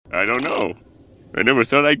I don't know. I never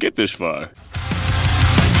thought I'd get this far.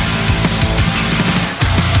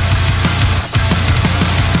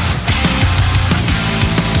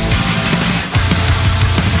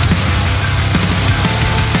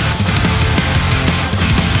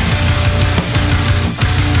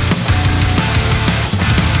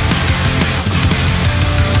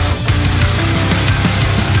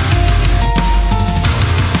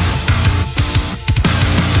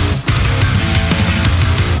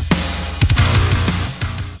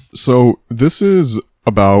 So this is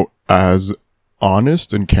about as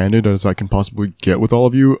honest and candid as I can possibly get with all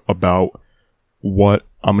of you about what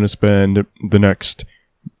I'm going to spend the next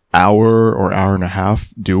hour or hour and a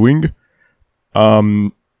half doing.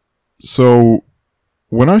 So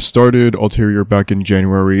when I started Ulterior back in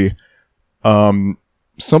January,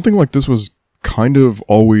 something like this was kind of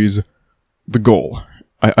always the goal.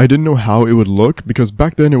 I didn't know how it would look because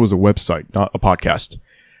back then it was a website, not a podcast.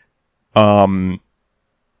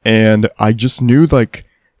 And I just knew, like,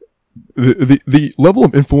 the level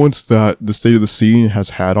of influence that the State of the Scene has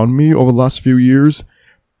had on me over the last few years,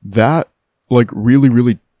 that, like, really,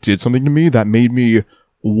 really did something to me that made me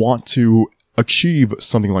want to achieve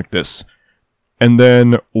something like this. And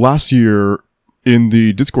then last year, in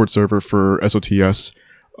the Discord server for SOTS,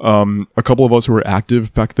 a couple of us who were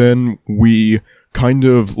active back then, we kind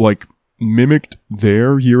of, like, mimicked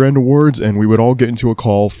their year-end awards, and we would all get into a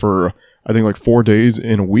call for, I think, like 4 days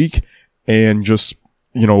in a week, and just,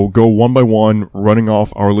 you know, go one by one, running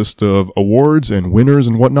off our list of awards and winners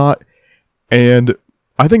and whatnot. And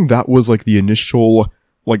I think that was, like, the initial,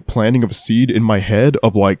 like, planting of a seed in my head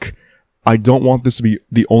of, like, I don't want this to be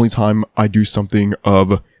the only time I do something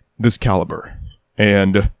of this caliber.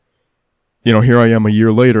 And, you know, here I am a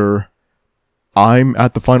year later, I'm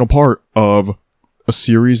at the final part of a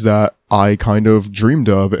series that I kind of dreamed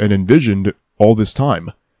of and envisioned all this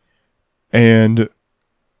time. And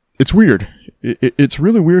it's weird. It's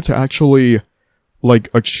really weird to actually, like,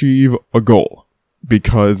 achieve a goal,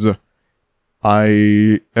 because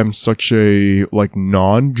I am such a, like,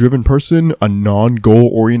 non-driven person, a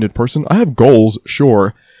non-goal-oriented person. I have goals,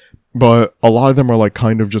 sure, but a lot of them are, like,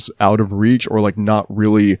 kind of just out of reach or, like, not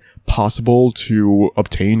really possible to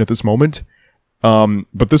obtain at this moment.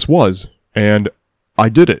 But this was, and I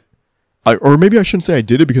did it. Or maybe I shouldn't say I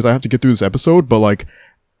did it because I have to get through this episode, but, like,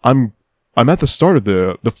 I'm at the start of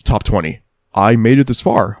the top 20. I made it this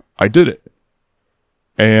far. I did it.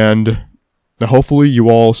 And hopefully you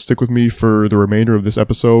all stick with me for the remainder of this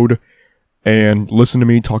episode and listen to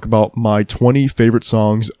me talk about my 20 favorite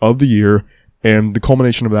songs of the year. And the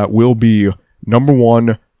culmination of that will be, number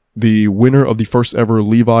 1, the winner of the first ever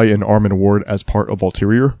Levi and Armin Award as part of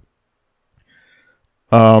Ulterior.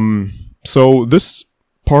 So this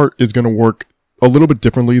part is going to work a little bit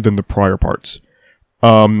differently than the prior parts.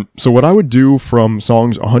 So what I would do from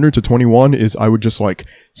songs 100 to 21 is I would just, like,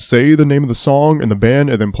 say the name of the song and the band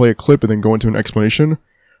and then play a clip and then go into an explanation.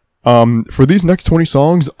 For these next 20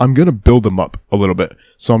 songs, I'm gonna build them up a little bit.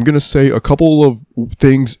 So I'm gonna say a couple of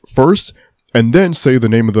things first and then say the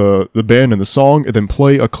name of the band and the song and then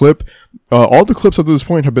play a clip. All the clips up to this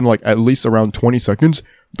point have been, like, at least around 20 seconds.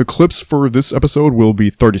 The clips for this episode will be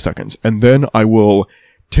 30 seconds. And then I will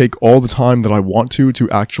take all the time that I want to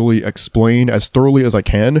actually explain as thoroughly as I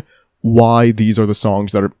can why these are the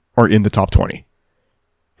songs that are in the top 20.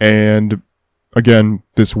 And again,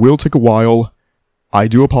 this will take a while. I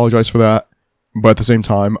do apologize for that, but at the same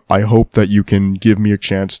time, I hope that you can give me a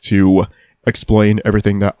chance to explain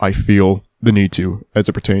everything that I feel the need to as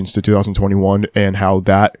it pertains to 2021 and how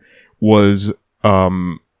that was,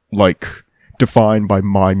 like, defined by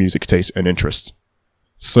my music taste and interests.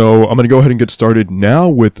 So I'm going to go ahead and get started now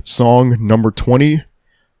with song number 20.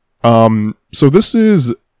 So this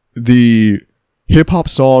is the hip-hop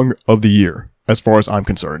song of the year, as far as I'm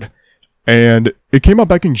concerned. And it came out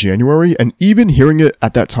back in January, and even hearing it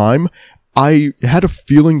at that time, I had a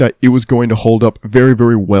feeling that it was going to hold up very,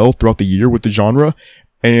 very well throughout the year with the genre.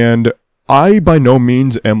 And I, by no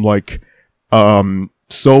means, am, like,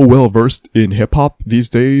 so well-versed in hip-hop these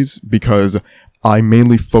days, because I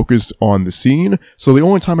mainly focus on the scene. So the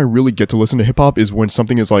only time I really get to listen to hip hop is when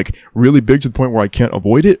something is, like, really big to the point where I can't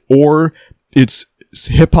avoid it, or it's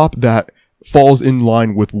hip hop that falls in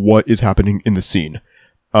line with what is happening in the scene.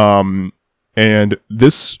 And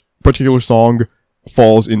this particular song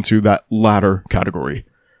falls into that latter category.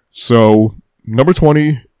 So number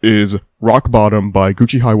 20 is Rock Bottom by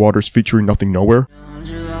Gucci High Waters featuring Nothing Nowhere.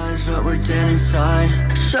 But we're dead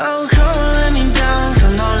inside. So come on, let me down.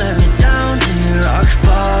 Come on, let me down to your rock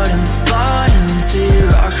bottom, bottom to your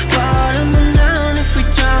rock bottom. And down if we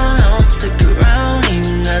drown, I won't stick around.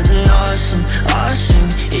 Even as an awesome, awesome.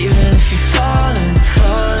 Even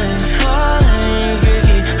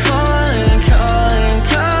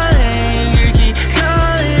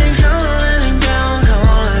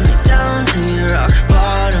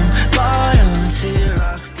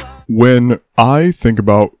When I think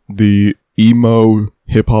about the emo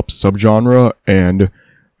hip-hop subgenre and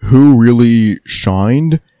who really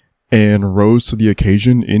shined and rose to the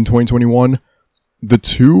occasion in 2021, the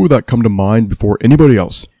two that come to mind before anybody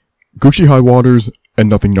else, Gucci High Waters and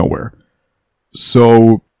Nothing Nowhere.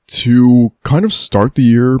 So, to kind of start the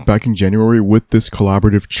year back in January with this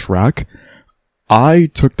collaborative track, I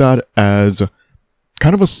took that as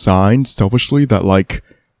kind of a sign, selfishly, that like,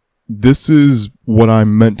 this is what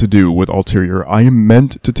I'm meant to do with Ulterior. I am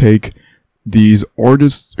meant to take these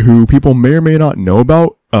artists who people may or may not know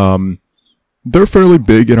about. They're fairly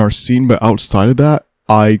big in our scene, but outside of that,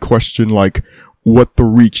 I question like what the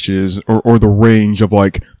reach is or the range of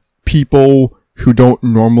like people who don't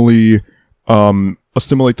normally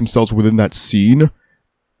assimilate themselves within that scene.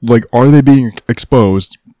 Like, are they being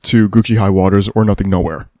exposed to Gucci High Waters or Nothing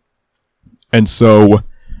Nowhere? And so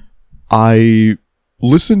I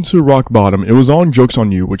listened to Rock Bottom. It was on Jokes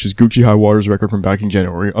on You, which is Gucci High Waters' record from back in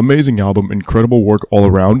January. Amazing album, incredible work all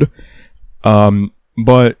around.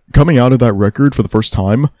 But coming out of that record for the first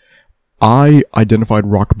time, I identified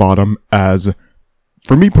Rock Bottom as,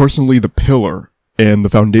 for me personally, the pillar and the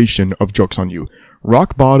foundation of Jokes on You.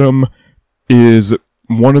 Rock Bottom is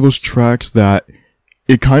one of those tracks that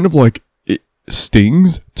it kind of like, it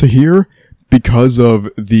stings to hear because of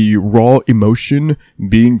the raw emotion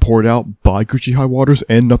being poured out by Gucci High Waters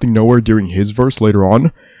and Nothing Nowhere during his verse later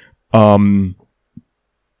on.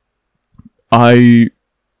 I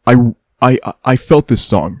felt this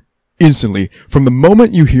song instantly. From the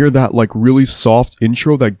moment you hear that like really soft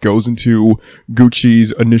intro that goes into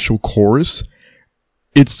Gucci's initial chorus,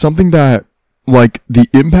 it's something that, like, the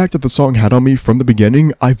impact that the song had on me from the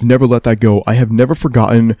beginning, I've never let that go. I have never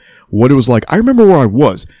forgotten what it was like. I remember where I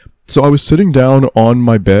was. So I was sitting down on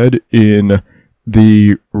my bed in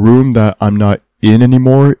the room that I'm not in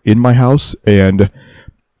anymore in my house, and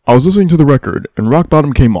I was listening to the record, and Rock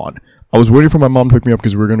Bottom came on. I was waiting for my mom to pick me up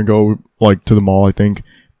because we were going to go, like, to the mall, I think,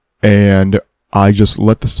 and I just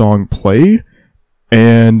let the song play,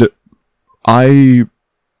 and I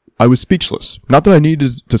was speechless. Not that I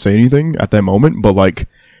needed to say anything at that moment, but, like,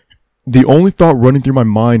 the only thought running through my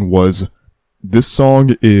mind was, this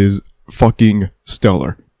song is fucking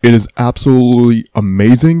stellar. It is absolutely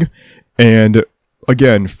amazing, and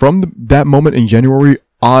again, from that moment in January,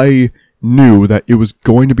 I knew that it was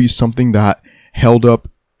going to be something that held up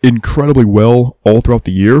incredibly well all throughout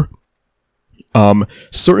the year.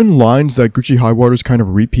 Certain lines that Gucci High Waters kind of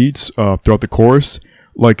repeats throughout the chorus,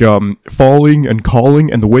 like falling and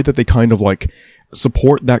calling, and the way that they kind of like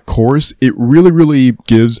support that chorus, it really, really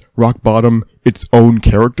gives Rock Bottom its own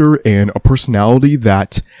character and a personality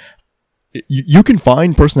that you can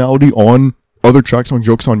find personality on other tracks on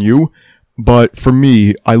Jokes on You, but for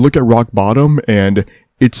me, I look at Rock Bottom and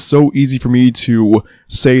it's so easy for me to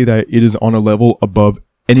say that it is on a level above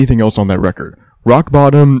anything else on that record. Rock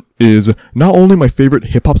Bottom is not only my favorite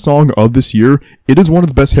hip-hop song of this year, it is one of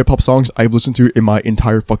the best hip-hop songs I've listened to in my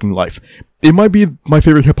entire fucking life. It might be my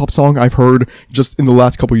favorite hip-hop song I've heard just in the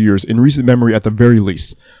last couple years, in recent memory at the very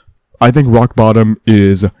least. I think Rock Bottom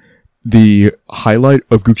is the highlight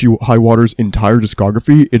of Gucci High Waters' entire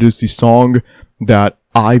discography. It is the song that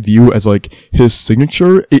I view as like his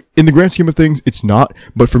signature. In the grand scheme of things, it's not,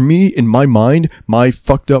 but for me, in my mind, my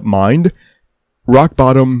fucked up mind, Rock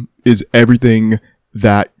Bottom is everything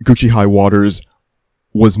that Gucci High Waters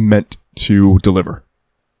was meant to deliver.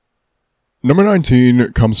 Number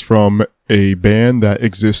 19 comes from a band that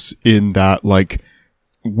exists in that like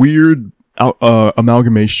weird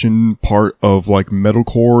amalgamation part of like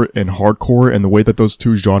metalcore and hardcore, and the way that those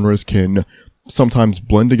two genres can sometimes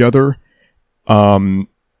blend together. They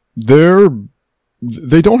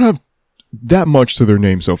don't have that much to their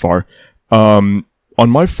name so far. On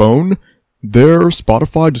my phone, their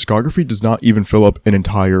Spotify discography does not even fill up an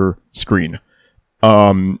entire screen.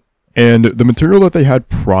 And the material that they had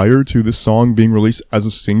prior to this song being released as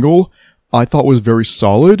a single, I thought was very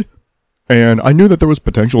solid, and I knew that there was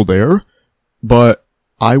potential there, but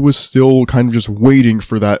I was still kind of just waiting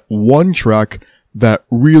for that one track that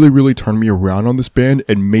really, really turned me around on this band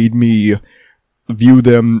and made me view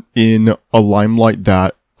them in a limelight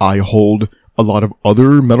that I hold a lot of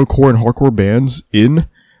other metalcore and hardcore bands in.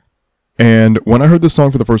 And when I heard this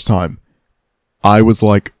song for the first time, I was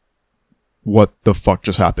like, what the fuck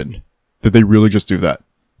just happened? Did they really just do that?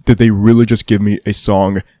 Did they really just give me a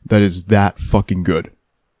song that is that fucking good?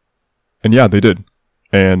 And yeah, they did.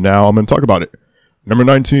 And now I'm going to talk about it. Number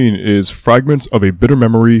 19 is Fragments of a Bitter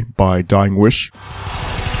Memory by Dying Wish.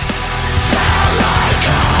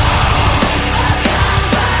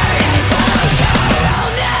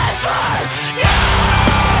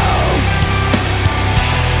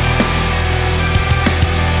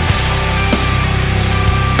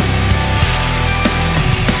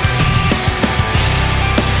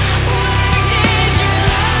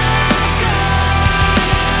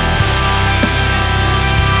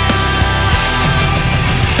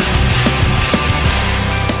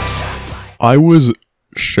 I was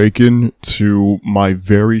shaken to my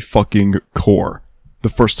very fucking core the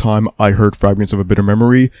first time I heard Fragments of a Bitter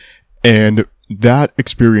Memory, and that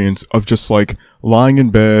experience of just like lying in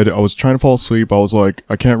bed, I was trying to fall asleep, I was like,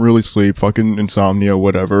 I can't really sleep, fucking insomnia,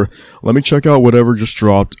 whatever. Let me check out whatever just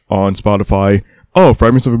dropped on Spotify. Oh,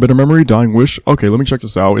 Fragments of a Bitter Memory, Dying Wish. Okay, let me check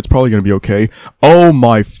this out. It's probably gonna be okay. Oh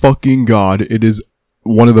my fucking god, it is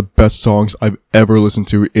one of the best songs I've ever listened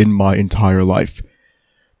to in my entire life.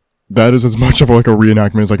 That is as much of like a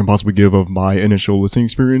reenactment as I can possibly give of my initial listening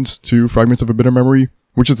experience to Fragments of a Bitter Memory,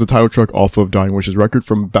 which is the title track off of Dying Wish's record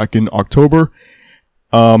from back in October.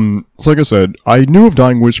 So like I said, I knew of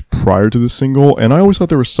Dying Wish prior to this single, and I always thought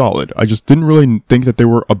they were solid. I just didn't really think that they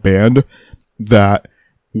were a band that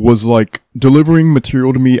was like delivering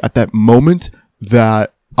material to me at that moment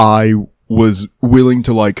that I was willing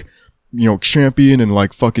to like, you know, champion and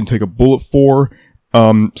like fucking take a bullet for.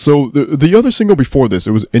 So the other single before this,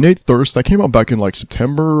 it was Innate Thirst, that came out back in like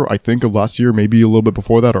September, I think, of last year, maybe a little bit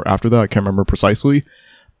before that or after that, I can't remember precisely.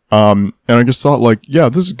 And I just thought like, yeah,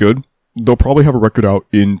 this is good. They'll probably have a record out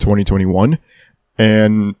in 2021,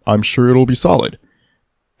 and I'm sure it'll be solid.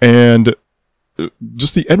 And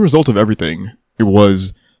just the end result of everything, it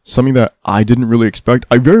was something that I didn't really expect.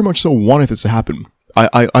 I very much so wanted this to happen.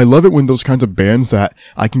 I love it when those kinds of bands that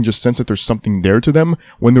I can just sense that there's something there to them,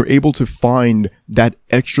 when they're able to find that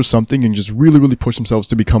extra something and just really, really push themselves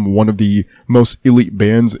to become one of the most elite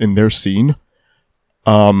bands in their scene.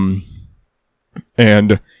 And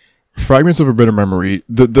Fragments of a Bitter Memory,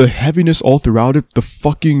 the heaviness all throughout it, the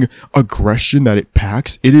fucking aggression that it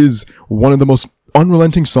packs, it is one of the most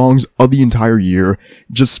unrelenting songs of the entire year.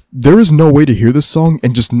 Just, there is no way to hear this song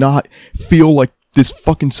and just not feel like this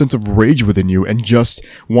fucking sense of rage within you and just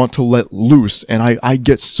want to let loose. And I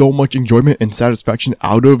get so much enjoyment and satisfaction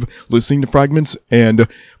out of listening to Fragments. And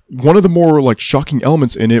one of the more like shocking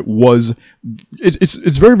elements in it was,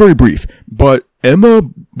 it's very, very brief, but Emma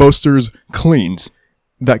Boster's cleans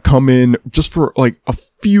that come in just for like a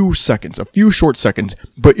few short seconds,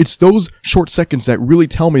 but it's those short seconds that really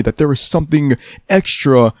tell me that there is something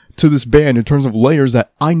extra to this band in terms of layers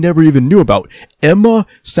that I never even knew about. Emma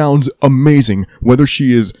sounds amazing, whether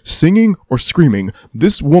she is singing or screaming.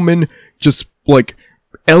 This woman just like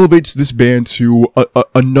elevates this band to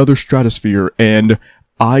another stratosphere, and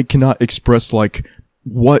I cannot express like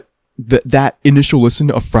what that initial listen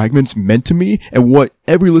of Fragments meant to me and what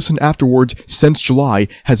every listen afterwards since July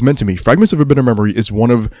has meant to me. Fragments of a Bitter Memory is one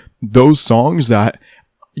of those songs that,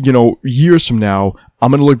 you know, years from now, I'm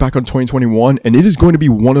going to look back on 2021 and it is going to be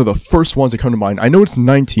one of the first ones that come to mind. I know it's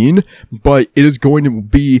 19, but it is going to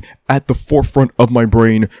be at the forefront of my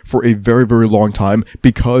brain for a very, very long time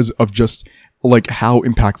because of just like how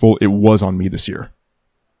impactful it was on me this year.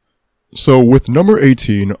 So with number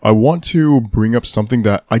 18, I want to bring up something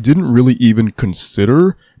that I didn't really even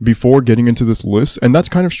consider before getting into this list. And that's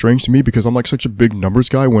kind of strange to me because I'm like such a big numbers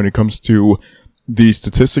guy when it comes to the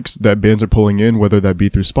statistics that bands are pulling in, whether that be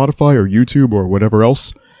through Spotify or YouTube or whatever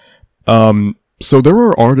else. So there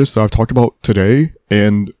are artists that I've talked about today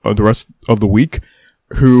and the rest of the week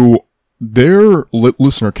who their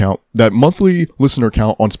listener count, that monthly listener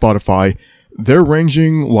count on Spotify, they're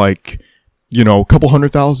ranging like, you know, a couple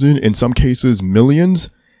 100,000, in some cases millions.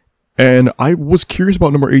 And I was curious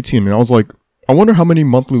about number 18 and I was like, I wonder how many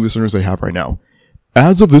monthly listeners they have right now.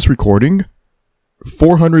 As of this recording,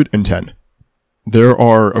 410. There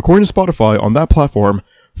are, according to Spotify on that platform,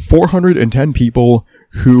 410 people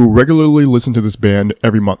who regularly listen to this band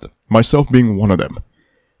every month, myself being one of them.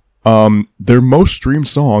 Their most streamed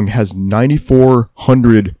song has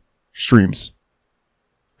 9,400 streams.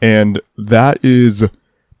 And that is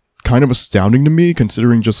kind of astounding to me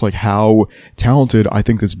considering just like how talented I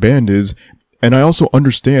think this band is. And I also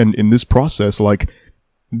understand in this process, like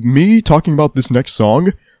me talking about this next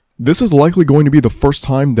song, this is likely going to be the first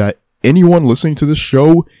time that anyone listening to this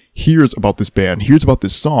show hears about this band, hears about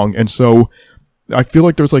this song. And so I feel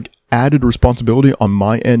like there's like added responsibility on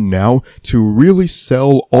my end now to really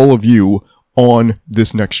sell all of you on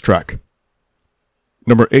this next track.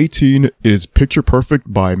 Number 18 is Picture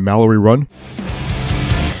Perfect by Mallory Run.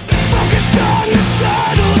 Focused on the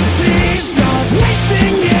subtleties, not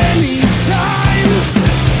wasting any time.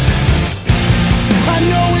 I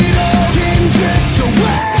know it all can drift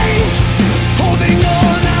away. Holding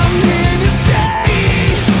on, I'm here to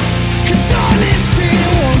stay. 'Cause honesty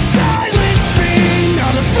won't silence me.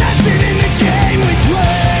 Not a facet in the game we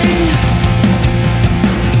play.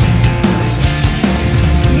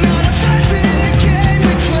 Not a facet in the game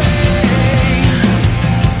we play.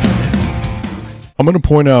 I'm going to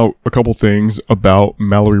point out a couple things about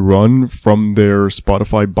Mallory Run from their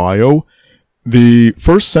Spotify bio. The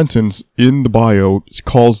first sentence in the bio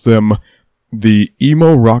calls them the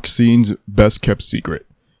emo rock scene's best kept secret.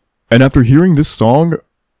 And after hearing this song,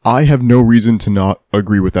 I have no reason to not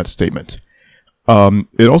agree with that statement.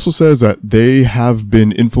 It also says that they have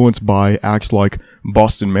been influenced by acts like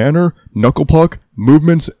Boston Manor, Knuckle Puck,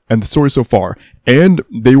 Movements, and The Story So Far, and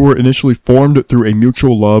they were initially formed through a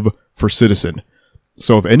mutual love for Citizen.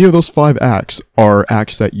 So if any of those 5 acts are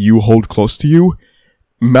acts that you hold close to you,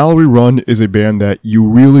 Mallory Run is a band that you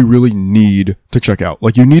really, really need to check out.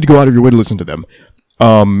 Like, you need to go out of your way to listen to them.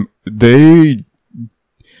 They've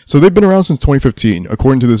been around since 2015,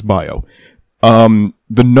 according to this bio. The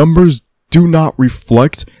numbers do not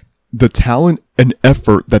reflect the talent and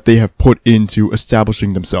effort that they have put into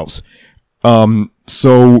establishing themselves.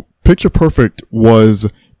 So Picture Perfect was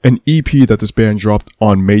an EP that this band dropped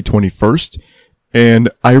on May 21st. And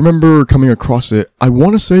I remember coming across it. I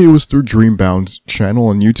want to say it was through Dreambound's channel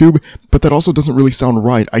on YouTube, but that also doesn't really sound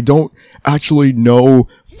right. I don't actually know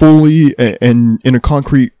fully and in a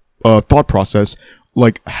concrete thought process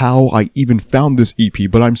like how I even found this EP,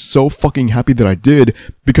 but I'm so fucking happy that I did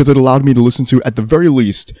because it allowed me to listen to, at the very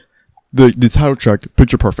least, the title track,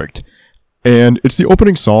 Picture Perfect. And it's the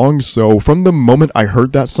opening song, so from the moment I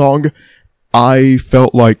heard that song, I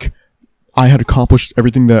felt like I had accomplished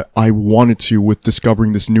everything that I wanted to with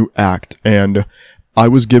discovering this new act, and I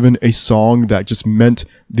was given a song that just meant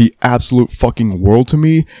the absolute fucking world to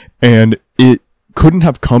me, and it couldn't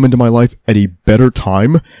have come into my life at a better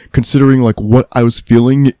time, considering like what I was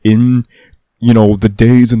feeling in, the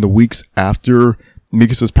days and the weeks after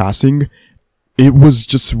Mikasa's passing. It was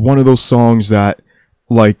just one of those songs that,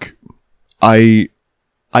 like, I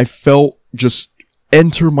felt just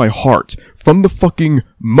enter my heart. From the fucking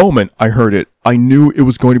moment I heard it, I knew it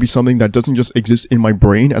was going to be something that doesn't just exist in my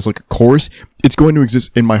brain as like a chorus, it's going to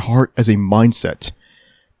exist in my heart as a mindset.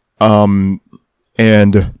 And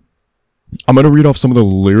I'm going to read off some of the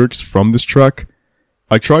lyrics from this track.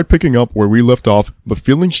 I tried picking up where we left off, but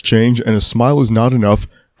feelings change and a smile is not enough.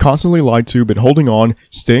 Constantly lied to, been holding on,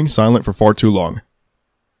 staying silent for far too long.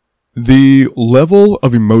 The level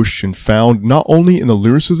of emotion found not only in the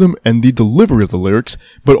lyricism and the delivery of the lyrics,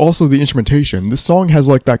 but also the instrumentation. This song has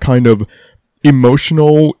like that kind of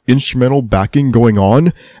emotional instrumental backing going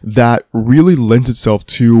on that really lends itself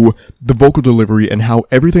to the vocal delivery and how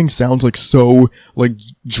everything sounds like so like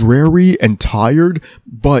dreary and tired,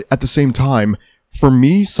 but at the same time, for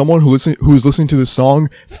me, someone who's listening to this song,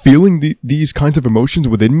 feeling these kinds of emotions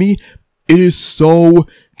within me, it is so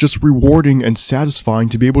just rewarding and satisfying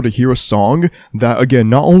to be able to hear a song that, again,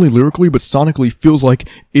 not only lyrically, but sonically feels like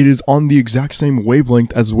it is on the exact same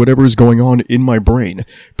wavelength as whatever is going on in my brain.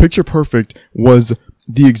 Picture Perfect was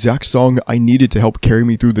the exact song I needed to help carry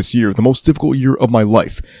me through this year, the most difficult year of my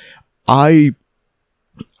life. I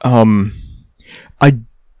don't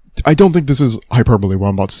think this is hyperbole what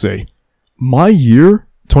I'm about to say. My year,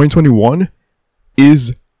 2021,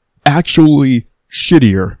 is actually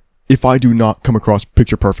shittier if I do not come across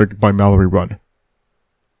Picture Perfect by Mallory Run.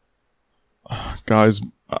 Guys,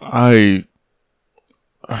 I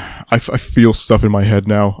feel stuff in my head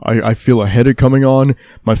now. I feel a headache coming on.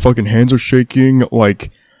 My fucking hands are shaking.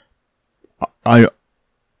 Like,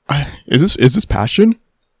 is this passion?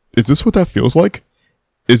 Is this what that feels like?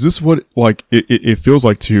 Is this what, like, it feels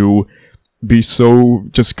like to be so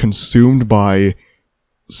just consumed by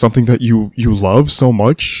something that you love so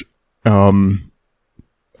much?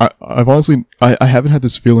 I've honestly, I haven't had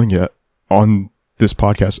this feeling yet on this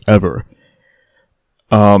podcast ever.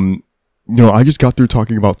 I just got through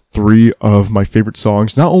talking about 3 of my favorite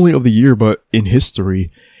songs, not only of the year, but in history.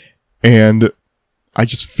 And I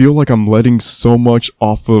just feel like I'm letting so much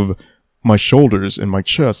off of my shoulders and my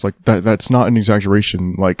chest. Like, that's not an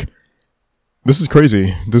exaggeration. Like, this is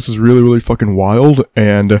crazy. This is really, really fucking wild.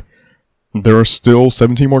 And there are still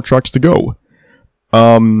 17 more tracks to go.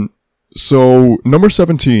 So, number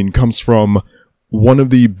 17 comes from one of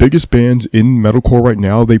the biggest bands in metalcore right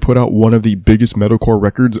now. They put out one of the biggest metalcore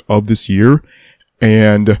records of this year,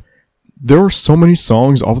 and there are so many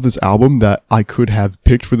songs off of this album that I could have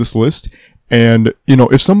picked for this list. And,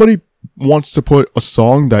 if somebody wants to put a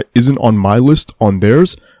song that isn't on my list on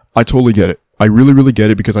theirs, I totally get it. I really, really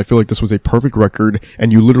get it, because I feel like this was a perfect record,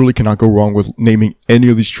 and you literally cannot go wrong with naming any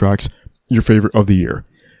of these tracks your favorite of the year.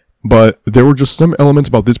 But there were just some elements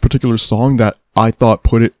about this particular song that I thought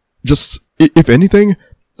put it just, if anything,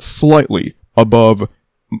 slightly above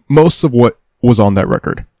most of what was on that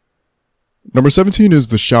record. Number 17 is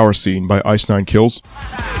The Shower Scene by Ice Nine Kills.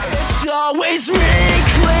 It's always me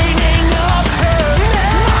cleaning up her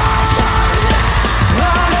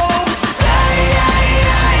mouth. Saying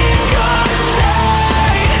goodnight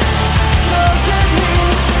to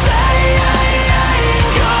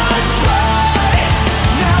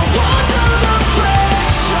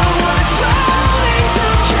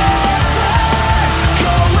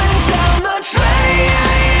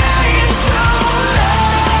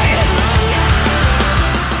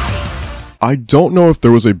I don't know if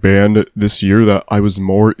there was a band this year that I was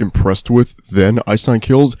more impressed with than Ice Nine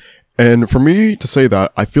Kills. And for me to say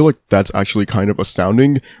that, I feel like that's actually kind of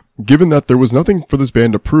astounding, given that there was nothing for this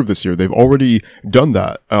band to prove this year. They've already done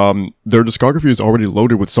that. Their discography is already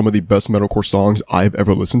loaded with some of the best metalcore songs I've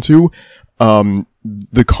ever listened to.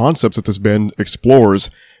 The concepts that this band explores,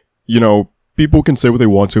 you know, people can say what they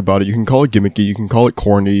want to about it. You can call it gimmicky, you can call it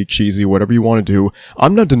corny, cheesy, whatever you want to do.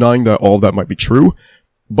 I'm not denying that all of that might be true,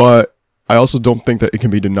 but I also don't think that it can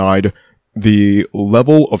be denied the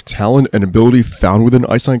level of talent and ability found within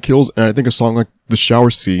Ice Nine Kills. And I think a song like The Shower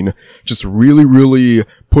Scene just really, really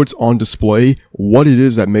puts on display what it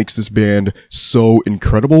is that makes this band so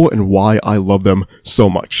incredible and why I love them so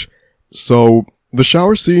much. So The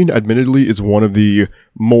Shower Scene, admittedly, is one of the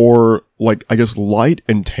more, like, I guess, light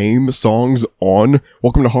and tame songs on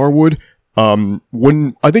Welcome to Horrorwood.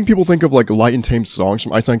 When I think people think of like light and tame songs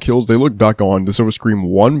from Ice Nine Kills, they look back on The Silver Scream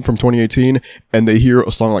 1 from 2018 and they hear a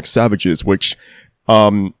song like Savages, which,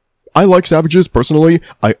 I like Savages personally.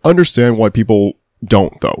 I understand why people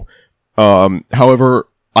don't though. However,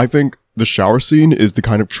 I think The Shower Scene is the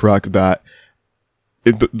kind of track that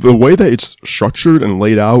the way that it's structured and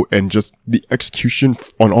laid out and just the execution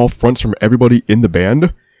on all fronts from everybody in the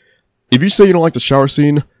band. If you say you don't like The Shower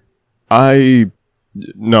Scene,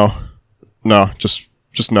 no,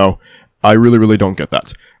 just no. I really, really don't get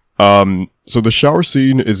that. So The Shower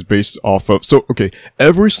Scene is based off of,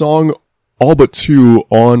 every song, all but 2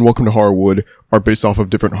 on Welcome to Horrorwood are based off of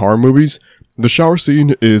different horror movies. The Shower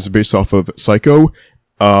Scene is based off of Psycho.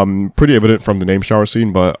 Pretty evident from the name Shower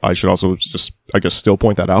Scene, but I should also just, I guess, still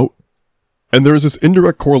point that out. And there is this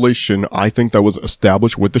indirect correlation, I think, that was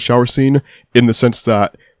established with The Shower Scene in the sense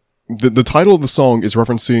that the title of the song is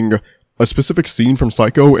referencing a specific scene from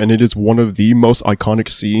Psycho, and it is one of the most iconic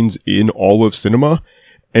scenes in all of cinema.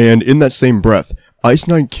 And in that same breath, Ice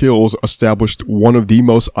Nine Kills established one of the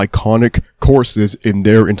most iconic choruses in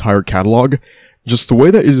their entire catalog. Just the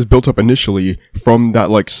way that it is built up initially, from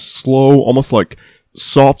that like slow, almost like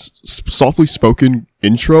softly spoken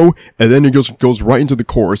intro, and then it goes right into the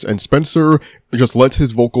chorus, and Spencer just lets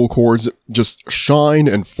his vocal cords just shine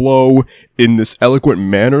and flow in this eloquent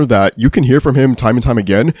manner that you can hear from him time and time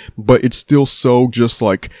again, but it's still so just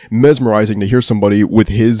like mesmerizing to hear somebody with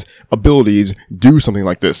his abilities do something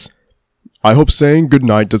like this. I hope saying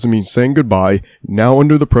goodnight doesn't mean saying goodbye. Now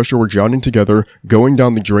under the pressure we're drowning together, going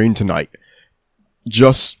down the drain tonight.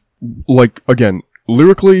 Just like, again,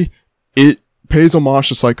 lyrically, it pays homage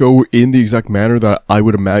to Psycho in the exact manner that I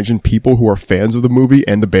would imagine people who are fans of the movie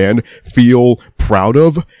and the band feel proud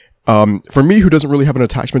of. For me, who doesn't really have an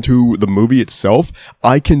attachment to the movie itself,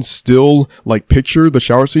 I can still, like, picture the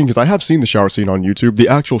shower scene, because I have seen the shower scene on YouTube, the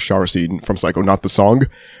actual shower scene from Psycho, not the song.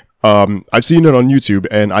 I've seen it on YouTube,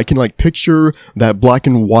 and I can, like, picture that black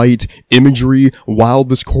and white imagery while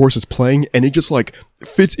this chorus is playing, and it just, like,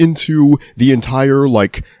 fits into the entire,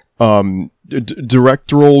 like,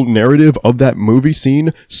 directorial narrative of that movie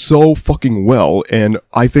scene so fucking well. And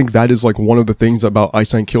I think that is like one of the things about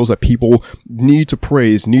Ice Nine Kills that people need to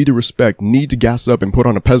praise, need to respect, need to gas up and put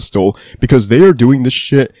on a pedestal, because they are doing this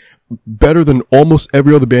shit better than almost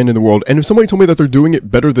every other band in the world. And if somebody told me that they are doing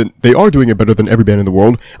it better than every band in the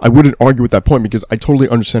world, I wouldn't argue with that point, because I totally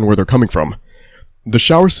understand where they're coming from. The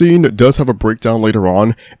shower scene does have a breakdown later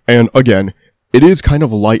on, and again, it is kind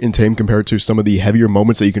of light and tame compared to some of the heavier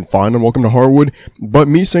moments that you can find on Welcome to Horrorwood, but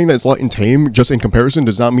me saying that it's light and tame just in comparison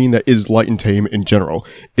does not mean that it is light and tame in general.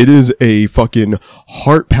 It is a fucking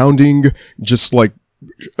heart-pounding, just like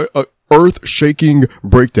earth-shaking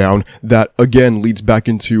breakdown that again leads back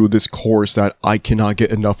into this chorus that I cannot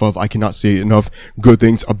get enough of. I cannot say enough good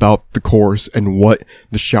things about the chorus and what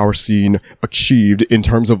the shower scene achieved in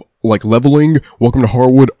terms of like leveling Welcome to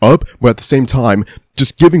Horrorwood up, but at the same time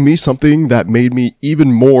just giving me something that made me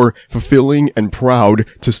even more fulfilling and proud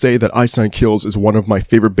to say that Ice Nine Kills is one of my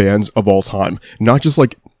favorite bands of all time. Not just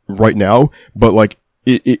like right now, but like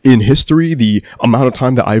in history, the amount of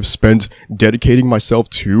time that I've spent dedicating myself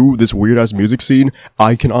to this weird ass music scene,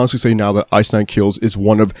 I can honestly say now that Ice Nine Kills is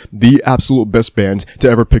one of the absolute best bands to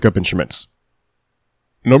ever pick up instruments.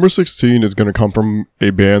 Number 16 is going to come from a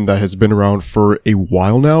band that has been around for a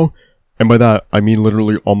while now, and by that I mean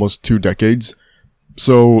literally almost 2 decades.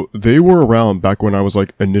 So they were around back when I was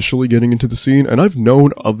like initially getting into the scene, and I've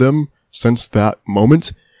known of them since that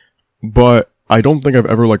moment, but I don't think I've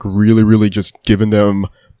ever like really just given them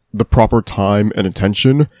the proper time and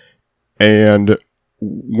attention. And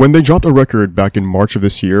when they dropped a record back in March of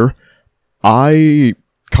this year, I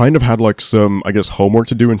kind of had like some, I guess, homework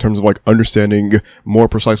to do in terms of like understanding more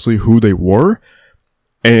precisely who they were.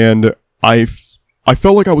 And I I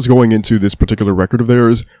felt like I was going into this particular record of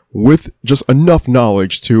theirs with just enough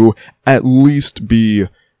knowledge to at least be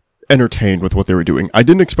entertained with what they were doing. I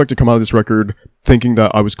didn't expect to come out of this record thinking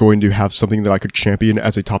that I was going to have something that I could champion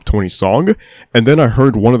as a top 20 song. And then I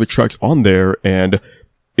heard one of the tracks on there and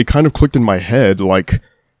it kind of clicked in my head, like,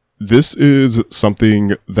 this is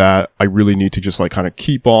something that I really need to just like kind of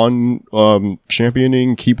keep on,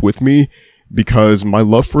 championing, keep with me, because my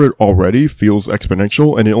love for it already feels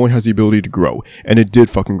exponential and it only has the ability to grow. And it did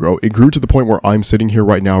fucking grow. It grew to the point where I'm sitting here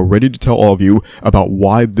right now ready to tell all of you about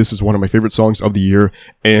why this is one of my favorite songs of the year,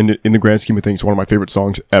 and in the grand scheme of things, one of my favorite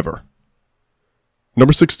songs ever.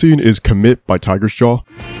 Number 16 is Commit by Tigers Jaw.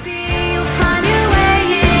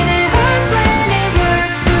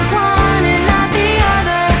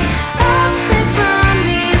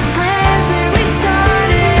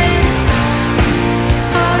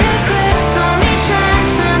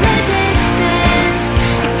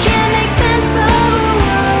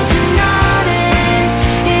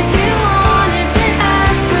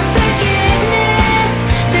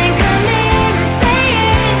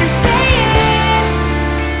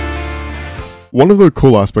 One of the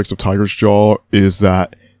cool aspects of Tigers Jaw is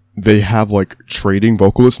that they have like trading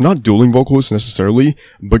vocalists, not dueling vocalists necessarily,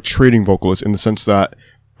 but trading vocalists in the sense that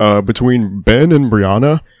between Ben and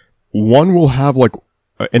Brianna, one will have like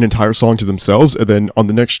an entire song to themselves, and then on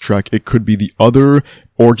the next track it could be the other,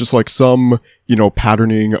 or just like some,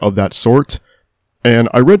 patterning of that sort. And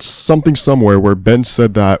I read something somewhere where Ben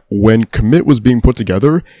said that when Commit was being put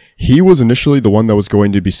together, he was initially the one that was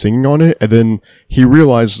going to be singing on it, and then he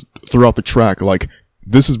realized throughout the track, like,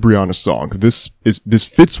 this is Brianna's song. This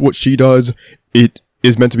fits what she does. It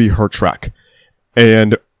is meant to be her track.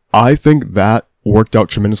 And I think that worked out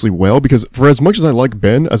tremendously well, because for as much as I like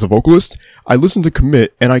Ben as a vocalist, I listen to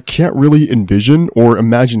Commit and I can't really envision or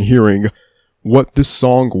imagine hearing what this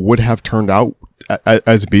song would have turned out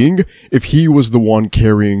as being if he was the one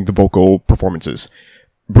carrying the vocal performances.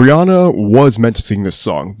 Brianna was meant to sing this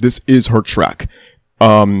song. This is her track.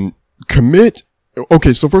 Commit.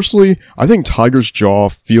 Okay, so firstly, I think Tigers Jaw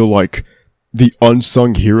feel like the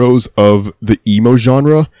unsung heroes of the emo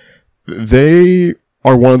genre. They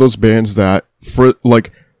are one of those bands that, for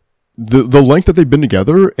like the length that they've been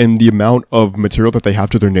together and the amount of material that they have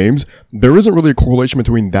to their names, there isn't really a correlation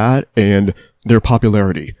between that and their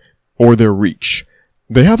popularity or their reach.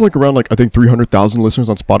 They have like around I think 300,000 listeners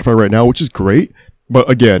on Spotify right now, which is great. But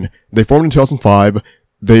again, they formed in 2005.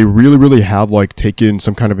 They really, really have taken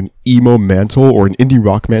some kind of an emo mantle or an indie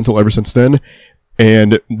rock mantle ever since then.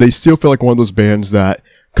 And they still feel like one of those bands that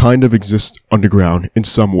kind of exist underground in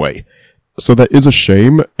some way. So that is a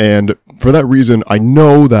shame. And for that reason, I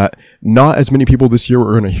know that not as many people this year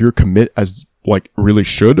are going to hear Commit as really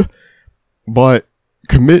should. But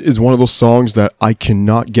Commit is one of those songs that I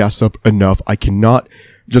cannot gas up enough. I cannot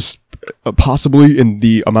just possibly in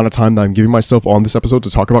the amount of time that I'm giving myself on this episode to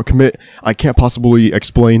talk about Commit, I can't possibly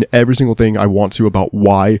explain every single thing I want to about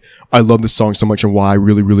why I love this song so much and why I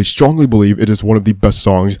really, really strongly believe it is one of the best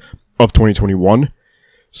songs of 2021.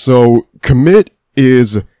 So Commit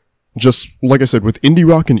is just, like I said, with indie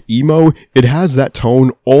rock and emo, it has that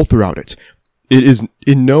tone all throughout it. It is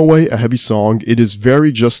in no way a heavy song. It is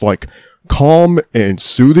very just calm and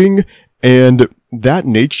soothing, and that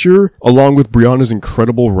nature, along with Brianna's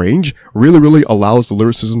incredible range, really, really allows the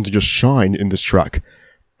lyricism to just shine in this track.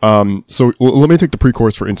 So let me take the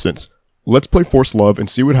pre-chorus for instance. Let's play Forced Love and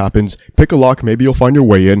see what happens. Pick a lock, maybe you'll find your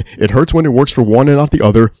way in. It hurts when it works for one and not the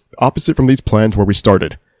other. Opposite from these plans where we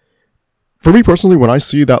started. For me personally, when I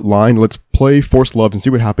see that line, let's play Forced Love and see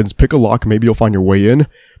what happens. Pick a lock, maybe you'll find your way in.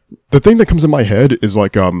 The thing that comes in my head is I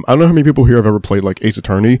don't know how many people here have ever played Ace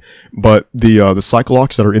Attorney, but the cycle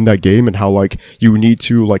locks that are in that game and how you need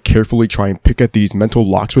to carefully try and pick at these mental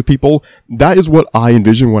locks with people. That is what I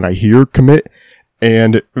envision when I hear Commit,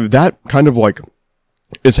 and that kind of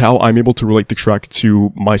is how I'm able to relate the track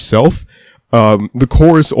to myself. The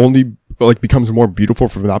chorus only becomes more beautiful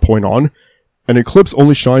from that point on. An eclipse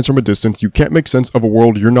only shines from a distance. You can't make sense of a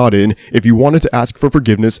world you're not in. If you wanted to ask for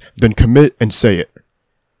forgiveness, then commit and say it.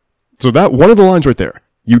 So that one of the lines right there,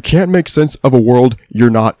 you can't make sense of a world you're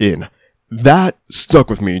not in. That stuck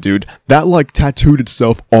with me, dude. That tattooed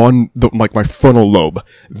itself on my frontal lobe.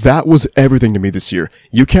 That was everything to me this year.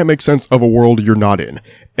 You can't make sense of a world you're not in.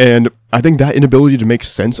 And I think that inability to make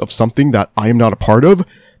sense of something that I am not a part of,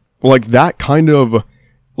 that kind of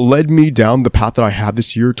led me down the path that I have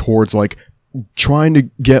this year towards trying to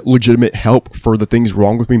get legitimate help for the things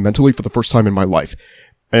wrong with me mentally for the first time in my life.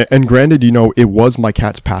 And granted, it was my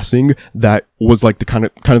cat's passing that was the kind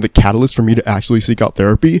of the catalyst for me to actually seek out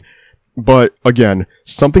therapy. But again,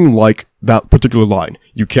 something like that particular line,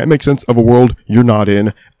 you can't make sense of a world you're not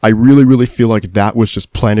in. I really, really feel like that was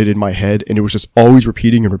just planted in my head, and it was just always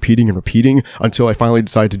repeating and repeating and repeating until I finally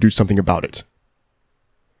decided to do something about it.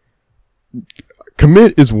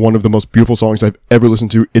 Commit is one of the most beautiful songs I've ever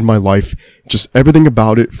listened to in my life. Just everything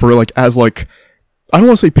about it, for like, as like, I don't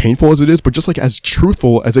want to say painful as it is, but just like as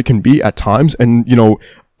truthful as it can be at times. And, you know,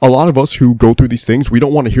 a lot of us who go through these things, we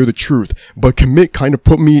don't want to hear the truth, but Commit kind of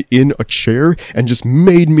put me in a chair and just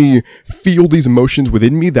made me feel these emotions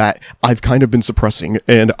within me that I've kind of been suppressing.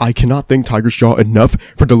 And I cannot thank Tigers Jaw enough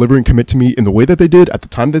for delivering Commit to me in the way that they did, at the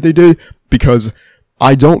time that they did, because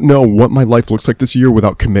I don't know what my life looks like this year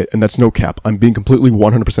without Commit, and that's no cap. I'm being completely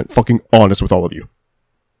 100% fucking honest with all of you.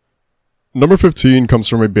 Number 15 comes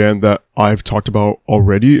from a band that I've talked about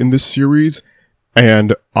already in this series,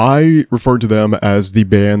 and I refer to them as the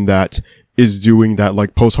band that is doing that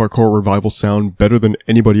like post-hardcore revival sound better than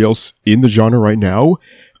anybody else in the genre right now.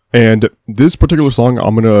 And this particular song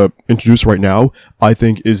I'm gonna introduce right now, I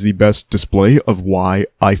think is the best display of why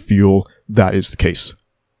I feel that is the case.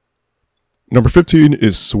 Number 15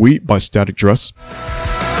 is Sweet by Static Dress.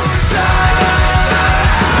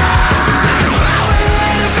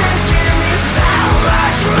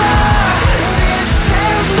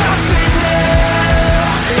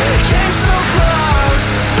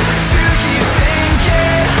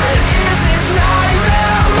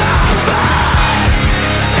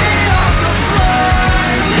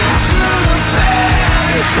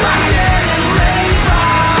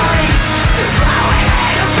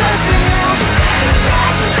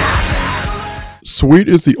 Sweet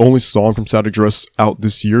is the only song from Static Dress out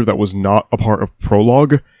this year that was not a part of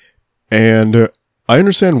Prologue, and I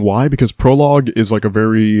understand why, because Prologue is like a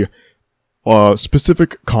very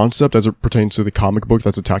specific concept as it pertains to the comic book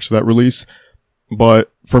that's attached to that release.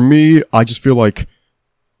 But for me, I just feel like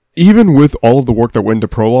even with all of the work that went into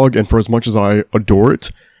Prologue, and for as much as I adore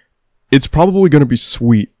it, it's probably going to be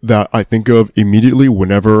Sweet that I think of immediately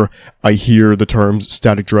whenever I hear the terms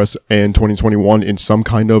Static Dress and 2021 in some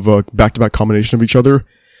kind of a back-to-back combination of each other.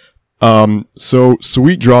 So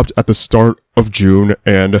Sweet dropped at the start of June,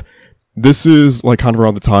 and this is like kind of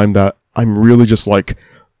around the time that I'm really just like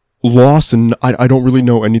lost, and I don't really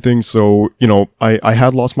know anything. So, you know, I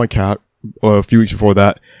had lost my cat a few weeks before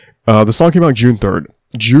that. The song came out June 3rd.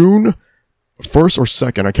 June 1st or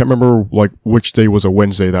 2nd, I can't remember like which day was a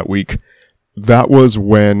Wednesday that week. That was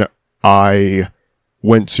when I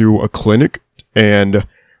went to a clinic and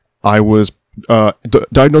I was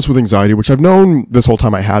diagnosed with anxiety, which I've known this whole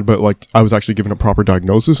time I had, but like I was actually given a proper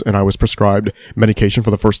diagnosis and I was prescribed medication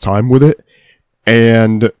for the first time with it.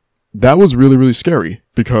 And that was really, really scary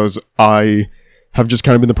because I have just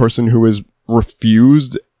kind of been the person who has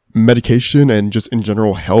refused medication and just in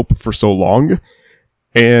general help for so long.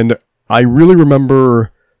 And I really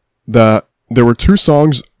remember that there were 2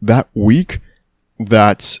 songs that week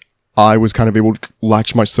that I was kind of able to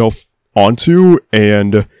latch myself onto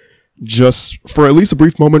and just for at least a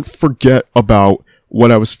brief moment forget about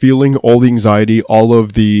what I was feeling, all the anxiety, all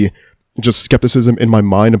of the just skepticism in my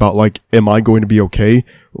mind about like, am I going to be okay?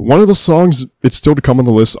 One of the songs, it's still to come on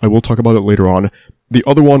the list. I will talk about it later on. The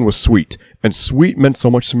other one was Sweet, and Sweet meant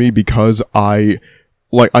so much to me because I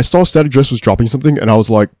saw Static Dress was dropping something and I was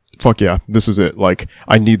like, fuck yeah, this is it. Like,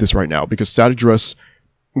 I need this right now because Static Dress,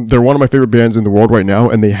 they're one of my favorite bands in the world right now,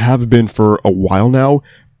 and they have been for a while now.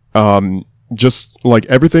 Just like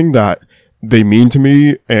everything that they mean to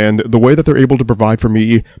me and the way that they're able to provide for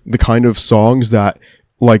me the kind of songs that,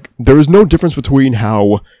 like, there is no difference between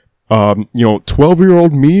how,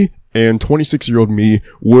 12-year-old me and 26-year-old me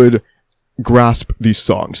would grasp these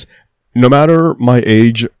songs. No matter my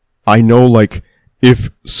age, I know, like, if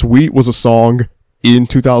Sweet was a song in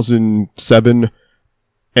 2007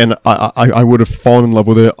 and I would have fallen in love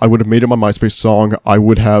with it, I would have made it my MySpace song, I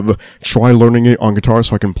would have tried learning it on guitar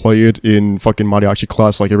so I can play it in fucking mariachi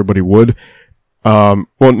class like everybody would.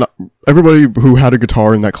 Everybody who had a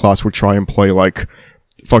guitar in that class would try and play like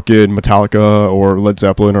fucking Metallica or Led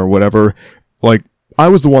Zeppelin or whatever. Like, I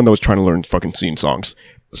was the one that was trying to learn fucking scene songs.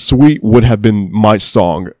 Sweet would have been my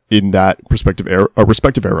song in that respective era,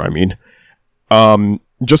 I mean.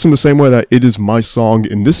 Just in the same way that it is my song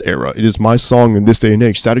in this era, it is my song in this day and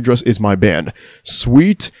age. Static Dress is my band.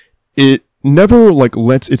 Sweet, it never like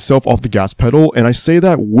lets itself off the gas pedal, and I say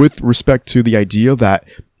that with respect to the idea that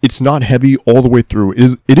it's not heavy all the way through.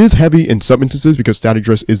 It is heavy in some instances because Static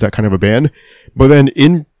Dress is that kind of a band, but then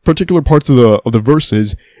in particular parts of the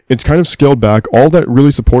verses, it's kind of scaled back. All that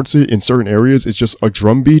really supports it in certain areas is just a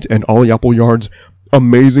drum beat and Ollie Appleyard's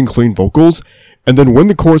amazing clean vocals. And then when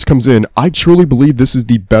the chorus comes in, I truly believe this is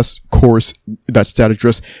the best chorus that Static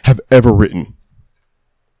Dress have ever written.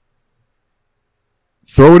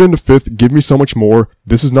 Throw it into fifth, give me so much more.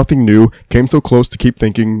 This is nothing new. Came so close to keep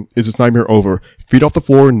thinking, is this nightmare over? Feet off the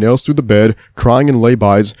floor, nails through the bed, crying and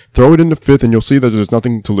laybys. Throw it into fifth and you'll see that there's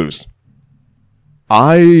nothing to lose.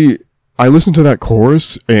 I listened to that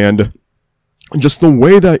chorus and just the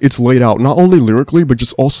way that it's laid out, not only lyrically, but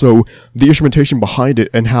just also the instrumentation behind it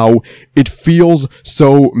and how it feels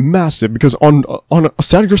so massive. Because on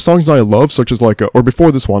Static Dress songs that I love, such as like, or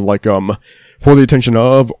before this one, like, For the Attention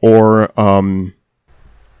of, or,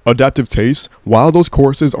 Adaptive Taste, while those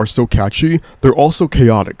choruses are so catchy, they're also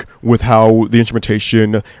chaotic with how the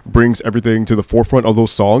instrumentation brings everything to the forefront of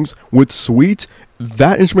those songs. With Sweet,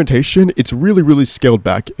 that instrumentation, it's really, really scaled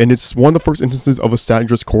back, and it's one of the first instances of a Static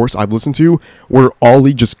Dress chorus I've listened to where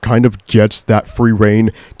Ollie just kind of gets that free reign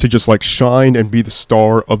to just like shine and be the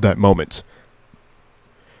star of that moment.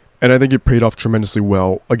 And I think it paid off tremendously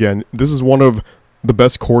well. Again, this is one of the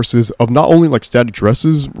best choruses of not only like Static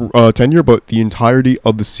Dress's tenure, but the entirety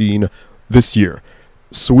of the scene this year.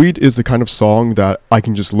 Sweet is the kind of song that I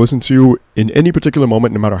can just listen to in any particular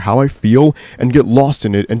moment, no matter how I feel, and get lost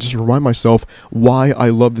in it and just remind myself why I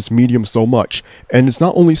love this medium so much. And it's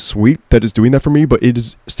not only Sweet that is doing that for me, but it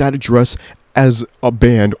is Static Dress as a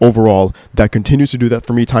band overall that continues to do that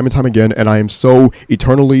for me time and time again, and I am so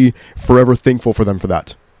eternally, forever thankful for them for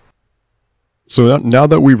that. So now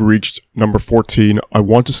that we've reached number 14, I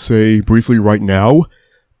want to say briefly right now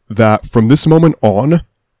that from this moment on,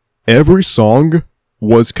 every song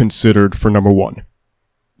was considered for number 1.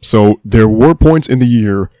 So there were points in the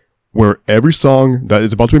year where every song that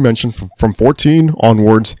is about to be mentioned from 14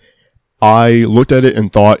 onwards, I looked at it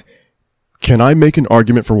and thought, can I make an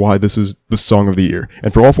argument for why this is the song of the year?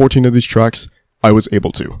 And for all 14 of these tracks, I was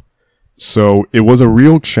able to. So it was a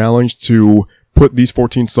real challenge to put these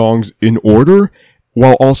 14 songs in order,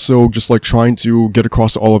 while also just like trying to get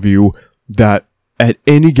across to all of you that at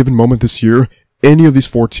any given moment this year, any of these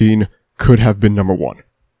 14 could have been number 1.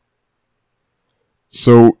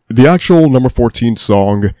 So the actual number 14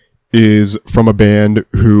 song is from a band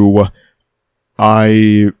who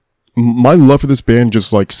my love for this band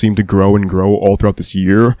just like seemed to grow and grow all throughout this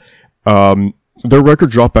year. Their record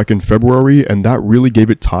dropped back in February, and that really gave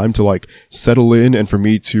it time to like settle in and for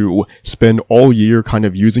me to spend all year kind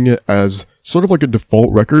of using it as sort of like a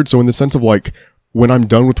default record. So in the sense of like, when I'm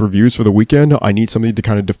done with reviews for the weekend, I need something to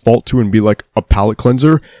kind of default to and be like a palate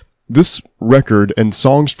cleanser. This record and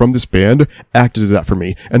songs from this band acted as that for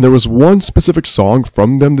me. And there was one specific song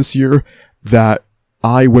from them this year that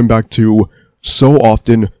I went back to so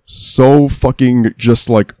often, so fucking just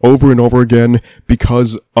like over and over again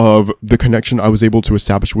because of the connection I was able to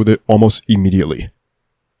establish with it almost immediately.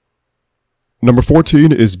 Number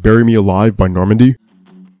 14 is Bury Me Alive by Normandy.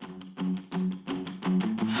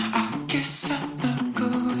 I guess I'm not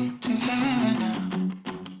going to heaven now.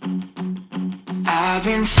 I've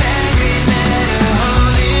been staring at a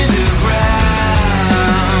hole in the ground.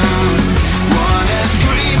 Wanna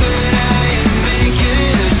scream but I ain't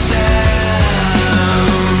making a sound.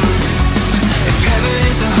 If heaven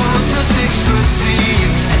is a hole till 6 foot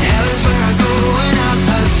deep, and hell is where I go when I'm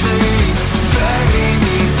asleep, bury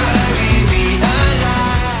me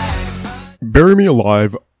alive. Bury Me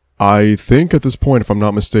Alive, I think at this point, if I'm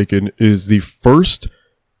not mistaken, is the first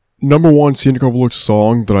number 1 Scenic Overlook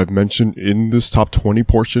song that I've mentioned in this top 20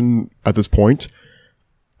 portion at this point.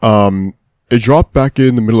 It dropped back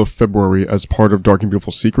in the middle of February as part of Dark and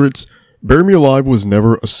Beautiful Secrets. Bury Me Alive was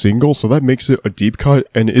never a single, so that makes it a deep cut,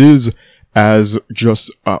 and it is as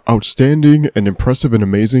just outstanding and impressive and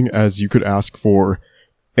amazing as you could ask for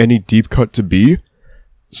any deep cut to be.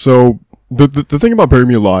 So the thing about Bury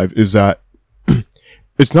Me Alive is that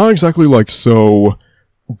it's not exactly like so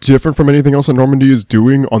different from anything else that Normandy is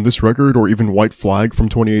doing on this record or even White Flag from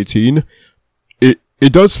 2018. It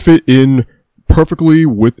does fit in perfectly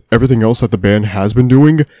with everything else that the band has been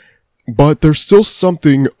doing, but there's still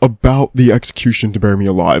something about the execution to Bury Me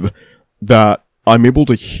Alive that I'm able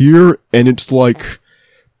to hear, and it's like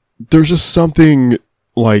there's just something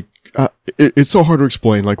like it's so hard to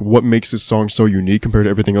explain like what makes this song so unique compared to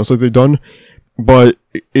everything else that they've done, but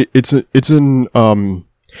it's an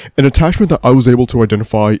attachment that I was able to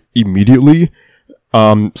identify immediately.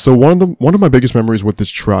 So one of my biggest memories with this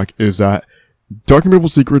track is that Dark and Beautiful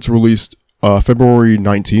Secrets released February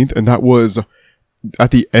 19th, and that was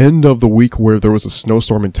at the end of the week where there was a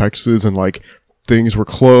snowstorm in Texas and like things were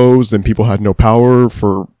closed and people had no power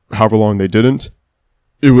for however long they didn't.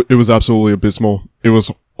 It was absolutely abysmal. It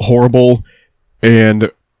was horrible.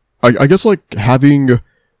 And I guess like having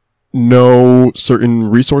know certain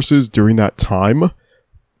resources during that time,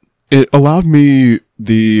 it allowed me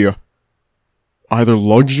the either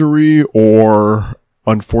luxury or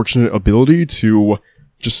unfortunate ability to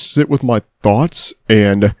just sit with my thoughts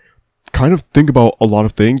and kind of think about a lot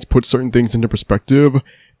of things, put certain things into perspective,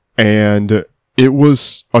 and it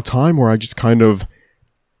was a time where I just kind of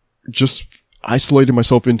just isolated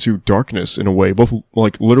myself into darkness in a way, both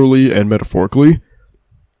like literally and metaphorically.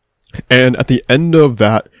 And at the end of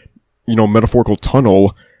that, metaphorical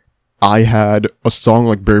tunnel, I had a song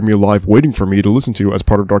like Bury Me Alive waiting for me to listen to as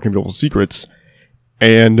part of Dark and Beautiful Secrets.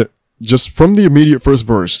 And just from the immediate first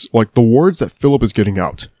verse, like the words that Philip is getting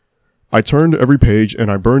out, I turned every page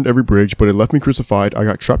and I burned every bridge, but it left me crucified. I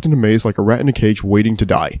got trapped in a maze like a rat in a cage waiting to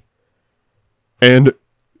die. And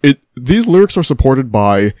these lyrics are supported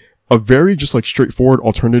by a very just like straightforward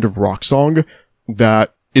alternative rock song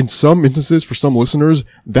that in some instances, for some listeners,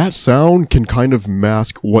 that sound can kind of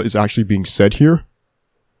mask what is actually being said here.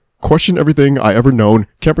 Question everything I ever known,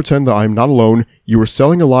 can't pretend that I am not alone, you were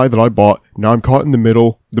selling a lie that I bought, now I'm caught in the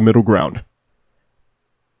middle ground.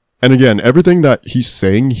 And again, everything that he's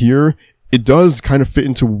saying here, it does kind of fit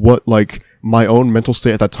into what like my own mental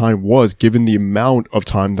state at that time was, given the amount of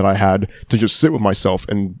time that I had to just sit with myself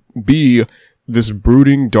and be this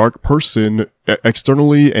brooding, dark person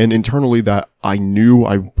externally and internally that I knew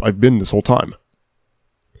I've been this whole time.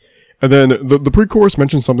 And then the pre-chorus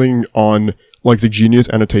mentioned something on like the Genius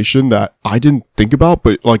annotation that I didn't think about,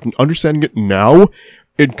 but like understanding it now,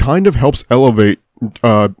 it kind of helps elevate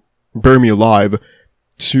Bury Me Alive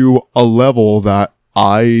to a level that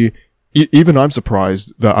even I'm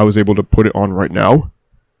surprised that I was able to put it on right now.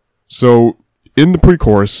 So in the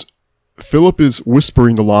pre-chorus, Philip is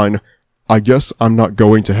whispering the line, I guess I'm not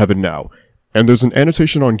going to heaven now. And there's an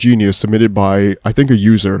annotation on Genius submitted by, I think,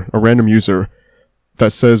 a random user,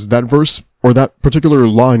 that says that verse, or that particular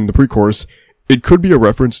line in the pre-chorus, it could be a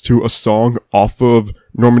reference to a song off of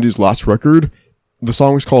Normandy's last record. The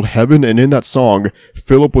song was called Heaven, and in that song,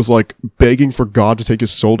 Philip was like begging for God to take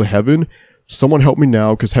his soul to heaven. Someone help me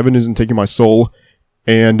now, because heaven isn't taking my soul.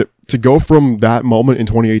 And to go from that moment in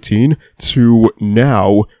 2018 to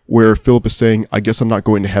now, where Philip is saying, I guess I'm not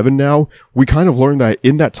going to heaven now, we kind of learned that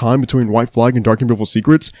in that time between White Flag and Dark and Beautiful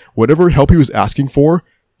Secrets, whatever help he was asking for,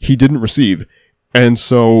 he didn't receive. And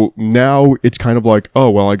so now it's kind of like, oh,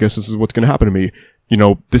 well, I guess this is what's going to happen to me.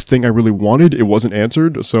 This thing I really wanted, it wasn't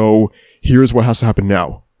answered, so here's what has to happen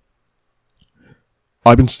now.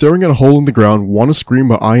 I've been staring at a hole in the ground, want to scream,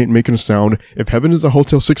 but I ain't making a sound. If heaven is a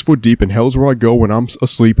hotel 6 foot deep and hell's where I go when I'm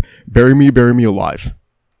asleep, bury me alive.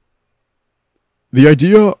 The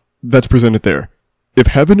idea that's presented there, if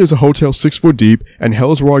heaven is a hotel 6 foot deep and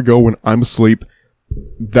hell's where I go when I'm asleep,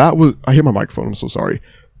 I hit my microphone, I'm so sorry.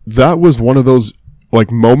 That was one of those like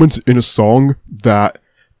moments in a song that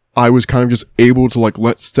I was kind of just able to like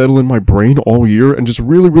let settle in my brain all year and just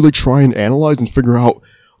really, really try and analyze and figure out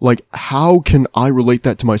like, how can I relate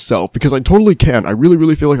that to myself? Because I totally can. I really,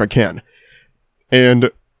 really feel like I can.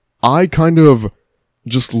 And I kind of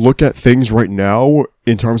just look at things right now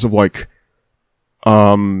in terms of like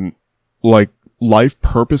life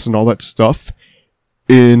purpose and all that stuff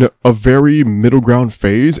in a very middle ground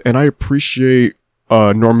phase. And I appreciate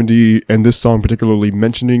Normandy and this song particularly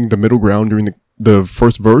mentioning the middle ground during the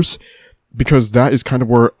first verse, because that is kind of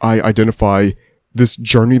where I identify this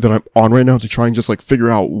journey that I'm on right now to try and just like figure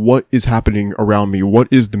out what is happening around me, what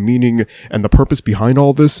is the meaning and the purpose behind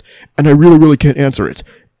all this, and I really, really can't answer it.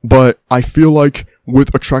 But I feel like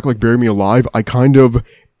with a track like Bury Me Alive, I kind of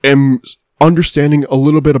am understanding a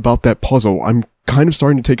little bit about that puzzle. I'm kind of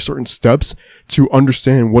starting to take certain steps to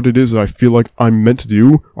understand what it is that I feel like I'm meant to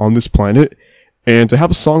do on this planet. And to have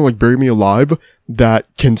a song like Bury Me Alive that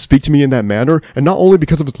can speak to me in that manner, and not only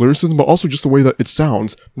because of its lyricism, but also just the way that it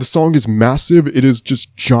sounds. The song is massive, it is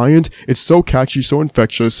just giant, it's so catchy, so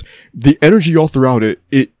infectious. The energy all throughout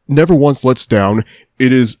it never once lets down.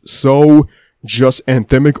 It is so just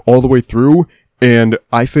anthemic all the way through, and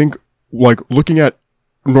I think, like, looking at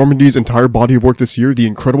Normandy's entire body of work this year, the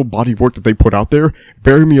incredible body of work that they put out there,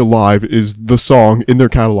 Bury Me Alive is the song in their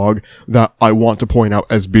catalog that I want to point out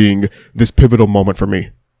as being this pivotal moment for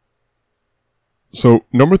me. So,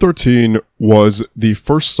 number 13 was the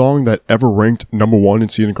first song that ever ranked number 1 in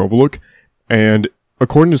Scenic Overlook, and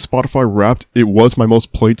according to Spotify Wrapped, it was my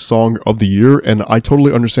most played song of the year, and I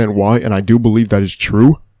totally understand why, and I do believe that is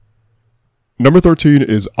true. Number 13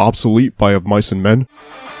 is Obsolete by Of Mice and Men.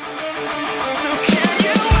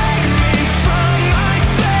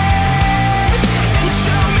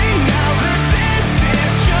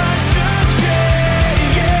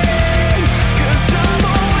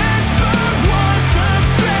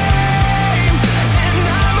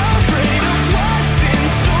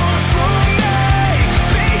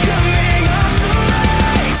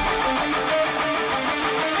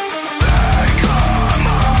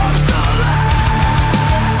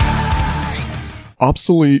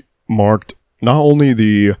 Obsolete marked not only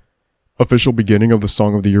the official beginning of the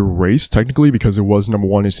Song of the Year race, technically, because it was number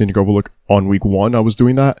 1 in Scenic Overlook on week 1, I was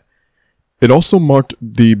doing that. It also marked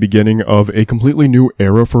the beginning of a completely new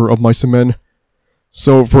era for Of Mice and Men.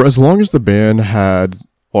 So for as long as the band had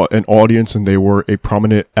an audience and they were a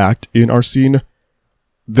prominent act in our scene,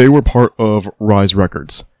 they were part of Rise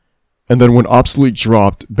Records. And then when Obsolete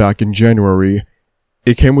dropped back in January,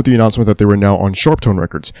 it came with the announcement that they were now on Sharptone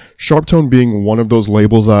Records. Sharptone being one of those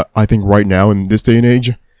labels that I think right now in this day and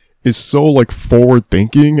age is so like forward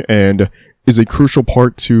thinking and is a crucial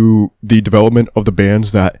part to the development of the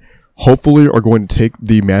bands that hopefully are going to take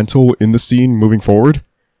the mantle in the scene moving forward.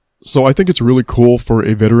 So I think it's really cool for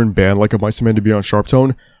a veteran band like Of Mice and Men to be on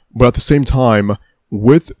Sharptone, but at the same time,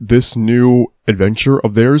 with this new adventure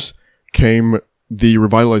of theirs came the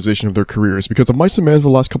revitalization of their careers. Because Of Mice and Men for the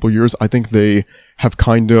last couple of years, I think they have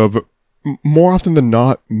kind of, more often than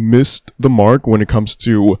not, missed the mark when it comes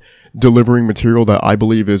to delivering material that I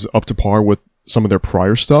believe is up to par with some of their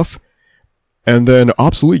prior stuff. And then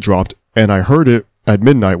Obsolete dropped, and I heard it at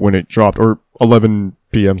midnight when it dropped, or 11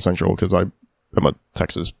 p.m. Central, because I'm a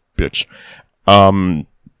Texas bitch. I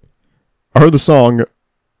heard the song,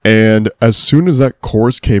 and as soon as that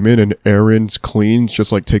chorus came in and Aaron's cleans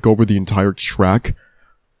just like take over the entire track,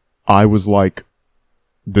 I was like,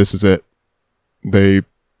 this is it. They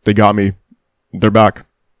got me. They're back.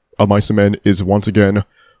 Of Mice and Men is once again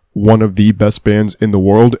one of the best bands in the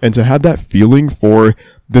world, and to have that feeling for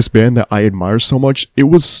this band that I admire so much, it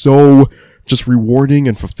was so just rewarding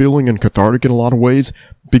and fulfilling and cathartic in a lot of ways,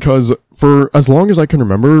 because for as long as I can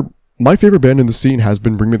remember, my favorite band in the scene has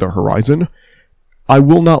been Bring Me the Horizon. I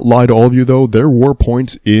will not lie to all of you though, there were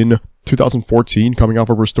points in 2014 coming off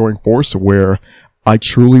of Restoring Force where I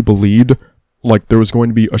truly believed like there was going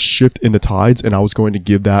to be a shift in the tides and I was going to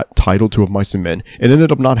give that title to Of Mice and Men. It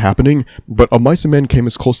ended up not happening, but Of Mice and Men came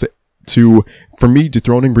as close to for me,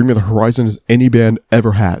 dethroning Bring Me the Horizon as any band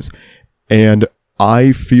ever has. And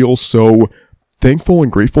I feel so thankful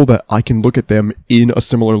and grateful that I can look at them in a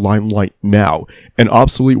similar limelight now. And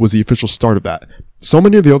Obsolete was the official start of that. So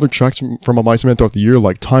many of the other tracks from Of Mice and Men throughout the year,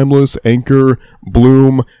 like Timeless, Anchor,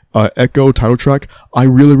 Bloom, Echo, Title Track, I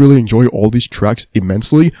really, really enjoy all these tracks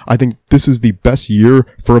immensely. I think this is the best year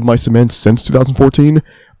for Of Mice and Men since 2014.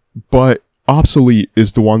 But Obsolete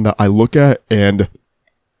is the one that I look at, and,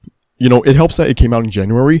 you know, it helps that it came out in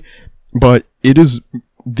January, but it is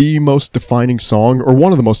the most defining song, or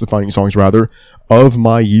one of the most defining songs rather, of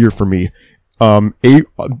my year for me.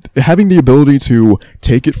 Having the ability to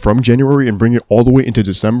take it from January and bring it all the way into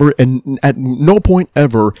December, and at no point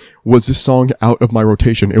ever was this song out of my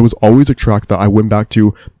rotation. It was always a track that I went back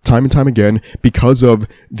to time and time again because of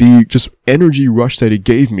the just energy rush that it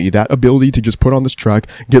gave me, that ability to just put on this track,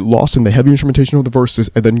 get lost in the heavy instrumentation of the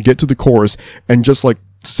verses, and then get to the chorus and just like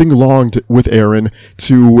sing along with Aaron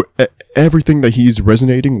to everything that he's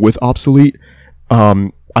resonating with Obsolete.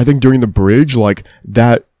 I think during the bridge, like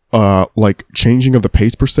that, like changing of the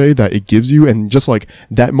pace per se that it gives you, and just like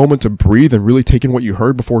that moment to breathe and really take in what you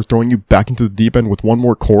heard before throwing you back into the deep end with one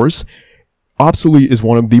more chorus. Obsolete is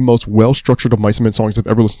one of the most well-structured Of Mice and Men songs I've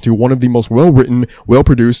ever listened to, one of the most well-written,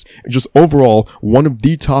 well-produced, and just overall one of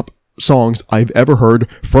the top songs I've ever heard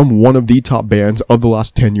from one of the top bands of the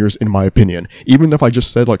last 10 years in my opinion. Even if I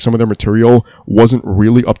just said like some of their material wasn't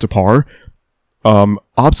really up to par,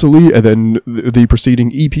 Obsolete and then the preceding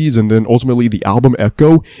EPs and then ultimately the album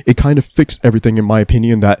Echo, it kind of fixed everything in my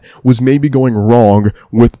opinion that was maybe going wrong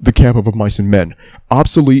with the camp of Mice and Men.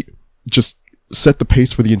 Obsolete just set the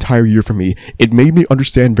pace for the entire year for me. It made me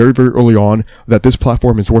understand very, very early on that this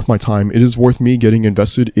platform is worth my time. It is worth me getting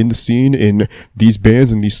invested in the scene, in these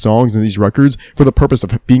bands and these songs and these records for the purpose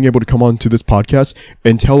of being able to come on to this podcast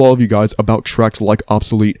and tell all of you guys about tracks like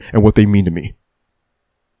Obsolete and what they mean to me.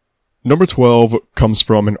 Number 12 comes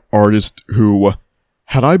from an artist who,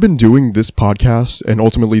 had I been doing this podcast and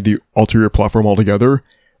ultimately the Ulterior platform altogether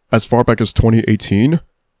as far back as 2018,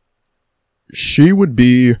 she would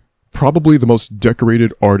be probably the most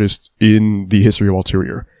decorated artist in the history of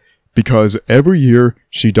Ulterior. Because every year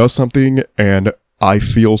she does something and I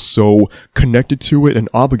feel so connected to it and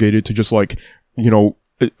obligated to just like, you know,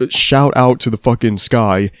 shout out to the fucking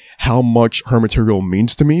sky how much her material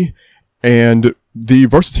means to me. And the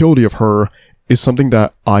versatility of her is something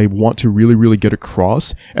that I want to really, really get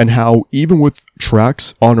across, and how even with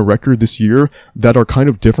tracks on a record this year that are kind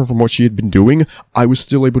of different from what she had been doing, I was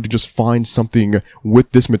still able to just find something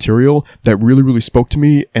with this material that really, really spoke to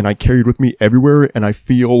me and I carried with me everywhere, and I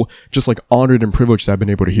feel just like honored and privileged that I've been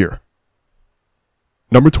able to hear.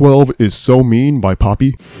 Number 12 is So Mean by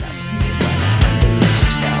Poppy.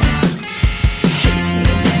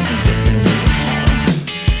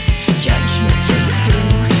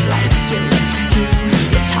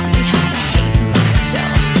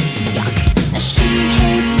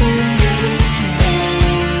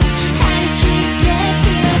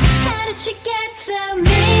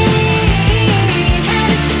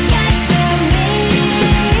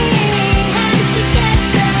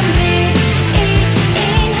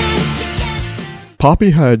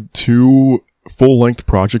 Poppy had 2 full-length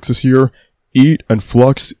projects this year, Eat and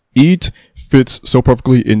Flux. Eat fits so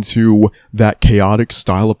perfectly into that chaotic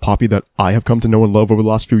style of Poppy that I have come to know and love over the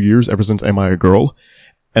last few years, ever since Am I a Girl?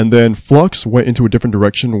 And then Flux went into a different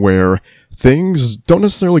direction where things don't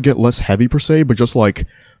necessarily get less heavy per se, but just like,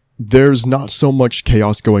 there's not so much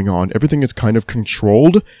chaos going on. Everything is kind of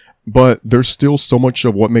controlled, but there's still so much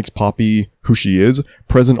of what makes Poppy who she is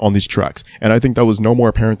present on these tracks. And I think that was no more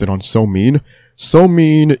apparent than on So Mean. So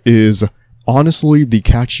Mean is honestly the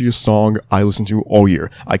catchiest song I listened to all year.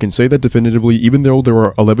 I can say that definitively, even though there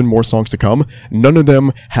are 11 more songs to come, none of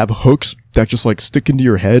them have hooks that just like stick into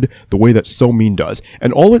your head the way that So Mean does.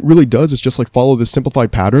 And all it really does is just like follow this simplified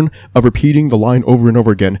pattern of repeating the line over and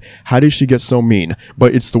over again. How did she get so mean?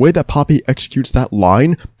 But it's the way that Poppy executes that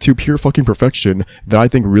line to pure fucking perfection that I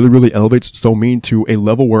think really, really elevates So Mean to a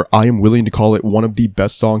level where I am willing to call it one of the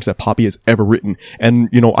best songs that Poppy has ever written. And,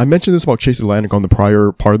 you know, I mentioned this about Chase Atlantic on the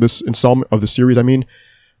prior part of this installment of the series. I mean,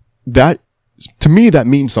 that, to me, that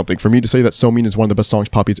means something for me to say that So Mean is one of the best songs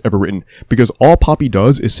Poppy has ever written, because all Poppy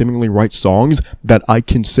does is seemingly write songs that I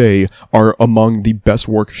can say are among the best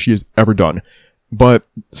work she has ever done. But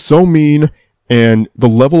So Mean and the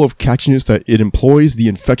level of catchiness that it employs, the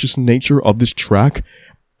infectious nature of this track,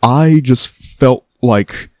 I just felt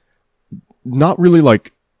like not really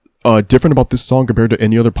like different about this song compared to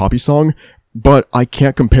any other Poppy song. But I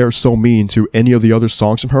can't compare So Mean to any of the other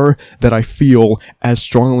songs from her that I feel as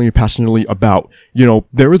strongly and passionately about. You know,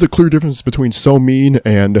 there is a clear difference between So Mean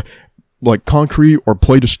and like Concrete or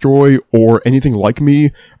Play Destroy or Anything Like Me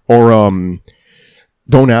or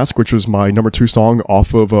Don't Ask, which was my number 2 song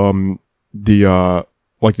off of the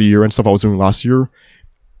year-end stuff I was doing last year.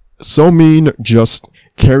 So Mean just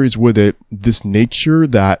carries with it this nature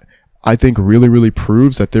that I think really, really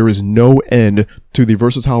proves that there is no end to the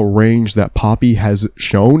versatile range that Poppy has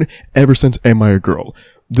shown ever since Am I a Girl?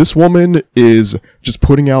 This woman is just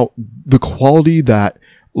putting out the quality that,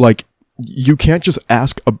 like, you can't just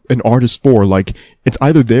ask an artist for. Like, it's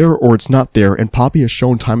either there or it's not there, and Poppy has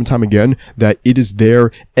shown time and time again that it is there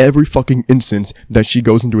every fucking instance that she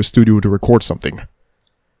goes into a studio to record something.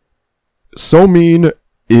 So Mean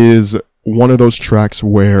is one of those tracks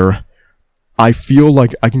where I feel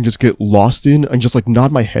like I can just get lost in and just like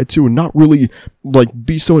nod my head to and not really like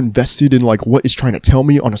be so invested in like what it's trying to tell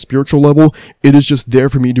me on a spiritual level. It is just there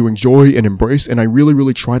for me to enjoy and embrace, and I really,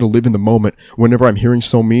 really try to live in the moment whenever I'm hearing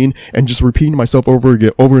So Mean and just repeating to myself over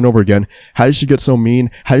and over again. How did she get so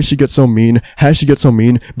mean? How did she get so mean? How did she get so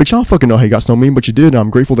mean? Bitch, I don't fucking know how you got so mean, but you did, and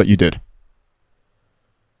I'm grateful that you did.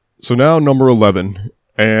 So now number 11,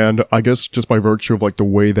 and I guess just by virtue of like the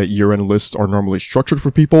way that year-end lists are normally structured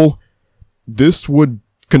for people, this would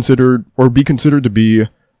be considered to be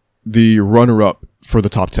the runner-up for the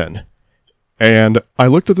top 10. And I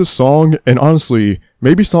looked at this song, and honestly,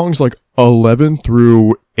 maybe songs like 11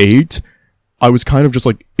 through 8, I was kind of just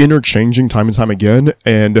like interchanging time and time again.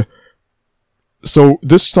 And so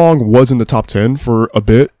this song was in the top 10 for a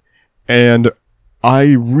bit, and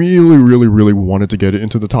I really, really, really wanted to get it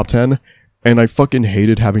into the top 10, and I fucking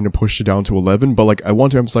hated having to push it down to 11, but like I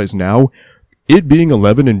want to emphasize now, it being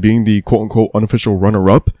 11 and being the quote-unquote unofficial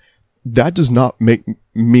runner-up, that does not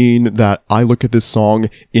mean that I look at this song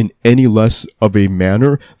in any less of a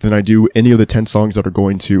manner than I do any of the 10 songs that are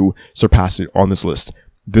going to surpass it on this list.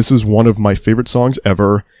 This is one of my favorite songs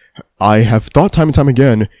ever. I have thought time and time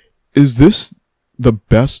again, is this the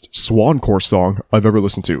best Swancore song I've ever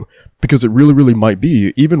listened to? Because it really, really might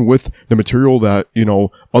be, even with the material that, you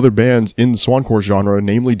know, other bands in the Swancore genre,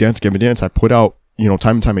 namely Dance Gavin Dance, have put out, you know,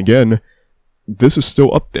 time and time again. This is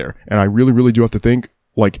still up there, and I really, really do have to think,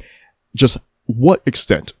 like, just what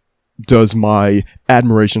extent does my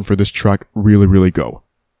admiration for this track really, really go?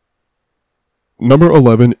 Number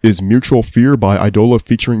 11 is Mutual Fear by Idola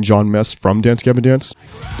featuring John Mess from Dance Gavin Dance.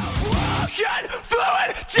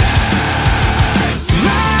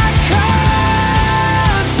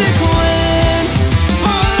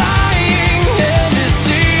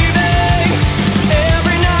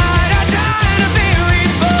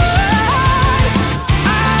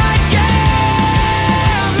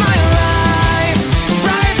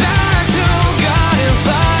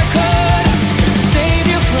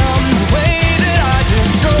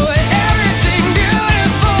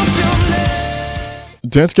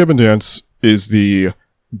 Dance Gavin Dance is the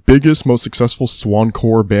biggest, most successful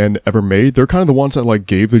Swancore band ever made. They're kind of the ones that like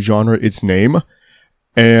gave the genre its name.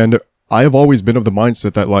 And I have always been of the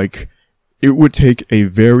mindset that like it would take a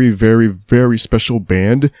very, very, very special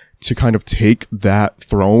band to kind of take that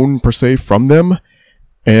throne per se from them.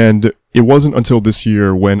 And it wasn't until this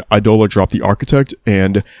year when Idola dropped The Architect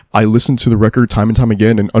and I listened to the record time and time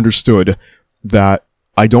again and understood that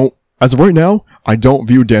as of right now, I don't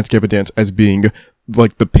view Dance Gavin Dance as being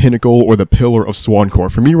like the pinnacle or the pillar of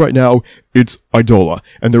Swancore. For me right now, it's Idola,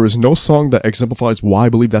 and there is no song that exemplifies why I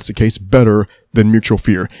believe that's the case better than Mutual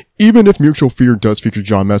Fear. Even if Mutual Fear does feature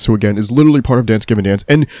John Mess, who again is literally part of Dance Gavin Dance,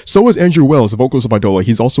 and so is Andrew Wells, the vocalist of Idola.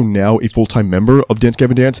 He's also now a full-time member of Dance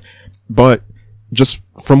Gavin Dance, but just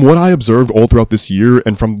from what I observed all throughout this year,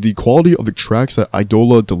 and from the quality of the tracks that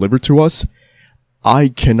Idola delivered to us, I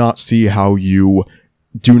cannot see how you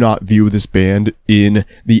do not view this band in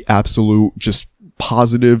the absolute just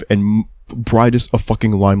positive and brightest of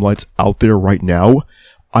fucking limelights out there right now.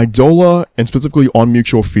 Idola, and specifically on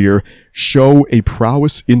Mutual Fear, show a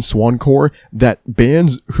prowess in Swancore that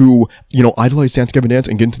bands who, idolize Dance Gavin Dance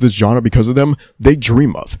and get into this genre because of them, they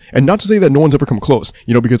dream of. And not to say that no one's ever come close,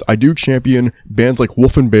 because I do champion bands like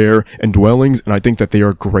Wolf and Bear and Dwellings, and I think that they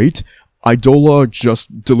are great. Idola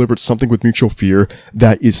just delivered something with Mutual Fear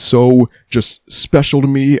that is so just special to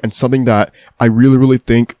me, and something that I really, really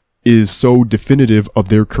think is so definitive of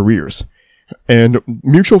their careers. And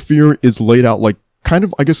Mutual Fear is laid out like kind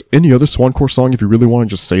of, I guess, any other Swancore song, if you really want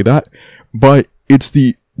to just say that. But it's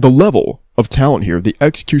the level of talent here, the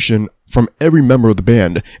execution from every member of the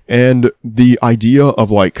band, and the idea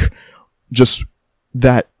of like, just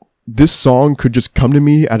that this song could just come to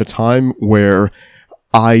me at a time where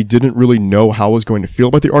I didn't really know how I was going to feel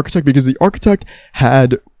about The Architect, because The Architect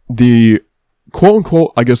had the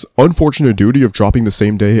quote-unquote, I guess, unfortunate duty of dropping the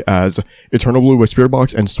same day as Eternal Blue by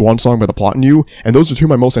Spiritbox and Swan Song by The Plot and You, and those are two of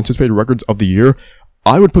my most anticipated records of the year.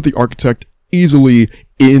 I would put The Architect easily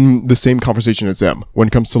in the same conversation as them when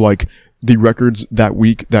it comes to, like, the records that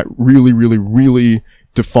week that really, really, really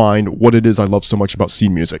defined what it is I love so much about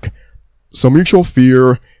scene music. So Mutual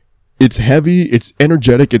Fear, it's heavy, it's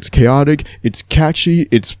energetic, it's chaotic, it's catchy,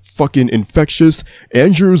 it's fucking infectious.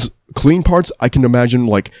 Andrew's clean parts, I can imagine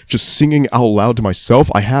like just singing out loud to myself.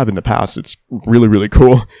 I have in the past. It's really, really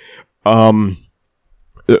cool.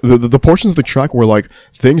 The portions of the track where like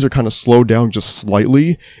things are kind of slowed down just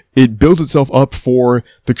slightly, it builds itself up for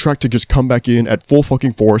the track to just come back in at full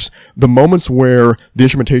fucking force. The moments where the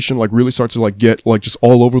instrumentation like really starts to like get like just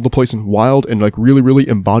all over the place and wild and like really, really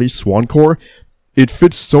embodies Swancore, it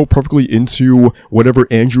fits so perfectly into whatever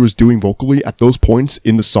Andrew is doing vocally at those points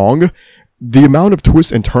in the song. The amount of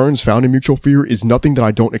twists and turns found in Mutual Fear is nothing that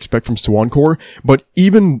I don't expect from Swancore, but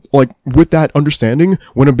even, like, with that understanding,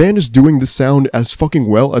 when a band is doing this sound as fucking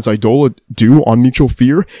well as Idola do on Mutual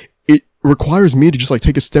Fear, it requires me to just, like,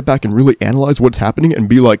 take a step back and really analyze what's happening and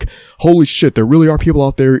be like, holy shit, there really are people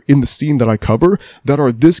out there in the scene that I cover that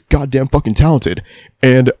are this goddamn fucking talented.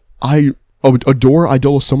 And I adore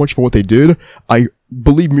Idola so much for what they did. I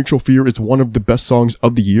believe Mutual Fear is one of the best songs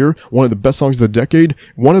of the year, one of the best songs of the decade,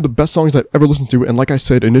 one of the best songs I've ever listened to. And like I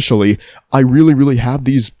said initially, I really, really have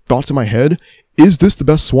these thoughts in my head. Is this the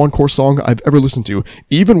best Swancore song I've ever listened to?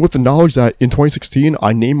 Even with the knowledge that in 2016,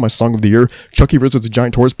 I named my song of the year, Chucky vs. the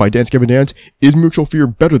Giant Tortoise by Dance Gavin Dance. Is Mutual Fear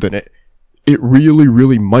better than it? It really,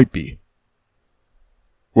 really might be.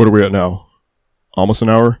 What are we at now? Almost an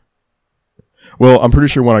hour? Well, I'm pretty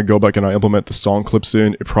sure when I go back and I implement the song clips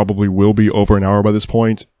in, it probably will be over an hour by this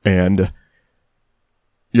point, and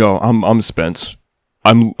I'm spent.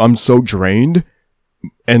 I'm so drained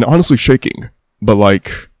and honestly shaking. But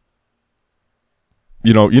like,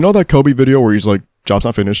 you know that Kobe video where he's like, "Job's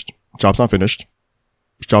not finished. Job's not finished.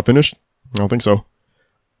 Is job finished?" I don't think so.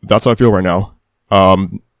 That's how I feel right now.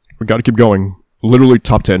 We got to keep going. Literally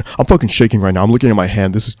top 10. I'm fucking shaking right now. I'm looking at my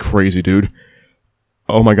hand. This is crazy, dude.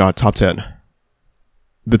 Oh my god, top 10.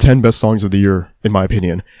 The 10 best songs of the year, in my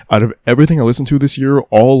opinion. Out of everything I listened to this year,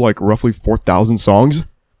 all like roughly 4,000 songs,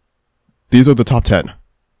 these are the top 10.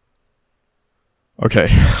 Okay,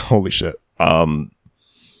 holy shit. Man,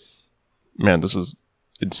 this is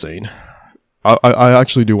insane. I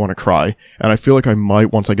actually do want to cry, and I feel like I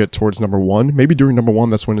might once I get towards number 1. Maybe during number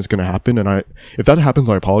 1, that's when it's going to happen, and if that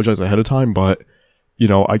happens, I apologize ahead of time, but,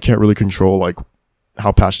 I can't really control, like,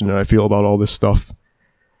 how passionate I feel about all this stuff.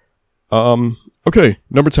 Okay,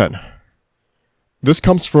 number 10. This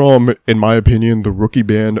comes from, in my opinion, the rookie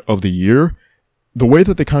band of the year. The way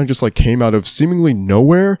that they kind of just like came out of seemingly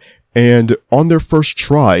nowhere and on their first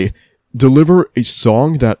try deliver a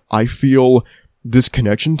song that I feel this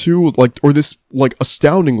connection to, like, or this like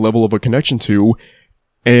astounding level of a connection to.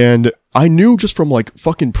 And I knew just from like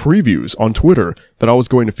fucking previews on Twitter that I was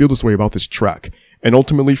going to feel this way about this track. And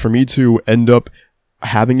ultimately for me to end up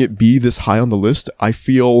having it be this high on the list, I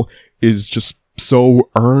feel is just so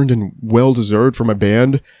earned and well-deserved from a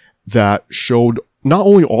band that showed not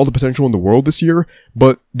only all the potential in the world this year,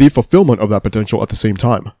 but the fulfillment of that potential at the same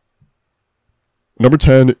time. Number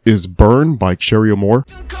 10 is Burn by Cherry O'Moore.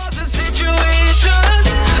 Cause the situation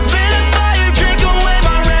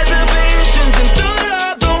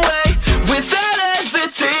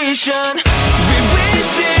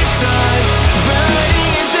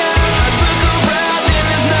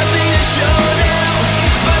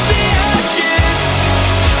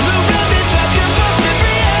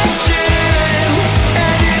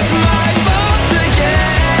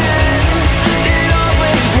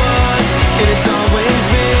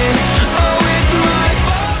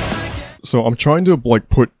So I'm trying to like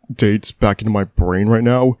put dates back into my brain right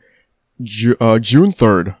now. June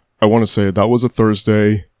 3rd, I want to say that was a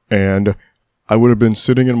Thursday, and I would have been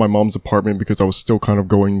sitting in my mom's apartment because I was still kind of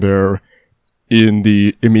going there in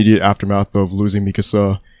the immediate aftermath of losing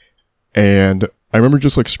Mikasa. And I remember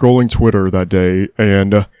just like scrolling Twitter that day,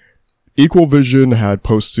 and Equal Vision had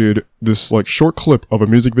posted this like short clip of a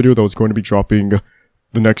music video that was going to be dropping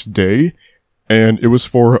the next day, and it was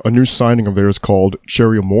for a new signing of theirs called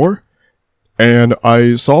Cherry Amour. And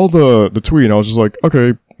I saw the tweet, and I was just like,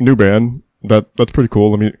 okay, new band, that's pretty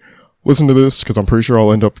cool. Let me listen to this, because I'm pretty sure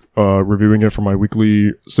I'll end up reviewing it for my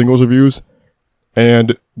weekly singles reviews.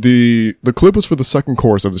 And the clip was for the second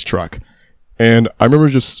chorus of this track. And I remember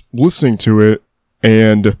just listening to it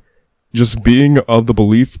and just being of the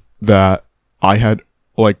belief that I had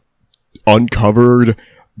like uncovered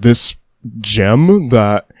this gem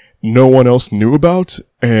that no one else knew about,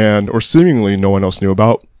 or seemingly no one else knew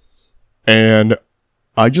about. And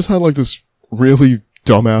I just had like this really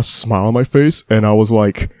dumbass smile on my face, and I was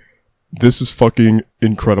like, this is fucking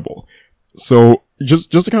incredible. So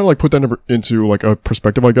just to kind of like put that into like a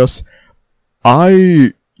perspective, I guess,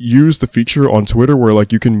 I use the feature on Twitter where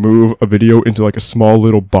like you can move a video into like a small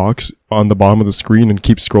little box on the bottom of the screen and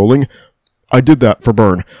keep scrolling. I did that for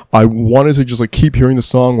Burn. I wanted to just like keep hearing the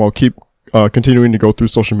song while keep continuing to go through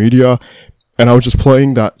social media, and I was just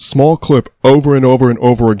playing that small clip over and over and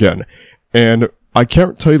over again. And I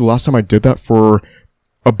can't tell you the last time I did that for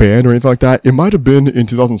a band or anything like that. It might have been in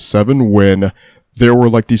 2007 when there were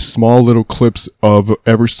like these small little clips of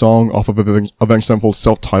every song off of Avenged Sevenfold's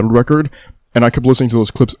self-titled record, and I kept listening to those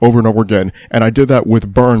clips over and over again. And I did that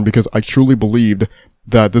with Burn because I truly believed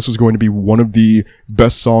that this was going to be one of the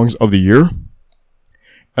best songs of the year.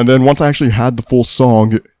 And then once I actually had the full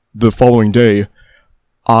song the following day,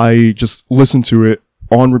 I just listened to it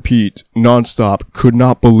on repeat, nonstop, could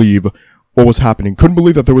not believe what was happening. Couldn't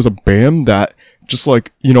believe that there was a band that just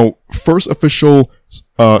like, you know, first official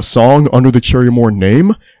song under the Cherry Amour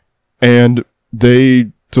name, and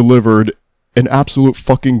they delivered an absolute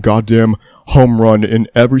fucking goddamn home run in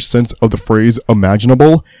every sense of the phrase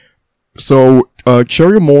imaginable. So,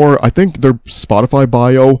 Cherry Amour, I think their Spotify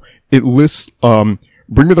bio, it lists, Bring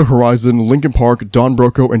Me the Horizon, Linkin Park, Don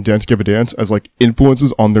Broco, and Dance Give a Dance as like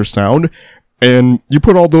influences on their sound. And you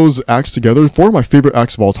put all those acts together, four of my favorite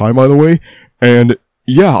acts of all time, by the way. And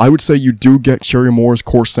yeah, I would say you do get Cherry Amour's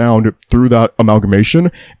core sound through that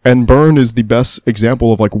amalgamation. And Burn is the best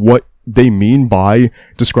example of like what they mean by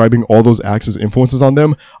describing all those acts as influences on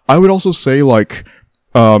them. I would also say like,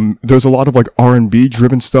 there's a lot of like R&B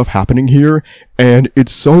driven stuff happening here, and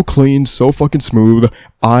it's so clean, so fucking smooth.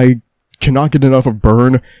 I cannot get enough of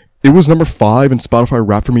Burn. It was number 5 in Spotify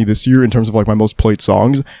Rap for me this year in terms of like my most played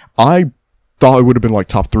songs. I thought it would have been like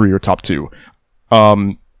top 3 or top 2.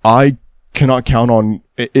 I cannot count on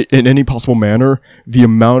in any possible manner the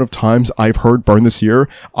amount of times I've heard Burn this year.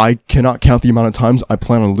 I cannot count the amount of times I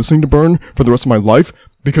plan on listening to Burn for the rest of my life,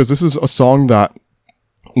 because this is a song that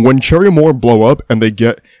when Cherry Amour blow up and they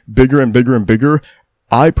get bigger and bigger and bigger,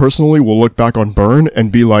 I personally will look back on Burn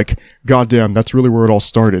and be like, God damn, that's really where it all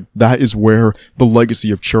started. That is where the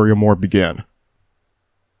legacy of Cherry Amour began.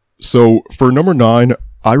 So for number 9,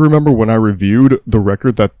 I remember when I reviewed the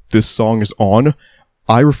record that this song is on,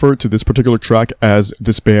 I referred to this particular track as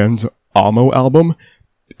this band's Amo album,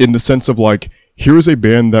 in the sense of like, here is a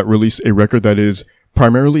band that released a record that is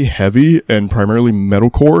primarily heavy and primarily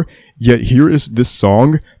metalcore, yet here is this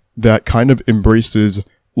song that kind of embraces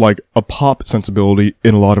like a pop sensibility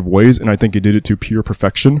in a lot of ways, and I think it did it to pure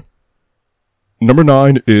perfection. Number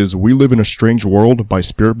 9 is We Live in a Strange World by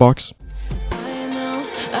Spiritbox.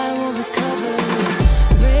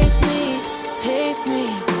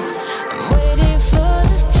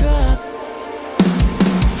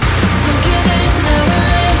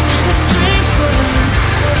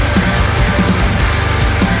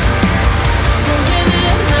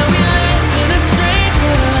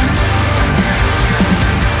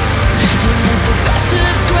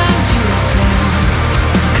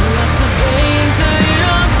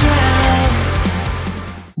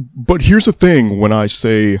 But here's the thing when I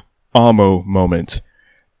say Amo moment.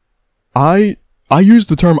 I use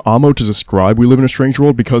the term Amo to describe We Live in a Strange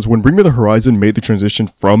World because when Bring Me the Horizon made the transition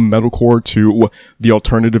from metalcore to the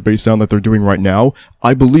alternative bass sound that they're doing right now,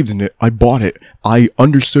 I believed in it. I bought it. I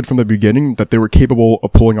understood from the beginning that they were capable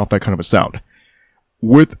of pulling off that kind of a sound.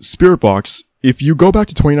 With Spiritbox, if you go back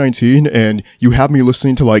to 2019 and you have me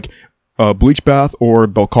listening to like Bleach Bath or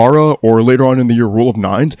Belcara or later on in the year Rule of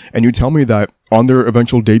Nines, and you tell me that on their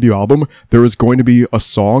eventual debut album, there is going to be a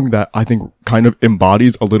song that I think kind of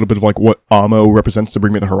embodies a little bit of like what Amo represents to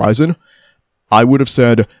Bring Me the Horizon, I would have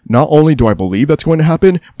said, not only do I believe that's going to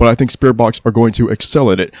happen, but I think Spiritbox are going to excel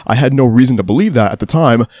at it. I had no reason to believe that at the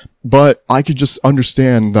time, but I could just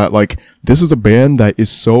understand that, like, this is a band that is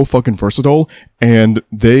so fucking versatile, and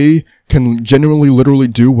they can genuinely literally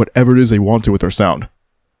do whatever it is they want to with their sound.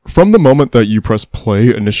 From the moment that you press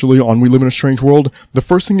play initially on We Live in a Strange World, the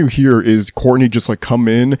first thing you hear is Courtney just like come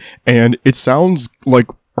in, and it sounds like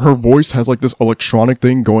her voice has like this electronic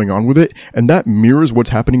thing going on with it, and that mirrors what's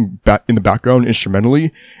happening back in the background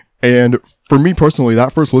instrumentally. And for me personally,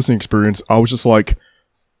 that first listening experience, I was just like,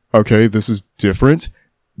 okay, this is different,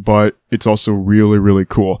 but it's also really, really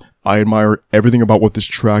cool. I admire everything about what this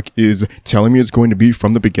track is telling me it's going to be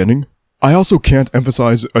from the beginning. I also can't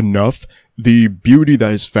emphasize enough the beauty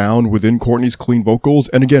that is found within Courtney's clean vocals,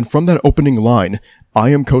 and again, from that opening line, I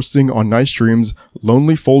am coasting on nice dreams,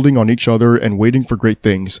 lonely folding on each other, and waiting for great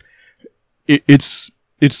things. It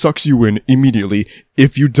sucks you in immediately.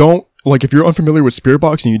 If you're unfamiliar with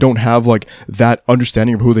Spiritbox and you don't have like that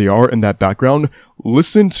understanding of who they are and that background,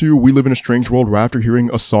 listen to We Live in a Strange World right after hearing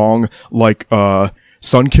a song like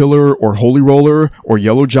Sunkiller or Holy Roller or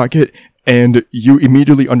Yellow Jacket, and you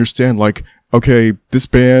immediately understand, like, okay, this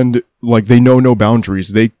band, like, they know no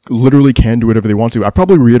boundaries. They literally can do whatever they want to. I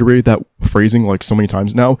probably reiterated that phrasing like so many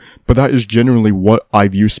times now, but that is genuinely what I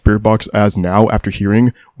view Spiritbox as now after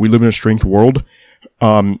hearing We Live in a Strange World.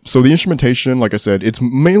 So the instrumentation, like I said, it's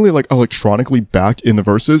mainly like electronically backed in the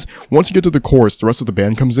verses. Once you get to the chorus, the rest of the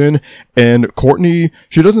band comes in, and Courtney,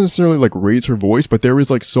 she doesn't necessarily like raise her voice, but there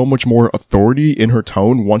is like so much more authority in her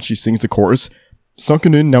tone once she sings the chorus.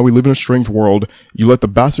 Sunken in, now we live in a strange world. You let the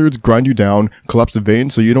bastards grind you down, collapse the vein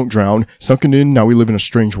so you don't drown. Sunken in, now we live in a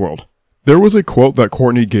strange world. There was a quote that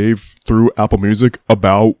Courtney gave through Apple Music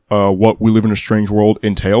about what We Live in a Strange World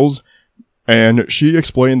entails, and she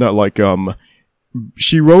explained that like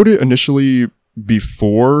she wrote it initially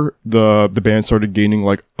before the band started gaining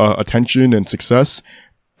like attention and success,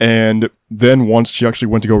 and then once she actually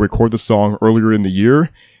went to go record the song earlier in the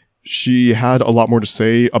year, she had a lot more to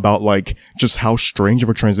say about like just how strange of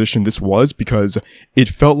a transition this was, because it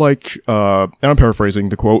felt like, and I'm paraphrasing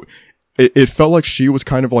the quote, it felt like she was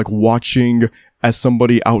kind of like watching as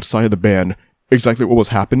somebody outside of the band exactly what was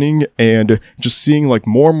happening, and just seeing like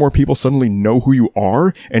more and more people suddenly know who you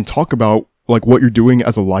are and talk about like what you're doing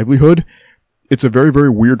as a livelihood. It's a very, very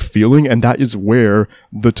weird feeling, and that is where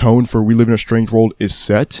the tone for We Live in a Strange World is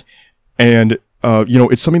set. And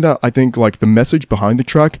it's something that I think, like, the message behind the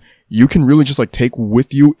track, you can really just, like, take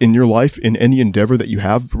with you in your life in any endeavor that you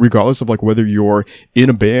have, regardless of, like, whether you're in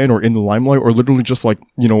a band or in the limelight or literally just, like,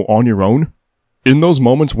 on your own. In those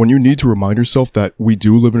moments when you need to remind yourself that we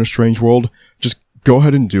do live in a strange world, just go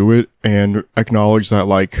ahead and do it and acknowledge that,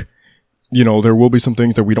 like, there will be some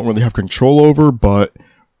things that we don't really have control over, but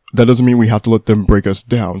that doesn't mean we have to let them break us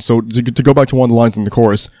down. So, to go back to one of the lines in the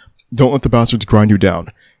chorus, don't let the bastards grind you down.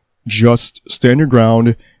 Just stand your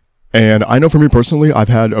ground. And I know for me personally, I've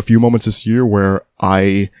had a few moments this year where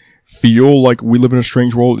I feel like We Live in a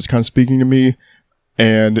Strange World is kind of speaking to me.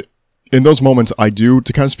 And in those moments, I do,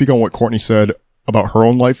 to kind of speak on what Courtney said about her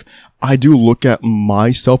own life, I do look at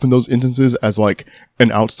myself in those instances as like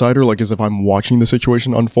an outsider, like as if I'm watching the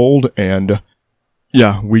situation unfold. And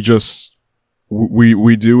yeah, we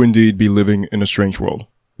do indeed be living in a strange world.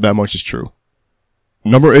 That much is true.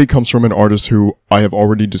 Number 8 comes from an artist who I have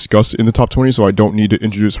already discussed in the top 20, so I don't need to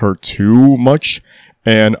introduce her too much.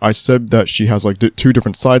 And I said that she has like 2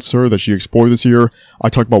 different sides to her that she explored this year. I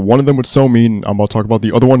talked about one of them with So Mean. I'm about to talk about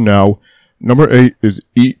the other one now. Number 8 is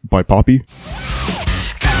Eat by Poppy.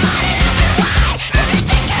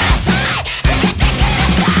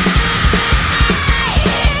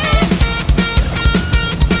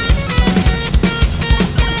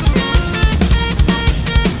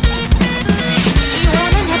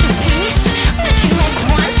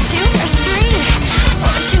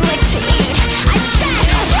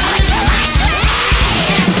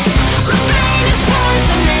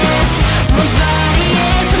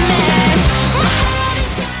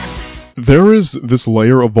 There is this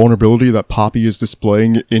layer of vulnerability that Poppy is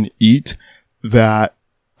displaying in Eat that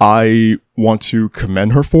I want to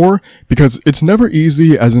commend her for, because it's never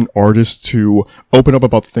easy as an artist to open up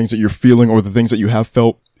about the things that you're feeling or the things that you have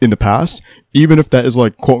felt in the past, even if that is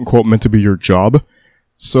like quote unquote meant to be your job.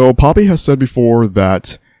 So Poppy has said before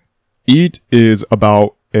that Eat is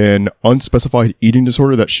about an unspecified eating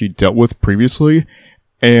disorder that she dealt with previously.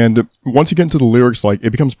 And once you get into the lyrics, like,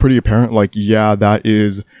 it becomes pretty apparent, like, yeah, that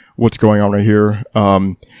is what's going on right here.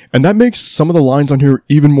 And that makes some of the lines on here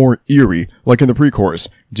even more eerie, like in the pre-chorus.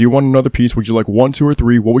 Do you want another piece? Would you like 1, 2, or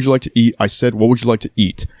 3? What would you like to eat? I said, what would you like to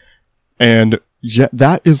eat? And yeah,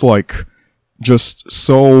 that is like, just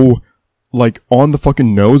so like on the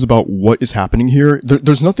fucking nose about what is happening here.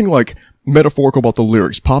 There's nothing like metaphorical about the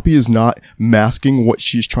lyrics. Poppy is not masking what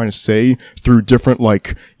she's trying to say through different,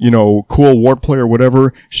 like, you know, cool wordplay or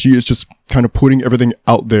whatever. She is just kind of putting everything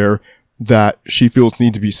out there that she feels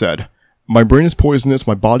need to be said. My brain is poisonous,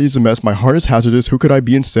 my body is a mess, my heart is hazardous, who could I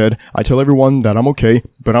be instead? I tell everyone that I'm okay,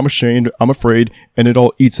 but I'm ashamed, I'm afraid, and it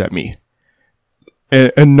all eats at me.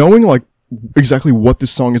 And knowing, like, exactly what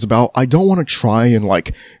this song is about, I don't want to try and,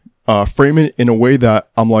 like, frame it in a way that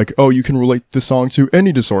I'm like, oh, you can relate this song to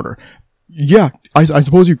any disorder. Yeah, I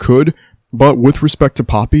suppose you could, but with respect to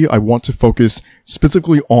Poppy, I want to focus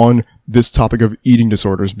specifically on this topic of eating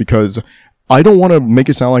disorders, because I don't want to make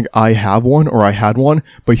it sound like I have one or I had one,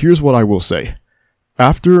 but here's what I will say.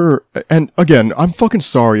 After, and again, I'm fucking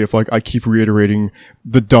sorry if, like, I keep reiterating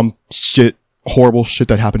the dumb shit, horrible shit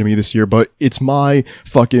that happened to me this year, but it's my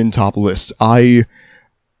fucking top list. I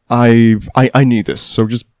need this, so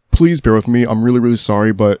just please bear with me. I'm really, really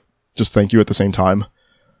sorry, but just thank you at the same time.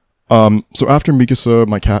 So after Mikasa,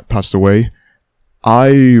 my cat, passed away,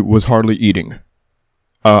 I was hardly eating.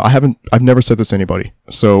 I've never said this to anybody,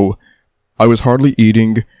 so I was hardly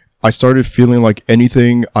eating. I started feeling like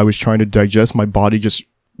anything I was trying to digest, my body just,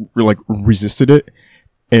 like, resisted it.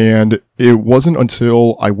 And it wasn't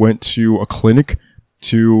until I went to a clinic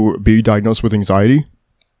to be diagnosed with anxiety.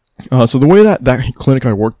 So the way that clinic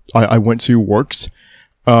I went to works,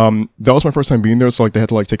 that was my first time being there. So, like, they had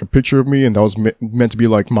to, like, take a picture of me, and that was meant to be,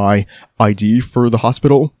 like, my ID for the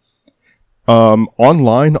hospital.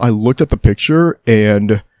 Online, I looked at the picture,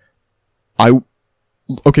 and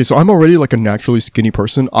okay, so I'm already, like, a naturally skinny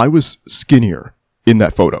person. I was skinnier in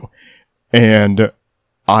that photo. And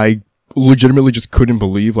I legitimately just couldn't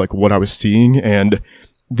believe, like, what I was seeing. And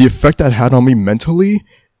the effect that had on me mentally,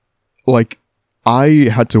 like, I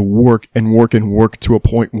had to work and work and work to a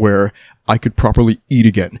point where I could properly eat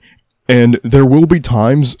again. And there will be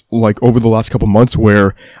times, like, over the last couple months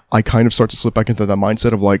where I kind of start to slip back into that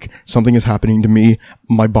mindset of, like, something is happening to me.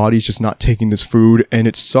 My body's just not taking this food. And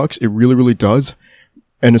it sucks. It really, really does.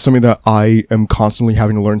 And it's something that I am constantly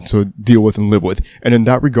having to learn to deal with and live with. And in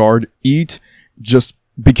that regard, Eat just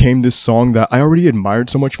became this song that I already admired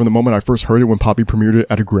so much from the moment I first heard it when Poppy premiered it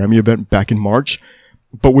at a Grammy event back in March.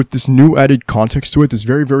 But with this new added context to it, this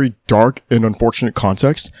very, very dark and unfortunate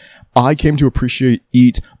context, I came to appreciate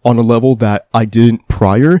Eat on a level that I didn't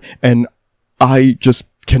prior. And I just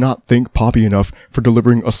cannot thank Poppy enough for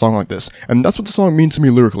delivering a song like this. And that's what the song means to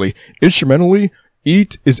me lyrically. Instrumentally,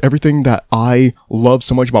 Eat is everything that I love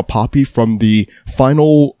so much about Poppy, from the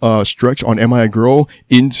final stretch on Am I a Girl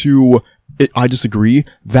into I Disagree.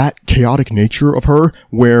 That chaotic nature of her,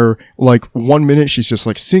 where, like, 1 minute she's just,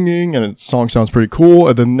 like, singing and the song sounds pretty cool,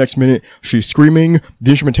 and then the next minute she's screaming.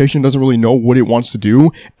 The instrumentation doesn't really know what it wants to do,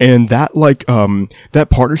 and that, like, that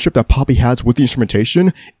partnership that Poppy has with the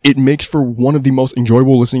instrumentation, it makes for one of the most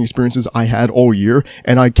enjoyable listening experiences I had all year.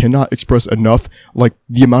 And I cannot express enough, like,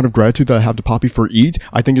 the amount of gratitude that I have to Poppy for Eat.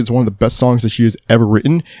 I think it's one of the best songs that she has ever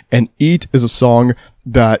written, and Eat is a song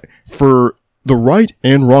that, for the right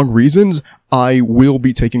and wrong reasons, I will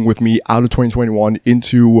be taking with me out of 2021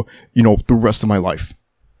 into, you know, the rest of my life.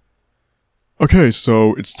 Okay,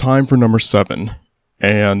 so it's time for number 7.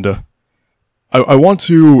 And I want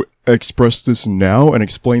to express this now and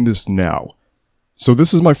explain this now. So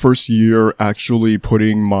this is my first year actually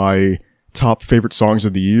putting my top favorite songs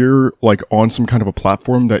of the year, like, on some kind of a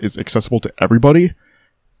platform that is accessible to everybody.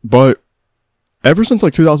 But ever since,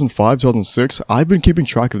 like, 2005, 2006, I've been keeping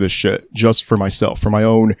track of this shit just for myself, for my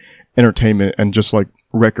own entertainment and just, like,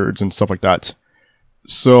 records and stuff like that.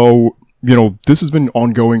 So, you know, this has been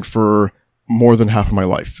ongoing for more than half of my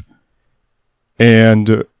life.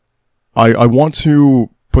 And I want to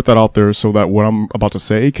put that out there so that what I'm about to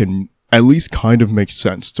say can at least kind of make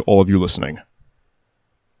sense to all of you listening.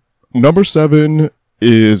 Number 7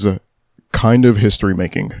 is kind of history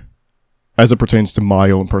making, as it pertains to my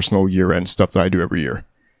own personal year-end stuff that I do every year.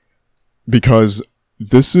 Because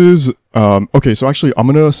this is, okay, so actually I'm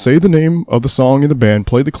gonna say the name of the song and the band,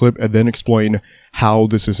 play the clip, and then explain how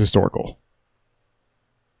this is historical.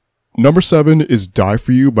 Number 7 is Die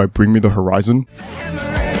For You by Bring Me The Horizon.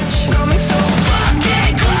 Coming so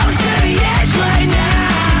fucking close to the edge right now.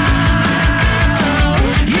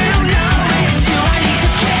 You know it's you I need to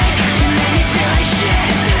kick, and then you feel like shit,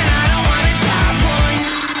 and I don't wanna die for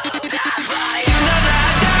you. Die for you. You know that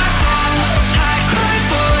I die for you. I cry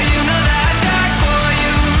for you. You know that I die for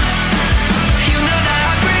you. You know that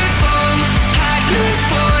I breathe for you. I live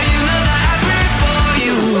for you. You know that I breathe for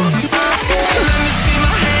you. Let me see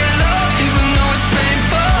my halo, even though it's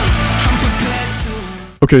painful. I'm prepared to.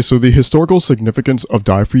 Okay, so the historical significance of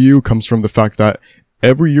Die For You comes from the fact that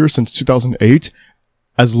every year since 2008,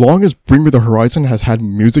 as long as Bring Me the Horizon has had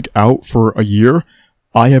music out for a year,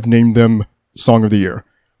 I have named them Song of the Year.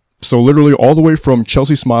 So literally all the way from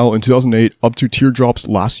Chelsea Smile in 2008 up to Teardrops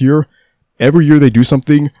last year, every year they do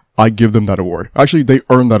something, I give them that award. Actually, they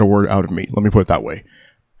earn that award out of me. Let me put it that way.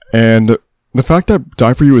 And the fact that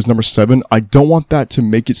Die For You is number 7, I don't want that to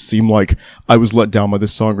make it seem like I was let down by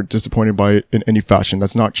this song or disappointed by it in any fashion.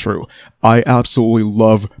 That's not true. I absolutely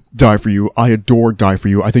love Die For You. I adore Die For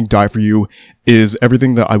You. I think Die For You is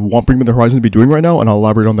everything that I want Bring Me the Horizon to be doing right now, and I'll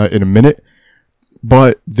elaborate on that in a minute.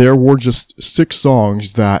 But there were just 6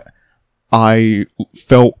 songs that I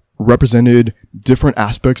felt represented different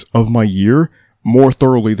aspects of my year more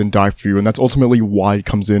thoroughly than Die For You, and that's ultimately why it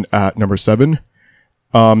comes in at number 7.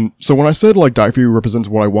 So when I said like Die For You represents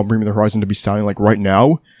what I want Bring Me the Horizon to be sounding like right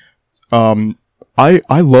now, I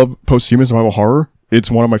love Posthuman Survival Horror.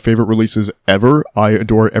 It's one of my favorite releases ever. I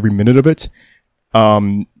adore every minute of it.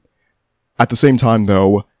 At the same time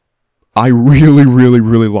though, I really, really,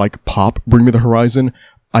 really like Pop Bring Me the Horizon.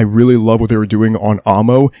 I really love what they were doing on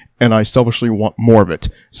Amo, and I selfishly want more of it.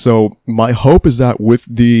 So my hope is that with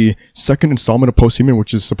the second installment of Posthuman,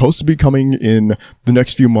 which is supposed to be coming in the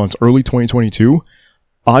next few months, early 2022,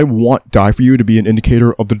 I want Die For You to be an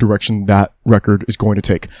indicator of the direction that record is going to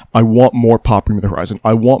take. I want more Pop Bring Me the Horizon.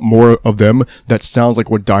 I want more of them that sounds like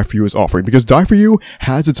what Die For You is offering. Because Die For You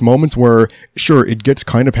has its moments where, sure, it gets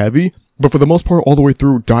kind of heavy, but for the most part, all the way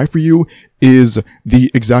through, Die For You is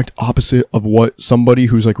the exact opposite of what somebody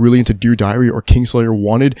who's like really into Dear Diary or Kingslayer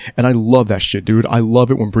wanted. And I love that shit, dude. I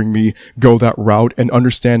love it when Bring Me go that route and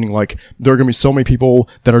understanding like there are gonna be so many people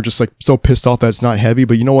that are just like so pissed off that it's not heavy,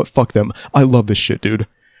 but you know what? Fuck them. I love this shit, dude.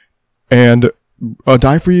 And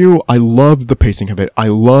Die For You, I love the pacing of it. I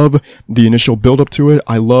love the initial build up to it.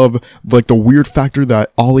 I love like the weird factor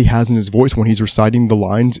that Ollie has in his voice when he's reciting the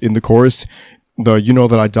lines in the chorus. The you know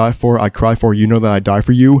that I die for, I cry for, you know that I die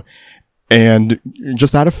for you. And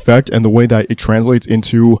just that effect and the way that it translates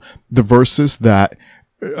into the verses that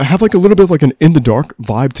have like a little bit of like an in the dark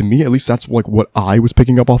vibe to me. At least that's like what I was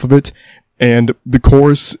picking up off of it. And the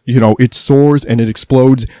chorus, you know, it soars and it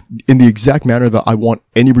explodes in the exact manner that I want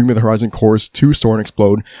any Bring Me the Horizon chorus to soar and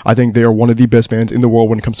explode. I think they are one of the best bands in the world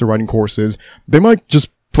when it comes to writing choruses. They might just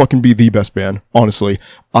fucking be the best band, honestly.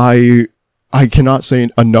 I cannot say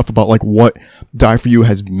enough about like what Die For You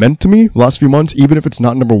has meant to me the last few months, even if it's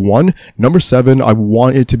not number 1. Number 7, I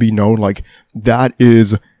want it to be known like that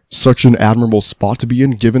is such an admirable spot to be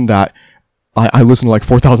in, given that I listened to like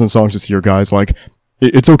 4,000 songs this year, guys. Like,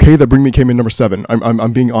 it's okay that Bring Me came in number 7.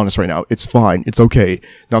 I'm being honest right now. It's fine. It's okay.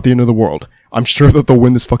 Not the end of the world. I'm sure that they'll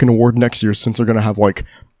win this fucking award next year since they're gonna have like,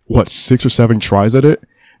 what, 6 or 7 tries at it?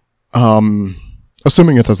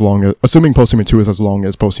 Assuming Posthuman 2 is as long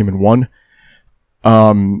as Posthuman 1.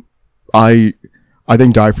 I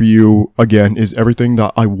think Die For You, again, is everything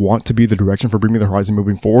that I want to be the direction for Bring Me the Horizon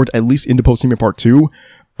moving forward, at least into Posthuman Part 2.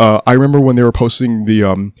 I remember when they were posting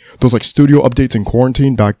the, those like studio updates in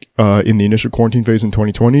quarantine back, in the initial quarantine phase in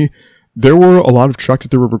 2020. There were a lot of tracks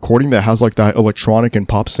that they were recording that has like that electronic and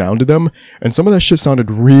pop sound to them, and some of that shit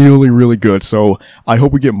sounded really, really good. So I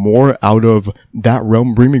hope we get more out of that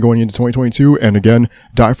realm, Bring Me going into 2022. And again,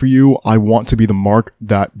 Die For You, I want to be the mark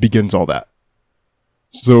that begins all that.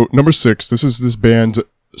 So number 6, this is this band's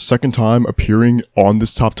second time appearing on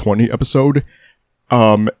this top 20 episode.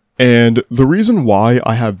 And the reason why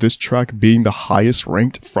I have this track being the highest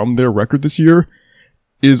ranked from their record this year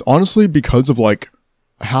is honestly because of like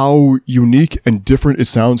how unique and different it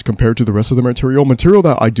sounds compared to the rest of the material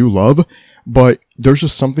that I do love, but there's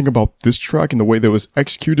just something about this track and the way that it was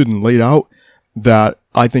executed and laid out that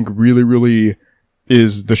I think really, really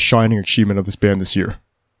is the shining achievement of this band this year.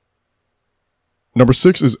 Number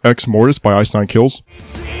 6 is Ex Mortis by Ice Nine Kills.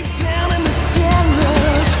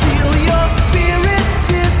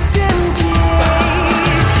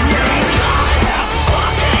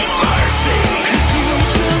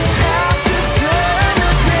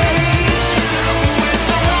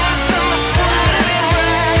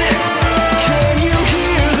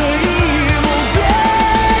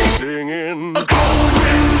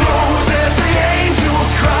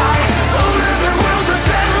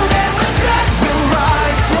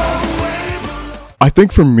 I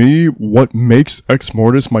think for me, what makes Ex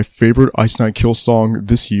Mortis my favorite Ice Nine Kills song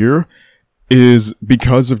this year is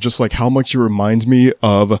because of just like how much it reminds me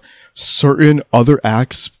of certain other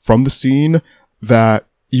acts from the scene that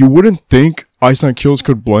you wouldn't think Ice Nine Kills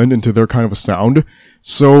could blend into their kind of a sound.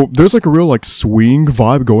 So there's like a real like swing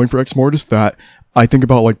vibe going for Ex Mortis that I think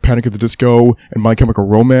about like Panic at the Disco and My Chemical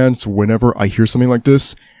Romance whenever I hear something like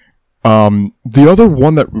this. The other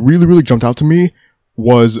one that really, really jumped out to me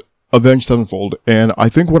was Avenged Sevenfold. And I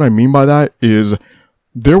think what I mean by that is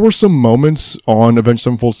there were some moments on Avenged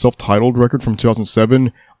Sevenfold's self-titled record from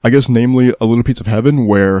 2007, I guess namely A Little Piece of Heaven,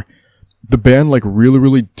 where the band like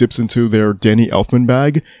really dips into their Danny Elfman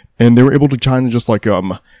bag, and they were able to kind of just like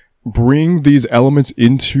bring these elements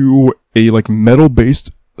into a like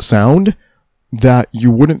metal-based sound that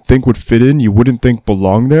you wouldn't think would fit in, you wouldn't think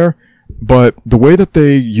belong there. But the way that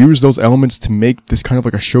they use those elements to make this kind of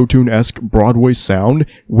like a show tune-esque Broadway sound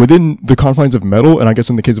within the confines of metal, and I guess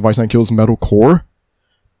in the case of Ice Nine Kills, metalcore,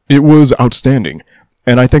 it was outstanding.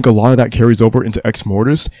 And I think a lot of that carries over into Ex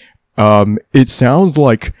Mortis. It sounds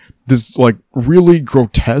like this like really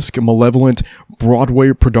grotesque, malevolent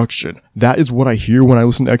Broadway production. That is what I hear when I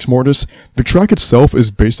listen to Ex Mortis. The track itself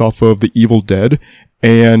is based off of The Evil Dead,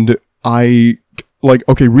 and I like,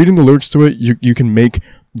 okay, reading the lyrics to it, you can make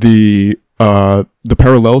the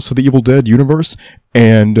parallels to the Evil Dead universe,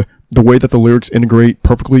 and the way that the lyrics integrate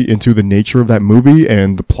perfectly into the nature of that movie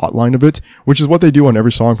and the plot line of it, which is what they do on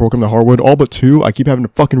every song for Welcome to Harwood, all but two. I keep having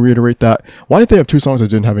to fucking reiterate that. Why did they have two songs that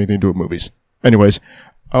didn't have anything to do with movies? Anyways,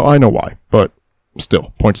 I know why, but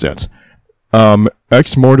still, point stands.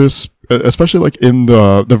 Ex Mortis, especially like in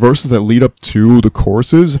the verses that lead up to the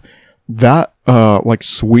choruses, that like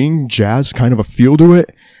swing jazz kind of a feel to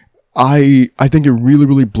it, I think it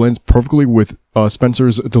really blends perfectly with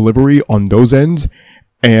Spencer's delivery on those ends,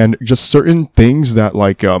 and just certain things that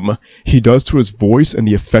like he does to his voice and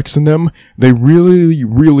the effects in them, they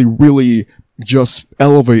really just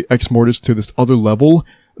elevate Ex Mortis to this other level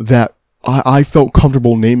that I felt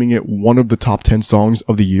comfortable naming it one of the top 10 songs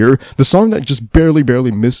of the year. The song that just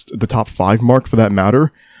barely missed the top 5 mark for that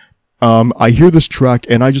matter. I hear this track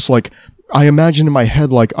and I just like, I imagine in my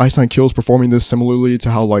head like Ice Nine Kills performing this similarly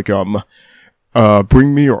to how like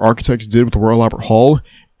Bring Me or Architects did with the Royal Albert Hall,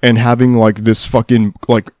 and having like this fucking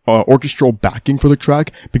like orchestral backing for the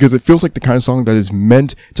track, because it feels like the kind of song that is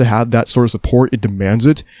meant to have that sort of support. It demands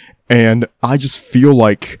it, and I just feel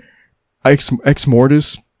like Ex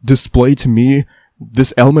Mortis displayed to me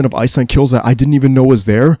this element of Ice Nine Kills that I didn't even know was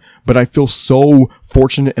there, but I feel so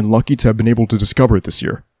fortunate and lucky to have been able to discover it this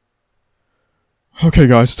year. Okay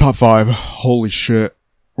guys, top 5. Holy shit.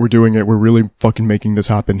 We're doing it. We're really fucking making this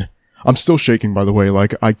happen. I'm still shaking, by the way.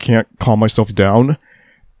 Like, I can't calm myself down.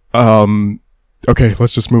 Okay,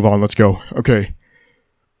 let's just move on. Let's go. Okay.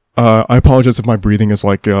 I apologize if my breathing is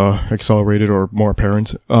like, accelerated or more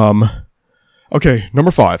apparent. Okay,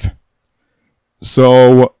 number 5.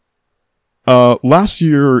 So, last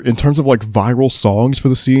year, in terms of like viral songs for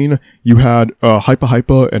the scene, you had, Hypa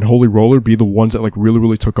Hypa and Holy Roller be the ones that like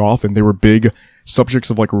really took off, and they were big subjects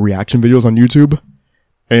of like reaction videos on YouTube.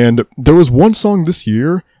 And there was one song this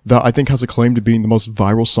year that I think has a claim to being the most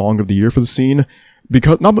viral song of the year for the scene,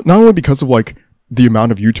 because not only because of like the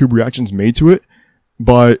amount of YouTube reactions made to it,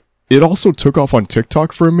 but it also took off on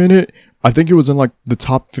TikTok for a minute. I think it was in like the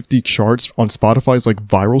top 50 charts on Spotify's like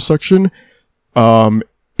viral section.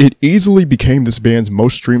 It easily became this band's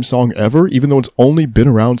most streamed song ever, even though it's only been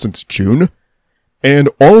around since June. And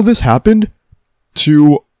all of this happened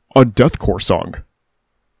to a deathcore song.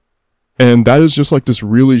 And that is just like this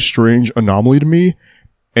really strange anomaly to me,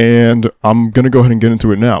 and I'm gonna go ahead and get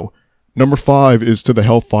into it now. Number 5 is To the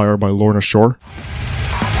Hellfire by Lorna Shore.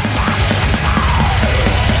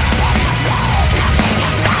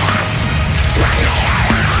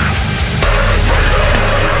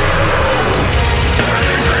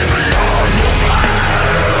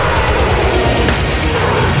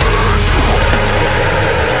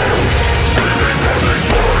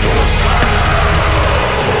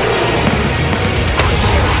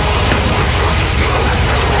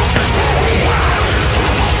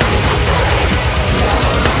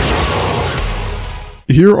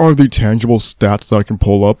 Here are the tangible stats that I can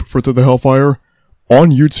pull up for To the Hellfire.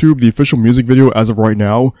 On YouTube, the official music video as of right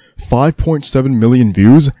now, 5.7 million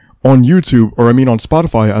views. On YouTube, or I mean on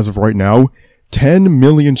Spotify as of right now, 10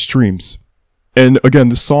 million streams. And again,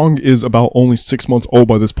 this song is about only 6 months old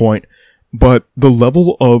by this point, but the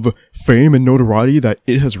level of fame and notoriety that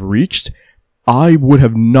it has reached, I would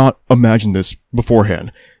have not imagined this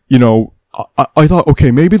beforehand. You know, I thought,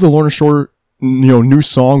 okay, maybe the Lorna Shore, new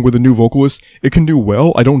song with a new vocalist, it can do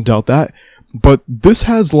well, I don't doubt that, but this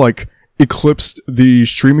has like eclipsed the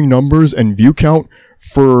streaming numbers and view count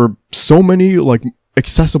for so many like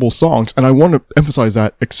accessible songs, and I want to emphasize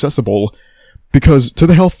that, accessible, because To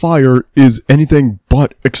the Hellfire is anything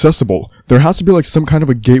but accessible. There has to be like some kind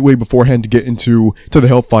of a gateway beforehand to get into To the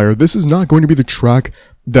Hellfire. This is not going to be the track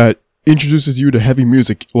that introduces you to heavy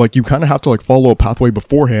music. Like, you kind of have to like follow a pathway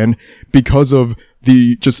beforehand because of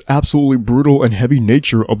the just absolutely brutal and heavy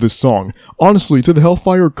nature of this song. Honestly, To the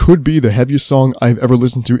Hellfire could be the heaviest song I've ever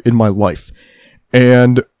listened to in my life.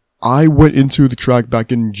 And I went into the track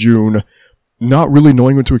back in June not really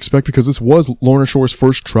knowing what to expect, because this was Lorna Shore's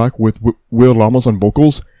first track with Will Ramos on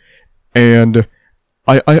vocals. And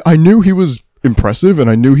I knew he was impressive, and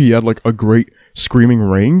I knew he had like a great screaming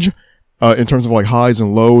range, in terms of like highs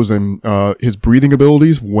and lows and, his breathing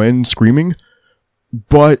abilities when screaming.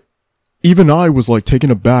 But even I was like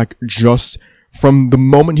taken aback just from the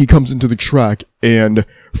moment he comes into the track, and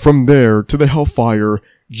from there, To the Hellfire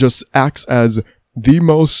just acts as the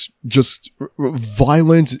most just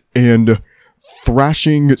violent and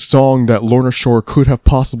thrashing song that Lorna Shore could have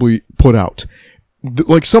possibly put out.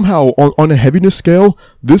 Like, somehow, on a heaviness scale,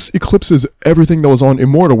 this eclipses everything that was on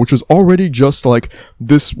Immortal, which was already just like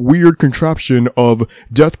this weird contraption of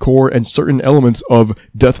deathcore and certain elements of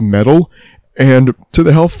death metal. And To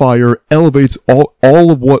the Hellfire elevates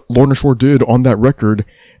all of what Lorna Shore did on that record.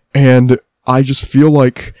 And I just feel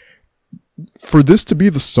like, for this to be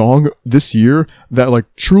the song this year that like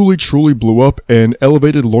truly blew up and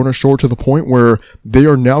elevated Lorna Shore to the point where they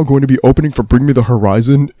are now going to be opening for Bring Me the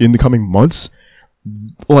Horizon in the coming months,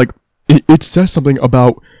 like, it says something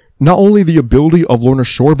about not only the ability of Lorna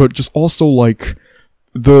Shore, but just also like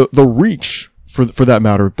the reach for that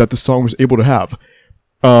matter that the song was able to have.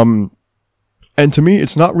 And to me,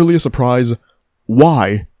 it's not really a surprise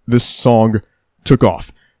why this song took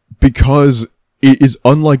off, because it is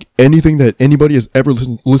unlike anything that anybody has ever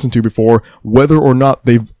listened to before, whether or not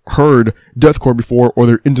they've heard deathcore before or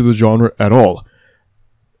they're into the genre at all.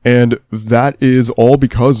 And that is all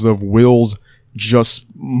because of Will's just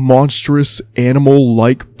monstrous,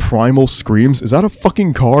 animal-like, primal screams. Is that a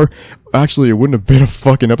fucking car? Actually, it wouldn't have been a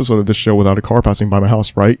fucking episode of this show without a car passing by my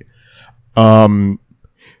house, right?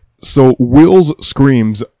 So Will's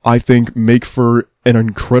screams, I think, make for an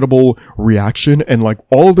incredible reaction, and like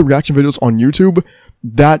all of the reaction videos on YouTube,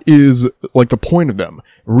 that is like the point of them,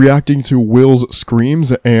 reacting to Will's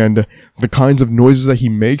screams and the kinds of noises that he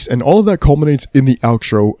makes, and all of that culminates in the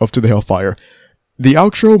outro of To the Hellfire. The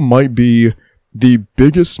outro might be the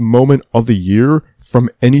biggest moment of the year from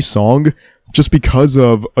any song, just because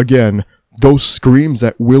of, again, those screams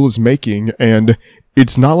that Will is making, and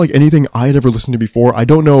it's not like anything I had ever listened to before. I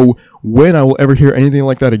don't know when I will ever hear anything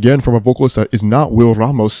like that again from a vocalist that is not Will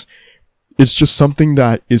Ramos. It's just something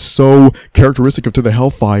that is so characteristic of To the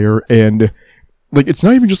Hellfire, and like, it's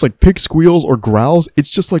not even just like pig squeals or growls, it's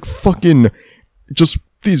just like fucking, just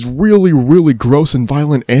these really gross and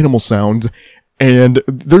violent animal sounds. And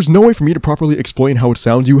there's no way for me to properly explain how it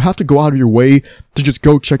sounds. You have to go out of your way to just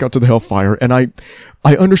go check out To the Hellfire. And I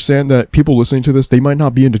understand that people listening to this, they might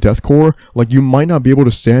not be into deathcore. Like, you might not be able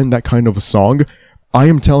to stand that kind of a song. I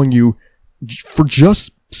am telling you, for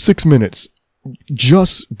just 6 minutes,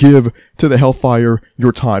 just give To the Hellfire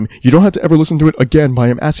your time. You don't have to ever listen to it again, but I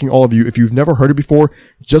am asking all of you, if you've never heard it before,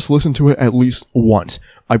 just listen to it at least once.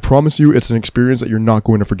 I promise you, it's an experience that you're not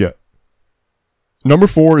going to forget. Number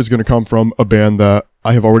 4 is going to come from a band that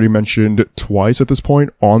I have already mentioned twice at this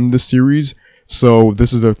point on this series. So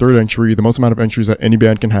this is their third entry, the most amount of entries that any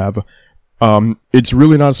band can have. It's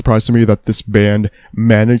really not a surprise to me that this band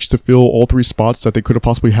managed to fill all 3 spots that they could have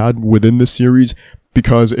possibly had within this series,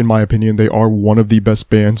 because in my opinion, they are one of the best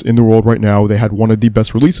bands in the world right now. They had one of the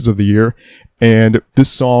best releases of the year, and this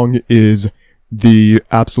song is the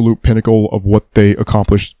absolute pinnacle of what they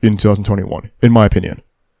accomplished in 2021, in my opinion.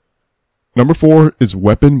 Number 4 is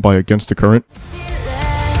Weapon by Against the Current.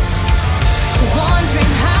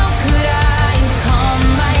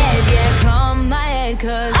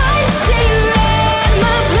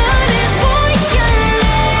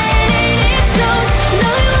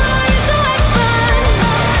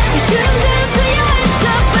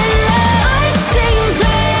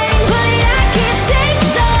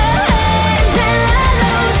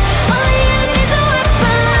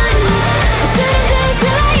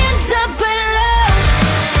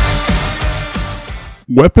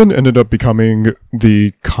 Weapon ended up becoming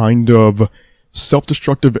the kind of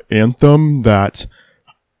self-destructive anthem that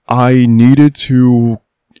I needed to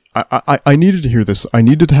hear this. I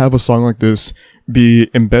needed to have a song like this be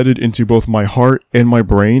embedded into both my heart and my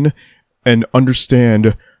brain and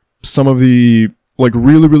understand some of the like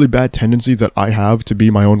really bad tendencies that I have to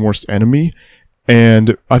be my own worst enemy.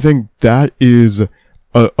 And I think that is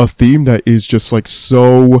a theme that is just like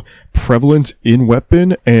so prevalent in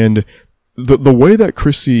Weapon, and the way that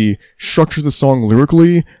Chrissy structures the song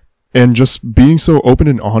lyrically and just being so open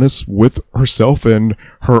and honest with herself and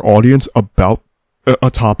her audience about a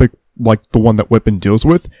topic like the one that Weapon deals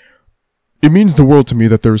with, it means the world to me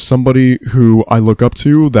that there's somebody who I look up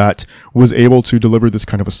to that was able to deliver this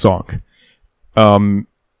kind of a song.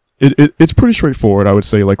 It's pretty straightforward, I would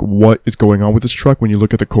say, like, what is going on with this track when you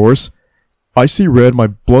look at the chorus. I see red, my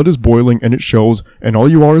blood is boiling, and it shows, and all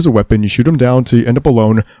you are is a weapon, you shoot him down till you end up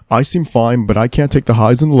alone. I seem fine, but I can't take the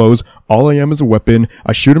highs and the lows, all I am is a weapon,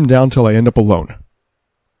 I shoot him down till I end up alone.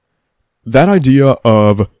 That idea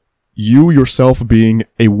of you yourself being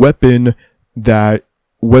a weapon that,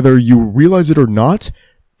 whether you realize it or not,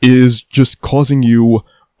 is just causing you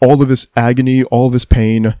all of this agony, all of this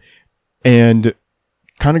pain, and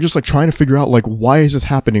kind of just like trying to figure out like, why is this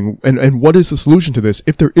happening, and what is the solution to this,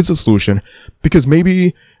 if there is a solution, because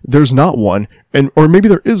maybe there's not one, or maybe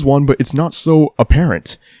there is one, but it's not so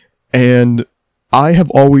apparent. And I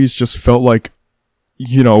have always just felt like,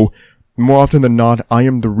 you know, more often than not, I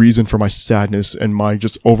am the reason for my sadness and my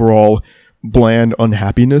just overall bland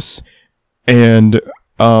unhappiness. And,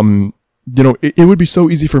 you know, it would be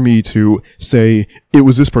so easy for me to say, it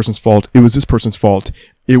was this person's fault, it was this person's fault,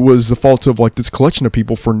 it was the fault of like this collection of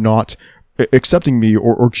people for not accepting me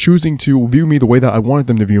or choosing to view me the way that I wanted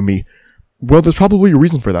them to view me. Well, there's probably a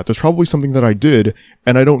reason for that. There's probably something that I did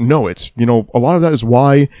and I don't know it. You know, a lot of that is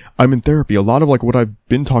why I'm in therapy. A lot of like what I've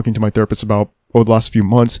been talking to my therapist about over the last few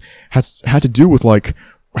months has had to do with like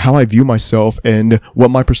how I view myself and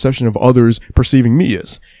what my perception of others perceiving me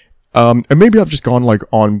is. And maybe I've just gone like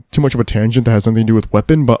on too much of a tangent that has something to do with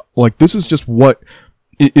Weapon, but like this is just what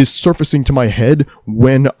is surfacing to my head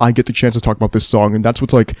when I get the chance to talk about this song, and that's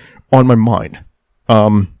what's like on my mind.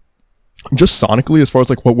 Just sonically, as far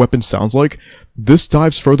as like what Weapon sounds like, this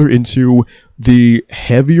dives further into the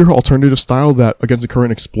heavier alternative style that Against the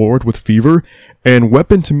Current explored with Fever, and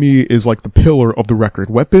Weapon to me is like the pillar of the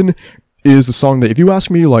record. Weapon is a song that if you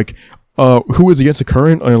ask me like, who is Against the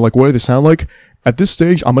Current and like what do they sound like, at this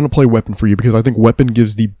stage I'm gonna play Weapon for you because I think Weapon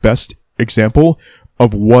gives the best example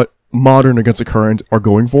of what modern Against the Current are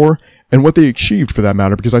going for and what they achieved for that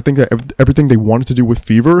matter, because I think that everything they wanted to do with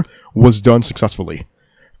Fever was done successfully.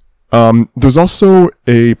 There's also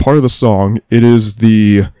a part of the song, it is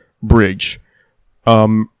the bridge. I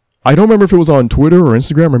don't remember if it was on Twitter or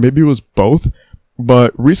Instagram or maybe it was both,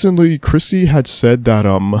 but recently Chrissy had said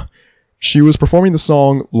that she was performing the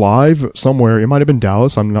song live somewhere, it might have been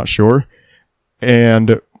Dallas, I'm not sure,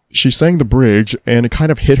 and she sang the bridge and it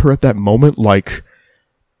kind of hit her at that moment like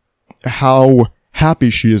how happy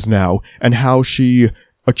she is now and how she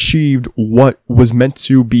achieved what was meant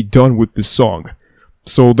to be done with this song.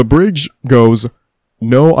 So the bridge goes,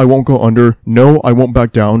 no, I won't go under, no, I won't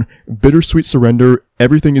back down, bittersweet surrender,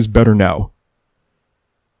 everything is better now.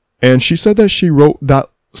 And she said that she wrote that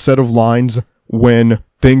set of lines when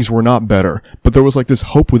things were not better, but there was like this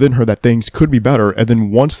hope within her that things could be better, and then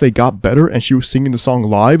once they got better and she was singing the song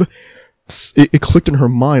live, it clicked in her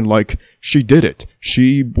mind like she did it.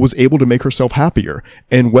 She was able to make herself happier,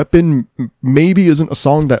 and Weapon maybe isn't a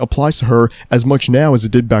song that applies to her as much now as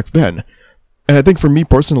it did back then. And I think for me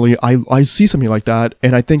personally, I see something like that,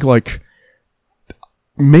 and I think like,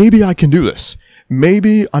 maybe I can do this.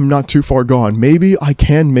 Maybe I'm not too far gone. Maybe I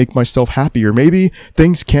can make myself happier. Maybe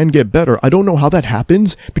things can get better. I don't know how that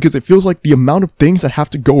happens, because it feels like the amount of things that have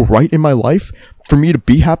to go right in my life for me to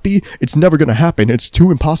be happy, it's never gonna happen. It's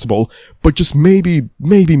too impossible. But just maybe,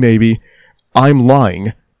 I'm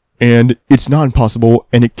lying, and it's not impossible,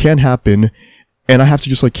 and it can happen. And I have to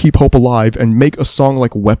just like keep hope alive and make a song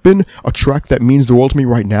like Weapon, a track that means the world to me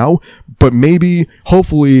right now. But maybe,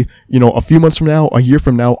 hopefully, you know, a few months from now, a year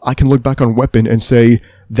from now, I can look back on Weapon and say,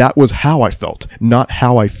 that was how I felt, not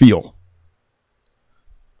how I feel.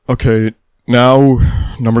 Okay, now,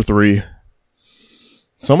 number 3.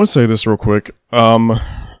 So I'm gonna say this real quick.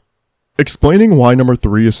 Explaining why number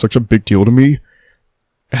 3 is such a big deal to me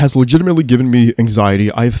has legitimately given me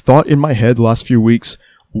anxiety. I've thought in my head the last few weeks,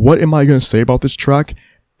 what am I going to say about this track?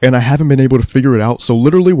 And I haven't been able to figure it out. So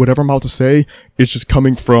literally whatever I'm about to say is just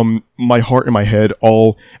coming from my heart and my head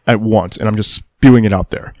all at once. And I'm just spewing it out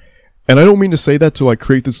there. And I don't mean to say that to like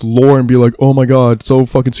create this lore and be like, oh my god, so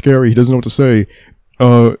fucking scary, he doesn't know what to say.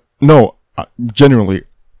 No, genuinely,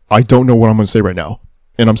 I don't know what I'm going to say right now.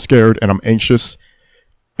 And I'm scared and I'm anxious.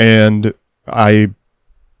 And again,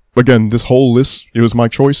 this whole list, it was my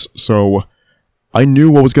choice. So I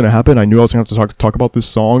knew what was going to happen. I knew I was going to have to talk about this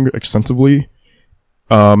song extensively.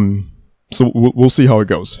 So we'll see how it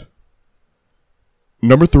goes.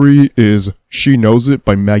 Number 3 is She Knows It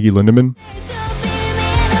by Maggie Lindemann.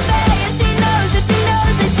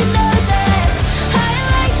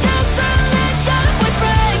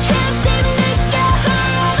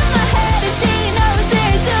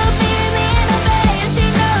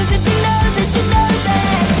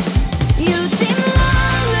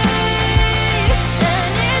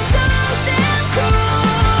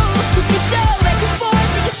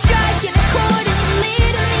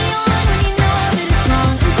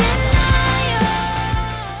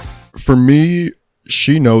 for me,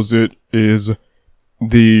 She Knows It is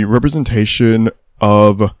the representation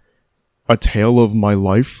of a tale of my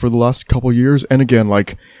life for the last couple years. And again,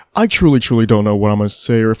 like, I truly don't know what I'm gonna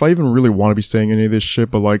say, or if I even really want to be saying any of this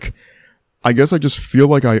shit, but like, I guess I just feel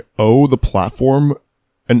like I owe the platform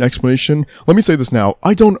an explanation. Let me say this now.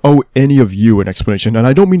 I don't owe any of you an explanation, and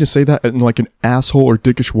I don't mean to say that in like an asshole or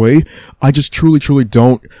dickish way. I just truly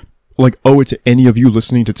don't like owe it to any of you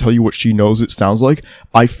listening to tell you what She Knows It sounds like.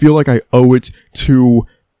 I feel like I owe it to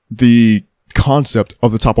the concept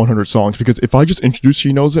of the top 100 songs, because if I just introduce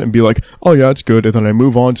She Knows It and be like, oh yeah, it's good, and then I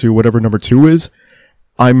move on to whatever number 2 is,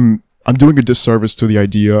 I'm doing a disservice to the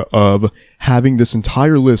idea of having this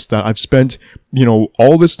entire list that I've spent, you know,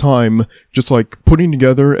 all this time just like putting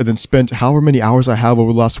together, and then spent however many hours I have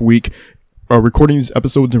over the last week recording these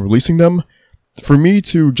episodes and releasing them. For me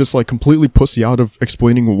to just like completely pussy out of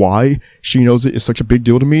explaining why She Knows It is such a big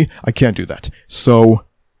deal to me, I can't do that. So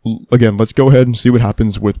again, let's go ahead and see what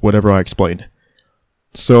happens with whatever I explain.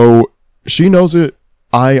 So She Knows It,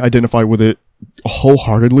 I identify with it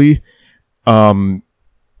wholeheartedly. The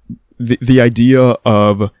idea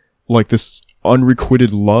of like this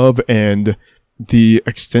unrequited love and the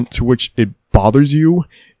extent to which it bothers you.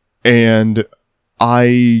 And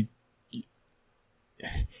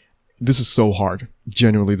this is so hard.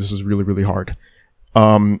 Genuinely, this is really hard.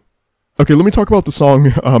 Okay, let me talk about the song,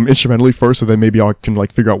 instrumentally first, and then maybe I can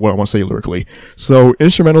like figure out what I want to say lyrically. So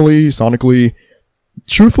instrumentally, sonically,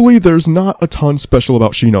 truthfully, there's not a ton special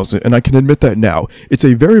about She Knows It, and I can admit that now. It's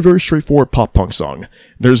a very straightforward pop punk song.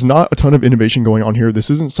 There's not a ton of innovation going on here. This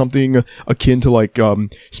isn't something akin to like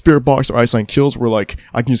Spirit Box or Ice Nine Kills, where like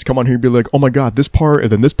I can just come on here and be like, oh my god, this part,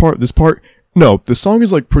 and then this part. No, the song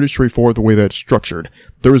is like pretty straightforward the way that it's structured.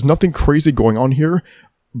 There is nothing crazy going on here,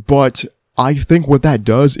 but I think what that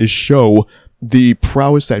does is show the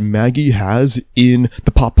prowess that Maggie has in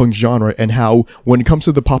the pop punk genre, and how when it comes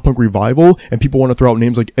to the pop punk revival and people want to throw out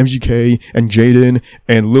names like MGK and Jaden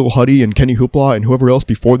and Lil Huddy and Kenny Hoopla and whoever else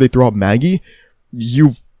before they throw out Maggie,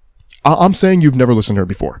 I'm saying you've never listened to her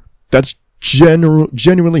before. That's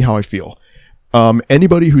genuinely how I feel.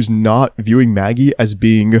 Anybody who's not viewing Maggie as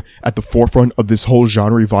being at the forefront of this whole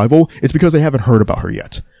genre revival, it's because they haven't heard about her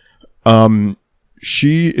yet.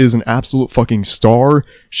 She is an absolute fucking star.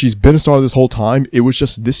 She's been a star this whole time. It was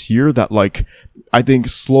just this year that, like, I think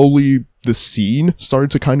slowly the scene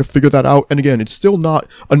started to kind of figure that out. And again, it's still not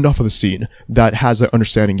enough of the scene that has that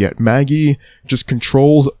understanding yet. Maggie just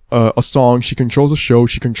controls a song. She controls a show.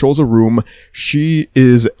 She controls a room. She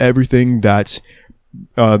is everything that,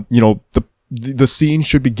 you know, the scene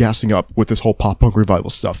should be gassing up with this whole pop punk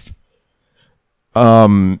revival stuff.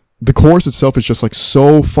 The chorus itself is just like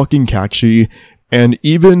so fucking catchy. And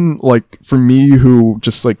even like for me, who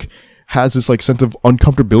just like has this like sense of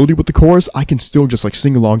uncomfortability with the chorus, I can still just like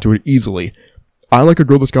sing along to it easily. I like a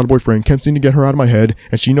girl that's got a boyfriend, can't seem to get her out of my head,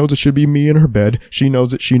 and she knows it should be me in her bed. She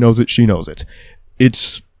knows it, she knows it, she knows it.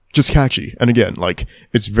 It's just catchy. And again, like,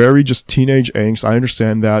 it's very just teenage angst. I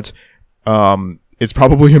understand that. It's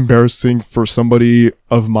probably embarrassing for somebody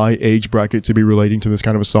of my age bracket to be relating to this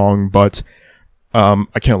kind of a song, but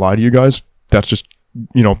I can't lie to you guys. That's just,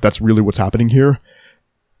 you know, that's really what's happening here.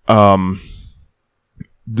 The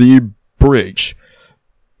bridge.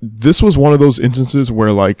 This was one of those instances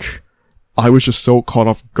where, like, I was just so caught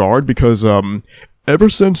off guard because, ever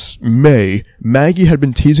since May, Maggie had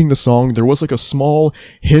been teasing the song. There was like a small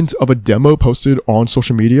hint of a demo posted on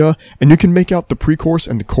social media, and you can make out the pre-chorus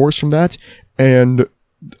and the chorus from that. And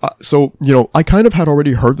so, you know, I kind of had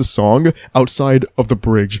already heard the song outside of the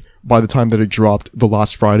bridge by the time that it dropped the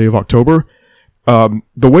last Friday of October. The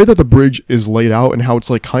way that the bridge is laid out and how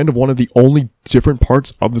it's like kind of one of the only different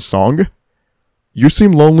parts of the song. You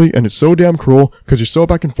seem lonely, and it's so damn cruel, because you're so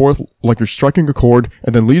back and forth, like you're striking a chord,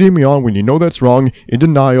 and then leading me on when you know that's wrong, in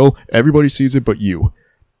denial, everybody sees it but you.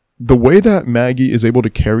 The way that Maggie is able to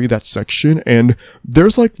carry that section, and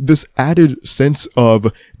there's like this added sense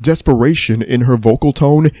of desperation in her vocal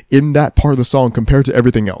tone in that part of the song compared to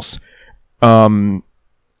everything else. I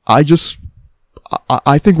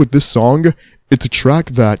think with this song, it's a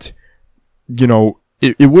track that, you know,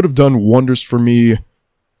 it would have done wonders for me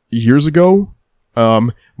years ago.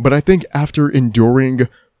 But I think after enduring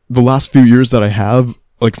the last few years that I have,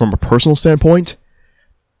 like from a personal standpoint,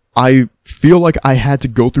 I feel like I had to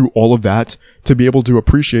go through all of that to be able to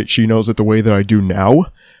appreciate She Knows It the way that I do now.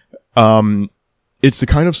 It's the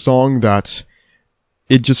kind of song that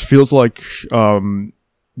it just feels like, you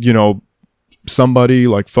know, somebody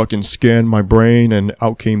like fucking scanned my brain and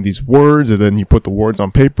out came these words, and then you put the words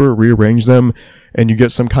on paper, rearrange them, and you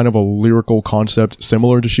get some kind of a lyrical concept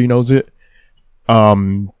similar to She Knows It.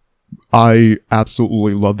 I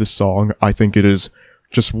absolutely love this song. I think it is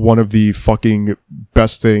just one of the fucking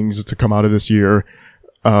best things to come out of this year.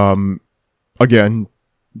 Again,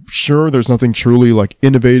 sure, there's nothing truly like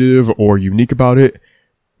innovative or unique about it,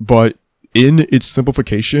 but in its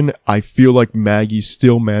simplification, I feel like Maggie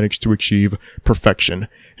still managed to achieve perfection.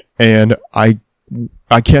 And I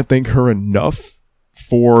can't thank her enough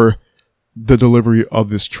for the delivery of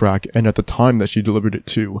this track and at the time that she delivered it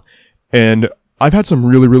too. And I've had some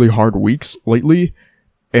really, really hard weeks lately,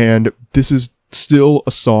 and this is still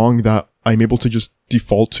a song that I'm able to just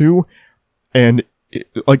default to. And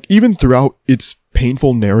like, even throughout its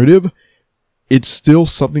painful narrative, it's still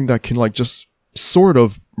something that can like just sort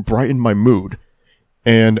of brighten my mood.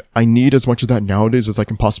 And I need as much of that nowadays as I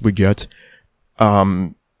can possibly get.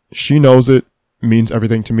 She Knows It means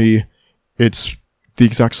everything to me. It's the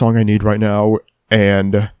exact song I need right now.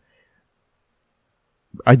 And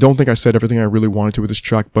I don't think I said everything I really wanted to with this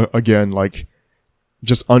track, but again, like,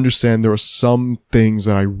 just understand there are some things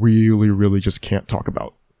that I really, really just can't talk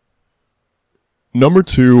about. Number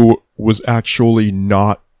 2 was actually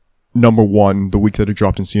not number 1 the week that it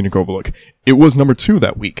dropped in Scenic Overlook. It was number 2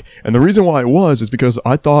 that week. And the reason why it was is because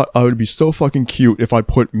I thought I would be so fucking cute if I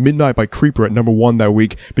put Midnight by Creeper at number 1 that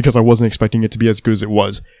week, because I wasn't expecting it to be as good as it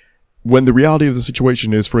was. When the reality of the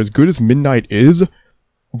situation is, for as good as Midnight is,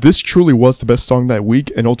 this truly was the best song that week,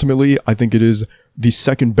 and ultimately, I think it is the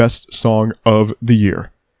second best song of the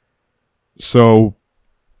year. So,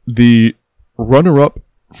 the runner-up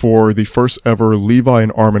for the first ever Levi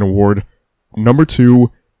and Armin Award, number 2,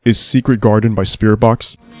 is Secret Garden by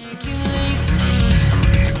Spiritbox. Make you leave me.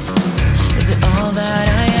 Is it all that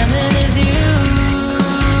I am and is you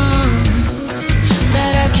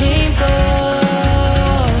that I came for?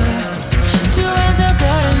 To answer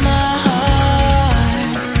God in my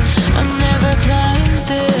heart, I never climbed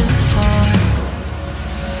this far.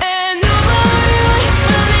 And nobody waits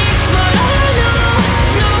for me what I know.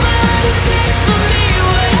 Nobody takes from me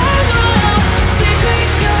what I grow. Secret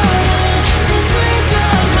garden,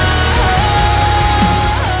 disregard my heart.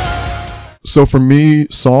 So for me,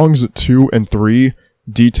 songs 2 and 3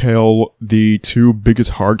 detail the 2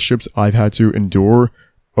 biggest hardships I've had to endure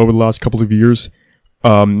over the last couple of years.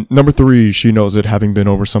 Number 3, She Knows It, having been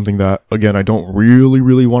over something that, again, I don't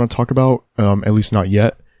really want to talk about, at least not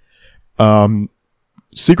yet.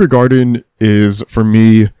 Secret Garden is, for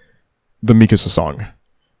me, the Mikasa song.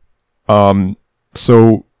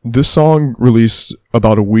 So this song released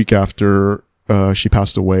about a week after she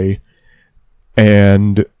passed away,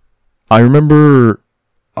 and I remember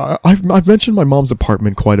I've mentioned my mom's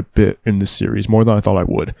apartment quite a bit in this series, more than I thought I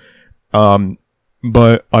would.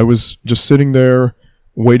 But I was just sitting there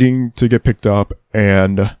waiting to get picked up,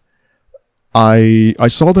 and I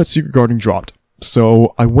saw that Secret Garden dropped.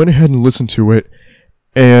 So I went ahead and listened to it,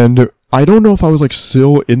 and I don't know if I was like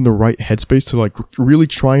still in the right headspace to like really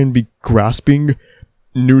try and be grasping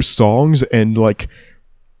new songs, and like,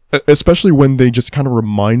 especially when they just kind of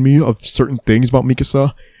remind me of certain things about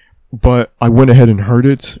Mikasa. But I went ahead and heard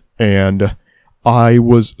it, and I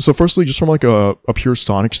was, so firstly, just from like a pure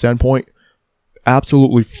sonic standpoint,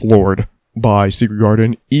 absolutely floored by Secret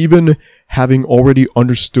Garden, even having already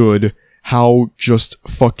understood how just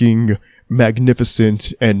fucking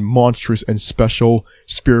magnificent and monstrous and special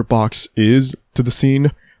Spiritbox is to the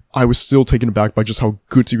scene. I was still taken aback by just how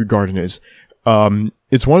good Secret Garden is.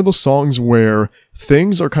 It's one of those songs where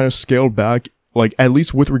things are kind of scaled back, like at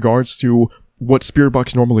least with regards to what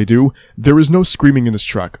Spiritbox normally do. There is no screaming in this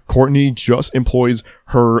track. Courtney just employs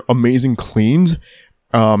her amazing cleans.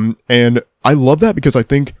 And I love that because I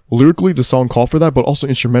think lyrically the song called for that, but also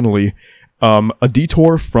instrumentally, a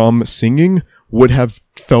detour from singing would have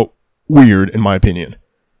felt weird in my opinion.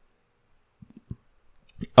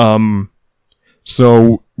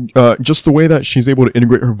 So just the way that she's able to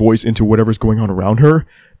integrate her voice into whatever's going on around her,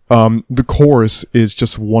 the chorus is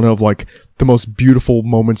just one of like the most beautiful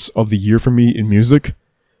moments of the year for me in music.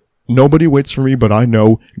 Nobody waits for me, but I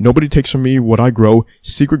know. Nobody takes from me what I grow.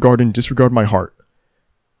 Secret Garden, disregard my heart.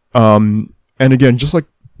 And again, just like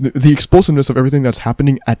the explosiveness of everything that's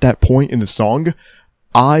happening at that point in the song,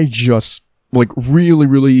 I just like really,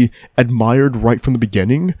 really admired right from the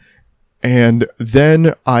beginning. And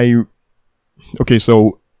then okay,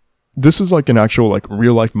 so this is like an actual like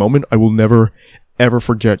real life moment I will never ever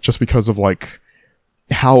forget, just because of like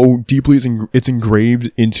how deeply it's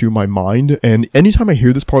engraved into my mind. And anytime I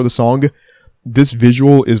hear this part of the song, this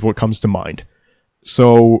visual is what comes to mind.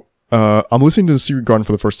 So I'm listening to the Secret Garden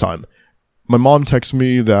for the first time. My mom texts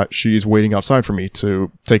me that she's waiting outside for me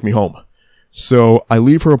to take me home. So I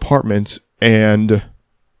leave her apartment, and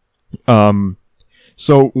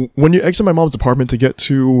So when you exit my mom's apartment to get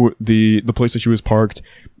to the place that she was parked,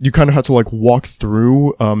 you kind of had to like walk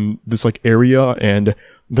through this like area, and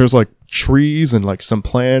there's like trees and like some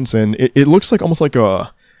plants, and it looks like almost like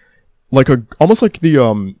almost like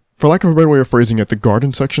the for lack of a better way of phrasing it, the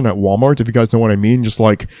garden section at Walmart, if you guys know what I mean, just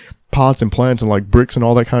like pots and plants and like bricks and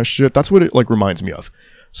all that kind of shit. That's what it like reminds me of.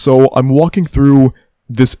 So I'm walking through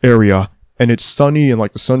this area, and it's sunny, and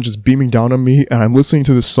like the sun's just beaming down on me, and I'm listening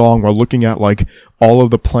to this song while looking at like all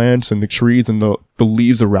of the plants and the trees and the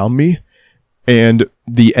leaves around me. And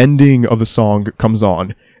the ending of the song comes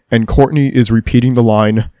on, and Courtney is repeating the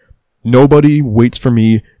line, "Nobody waits for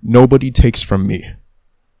me, nobody takes from me."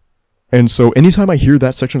 And so anytime I hear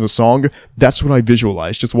that section of the song, that's what I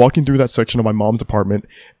visualize. Just walking through that section of my mom's apartment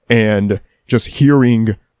and just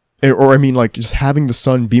hearing, or I mean like just having the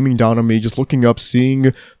sun beaming down on me, just looking up,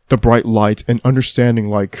 seeing the bright light, and understanding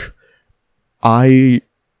like I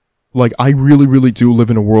really, really do live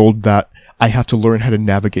in a world that I have to learn how to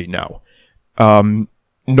navigate now.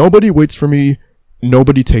 Nobody waits for me,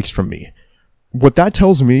 nobody takes from me. What that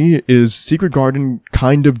tells me is Secret Garden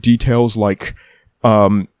kind of details like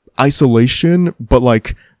isolation, but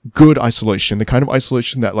like good isolation, the kind of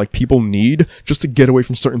isolation that like people need just to get away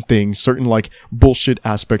from certain things, certain like bullshit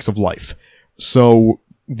aspects of life. So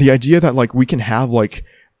the idea that like we can have like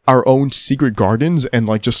our own secret gardens and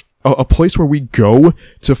like just a place where we go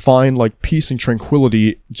to find like peace and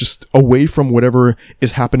tranquility just away from whatever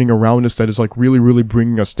is happening around us that is like really, really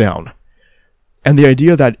bringing us down. And the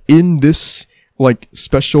idea that in this like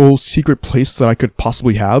special secret place that I could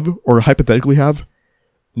possibly have or hypothetically have,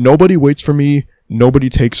 nobody waits for me, nobody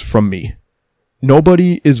takes from me.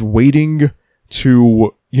 Nobody is waiting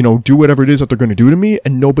to, you know, do whatever it is that they're going to do to me,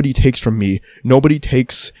 and nobody takes from me. Nobody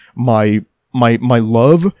takes my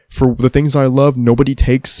love for the things I love. Nobody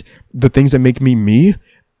takes the things that make me me.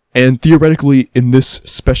 And theoretically, in this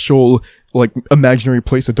special, like, imaginary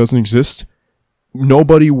place that doesn't exist,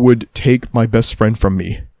 nobody would take my best friend from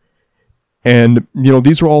me. And, you know,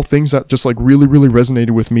 these are all things that just like really, really resonated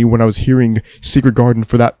with me when I was hearing Secret Garden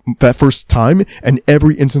for that first time and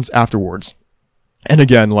every instance afterwards. And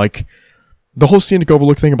again, like the whole Scenic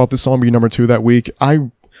Overlook thing about this song being number 2 that week, I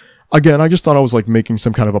just thought I was like making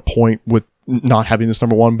some kind of a point with not having this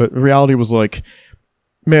number 1, but reality was like,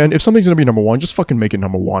 man, if something's gonna be number 1, just fucking make it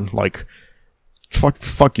number 1. Like,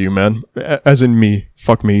 fuck you, man. As in me,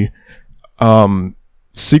 fuck me.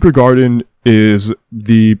 Secret Garden is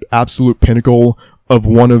the absolute pinnacle of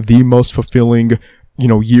one of the most fulfilling, you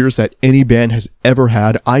know, years that any band has ever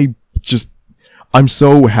had. I'm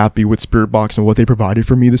so happy with Spiritbox and what they provided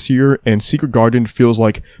for me this year, and Secret Garden feels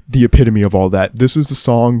like the epitome of all that. This is the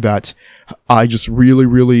song that I just really,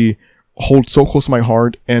 really hold so close to my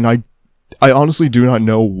heart, and I honestly do not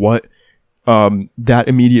know what that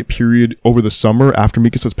immediate period over the summer after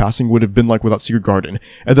Mikasa's passing would have been like without Secret Garden.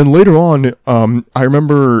 And then later on, I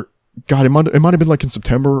remember, God, it might have been like in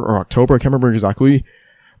September or October, I can't remember exactly.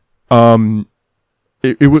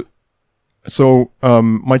 It was, so,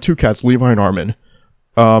 my 2 cats, Levi and Armin.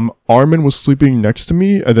 Armin was sleeping next to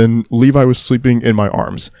me, and then Levi was sleeping in my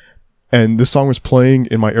arms. And this song was playing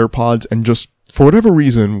in my AirPods, and just, for whatever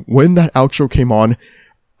reason, when that outro came on,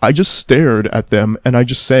 I just stared at them, and I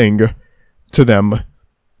just sang to them,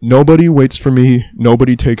 "Nobody waits for me,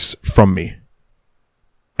 nobody takes from me."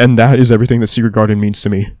 And that is everything that Secret Garden means to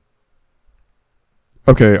me.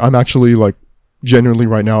 Okay, I'm actually, like, genuinely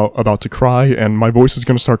right now about to cry, and my voice is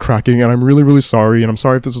gonna start cracking, and I'm really, really sorry, and I'm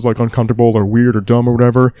sorry if this is, like, uncomfortable or weird or dumb or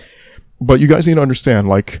whatever, but you guys need to understand,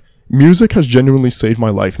 like, music has genuinely saved my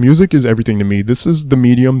life. Music is everything to me. This is the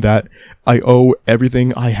medium that I owe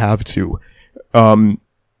everything I have to.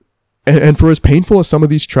 And for as painful as some of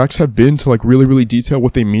these tracks have been to, like, really, really detail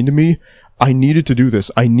what they mean to me, I needed to do this.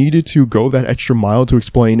 I needed to go that extra mile to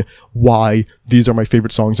explain why these are my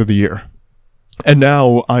favorite songs of the year. And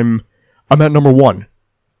now I'm at number 1.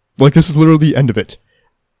 Like, this is literally the end of it.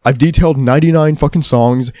 I've detailed 99 fucking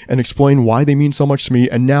songs and explained why they mean so much to me,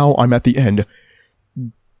 and now I'm at the end.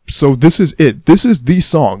 So this is it. This is the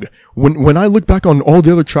song. When I look back on all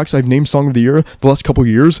the other tracks I've named Song of the Year the last couple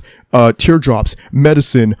years, Teardrops,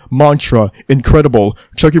 Medicine, Mantra, Incredible,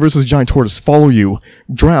 Chucky vs. Giant Tortoise, Follow You,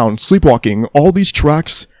 Drown, Sleepwalking, all these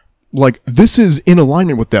tracks, like, this is in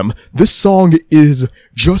alignment with them. This song is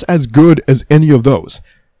just as good as any of those.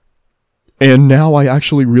 And now I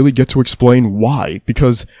actually really get to explain why,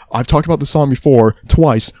 because I've talked about the song before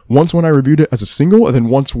twice, once when I reviewed it as a single, and then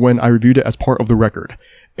once when I reviewed it as part of the record.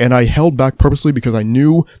 And I held back purposely because I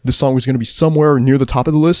knew this song was going to be somewhere near the top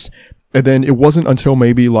of the list, and then it wasn't until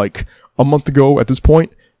maybe like a month ago at this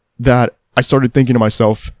point that I started thinking to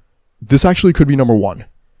myself, this actually could be number 1.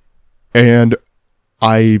 And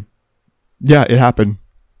yeah, it happened.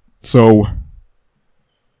 So,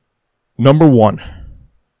 number 1.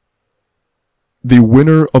 The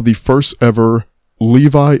winner of the first ever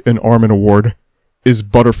Levi and Armin Award is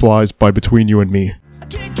Butterflies by Between You and Me. I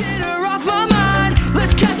can't get her off my mind.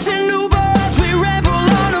 Let's catch an Uber as we ramble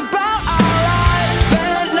on about our lives.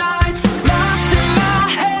 Spent nights lost in my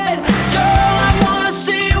head. Girl, I wanna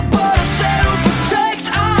see you, but I settle for text.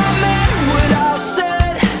 I'm in what I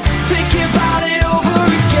said, thinking about it over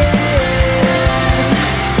again.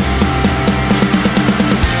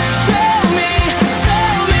 Tell me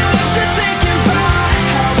what you're thinking about.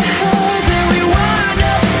 How the hell did we wind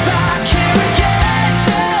up back here again?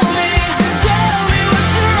 Tell me what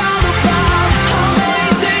you're all about. How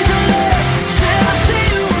many days are left till I see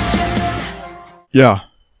you again? Yeah.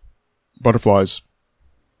 Butterflies.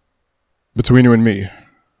 Between You and Me.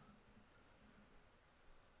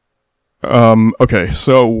 Okay,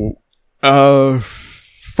 so,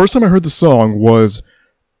 first time I heard the song was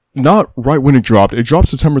not right when it dropped. It dropped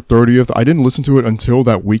September 30th. I didn't listen to it until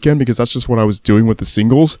that weekend because that's just what I was doing with the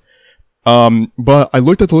singles. But I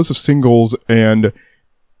looked at the list of singles and,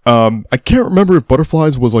 I can't remember if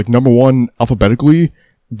Butterflies was like number 1 alphabetically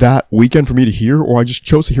that weekend for me to hear, or I just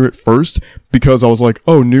chose to hear it first because I was like,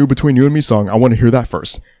 oh, new Between You and Me song. I want to hear that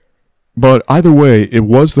first. But either way, it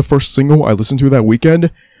was the first single I listened to that weekend.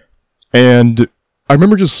 And I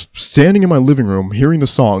remember just standing in my living room, hearing the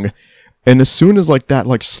song. And as soon as like that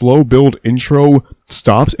like slow build intro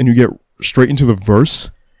stops and you get straight into the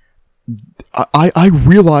verse, I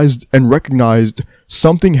realized and recognized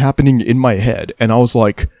something happening in my head. And I was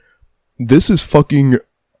like, this is fucking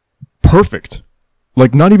perfect.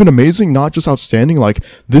 Like, not even amazing, not just outstanding. Like,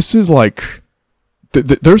 this is like,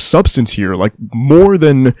 there's substance here, like more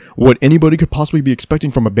than what anybody could possibly be expecting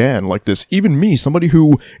from a band like this. Even me, somebody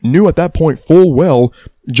who knew at that point full well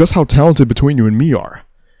just how talented Between You and Me are.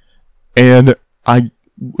 And I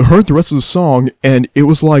heard the rest of the song and it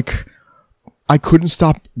was like, I couldn't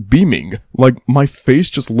stop beaming. Like, my face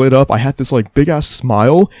just lit up. I had this like big ass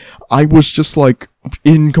smile. I was just like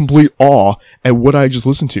in complete awe at what I just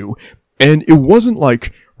listened to. And it wasn't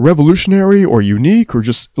like revolutionary or unique or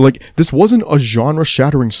just like, this wasn't a genre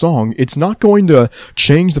shattering song. It's not going to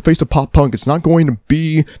change the face of pop punk. It's not going to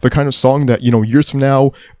be the kind of song that, you know, years from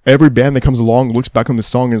now, every band that comes along looks back on this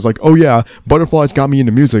song and is like, oh yeah, Butterflies got me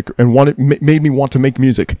into music and made me want to make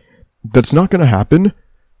music. That's not going to happen,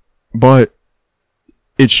 but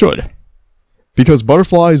it should. Because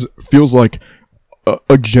Butterflies feels like a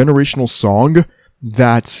generational song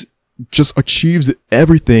that just achieves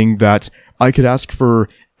everything that I could ask for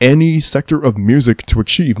any sector of music to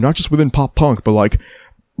achieve, not just within pop punk, but like,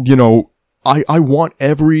 you know, I want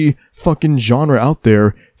every fucking genre out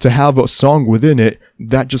there to have a song within it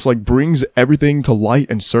that just like brings everything to light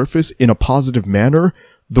and surface in a positive manner,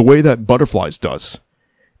 the way that Butterflies does.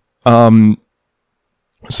 So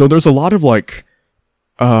there's a lot of like,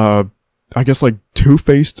 I guess like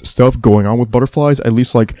two-faced stuff going on with Butterflies, at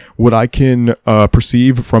least like what I can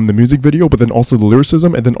perceive from the music video, but then also the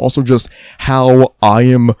lyricism, and then also just how I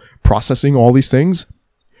am processing all these things.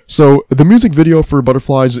 So the music video for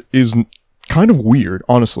Butterflies is kind of weird,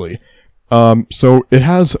 honestly. So it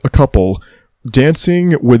has a couple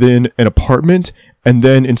dancing within an apartment, and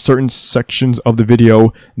then in certain sections of the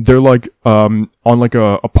video, they're like on like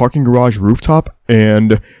a parking garage rooftop,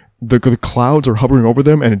 and the clouds are hovering over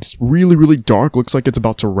them, and it's really, really dark. Looks like it's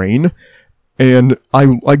about to rain. And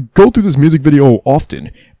I go through this music video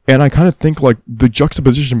often, and I kind of think like the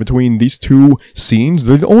juxtaposition between these two scenes,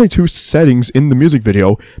 they're the only two settings in the music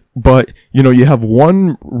video, but you know, you have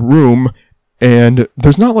one room and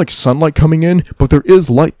there's not like sunlight coming in, but there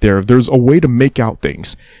is light there. There's a way to make out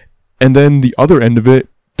things. And then the other end of it,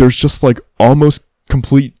 there's just like almost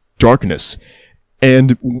complete darkness.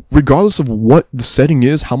 And regardless of what the setting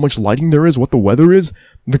is, how much lighting there is, what the weather is,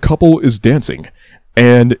 the couple is dancing.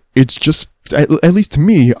 And it's just, at least to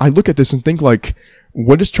me, I look at this and think like,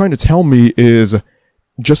 what it's trying to tell me is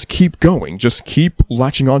just keep going. Just keep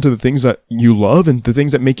latching on to the things that you love and the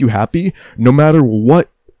things that make you happy, no matter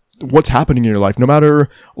what's happening in your life, no matter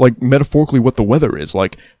like metaphorically what the weather is,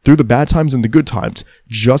 like through the bad times and the good times,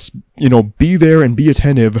 just, you know, be there and be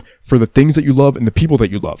attentive for the things that you love and the people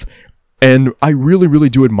that you love. And I really, really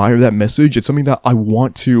do admire that message. It's something that I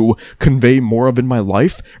want to convey more of in my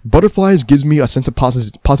life. Butterflies gives me a sense of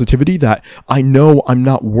positivity that I know I'm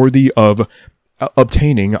not worthy of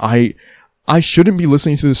obtaining. I shouldn't be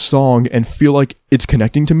listening to this song and feel like it's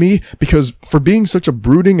connecting to me, because for being such a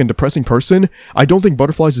brooding and depressing person, I don't think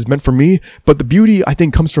Butterflies is meant for me, but the beauty I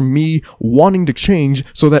think comes from me wanting to change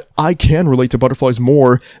so that I can relate to Butterflies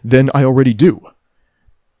more than I already do.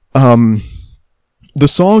 the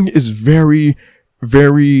song is very,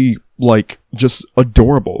 very, like, just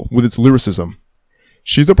adorable with its lyricism.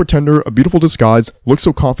 She's a pretender, a beautiful disguise, looks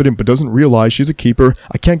so confident but doesn't realize she's a keeper.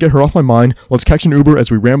 I can't get her off my mind. Let's catch an Uber as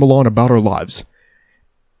we ramble on about our lives.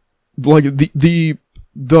 Like, the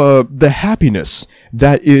happiness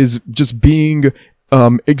that is just being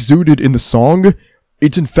exuded in the song,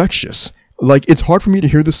 it's infectious. Like, it's hard for me to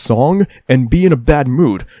hear this song and be in a bad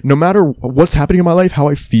mood. No matter what's happening in my life, how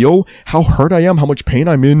I feel, how hurt I am, how much pain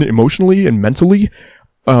I'm in emotionally and mentally,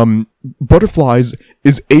 Butterflies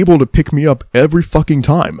is able to pick me up every fucking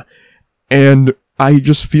time. And I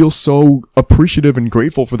just feel so appreciative and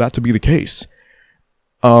grateful for that to be the case.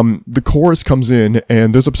 The chorus comes in,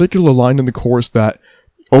 and there's a particular line in the chorus that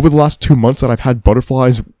over the last 2 months that I've had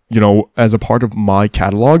Butterflies, as a part of my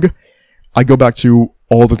catalog, I go back to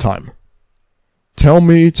all the time. Tell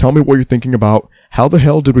me what you're thinking about. How the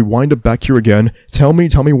hell did we wind up back here again? Tell me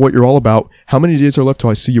what you're all about. How many days are left till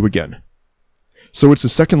I see you again? So it's the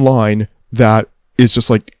second line that is just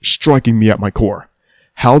like striking me at my core.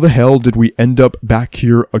 How the hell did we end up back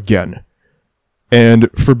here again?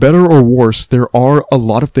 And for better or worse, there are a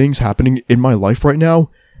lot of things happening in my life right now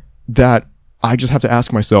that I just have to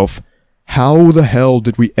ask myself, how the hell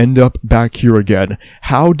did we end up back here again?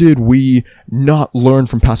 How did we not learn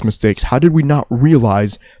from past mistakes? How did we not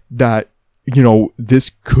realize that,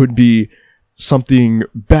 this could be something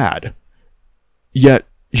bad? Yet,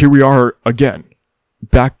 here we are again,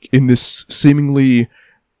 back in this seemingly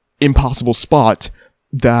impossible spot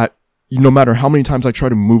that no matter how many times I try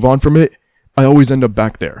to move on from it, I always end up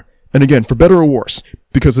back there. And again, for better or worse,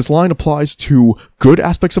 because this line applies to good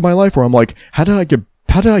aspects of my life where I'm like, how did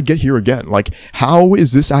I get here again? Like, how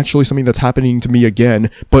is this actually something that's happening to me again,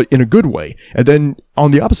 but in a good way? And then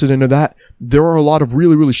on the opposite end of that, there are a lot of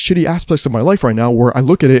really, really shitty aspects of my life right now where I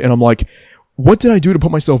look at it and I'm like, what did I do to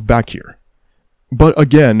put myself back here? But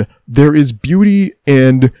again, there is beauty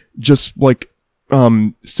and just like,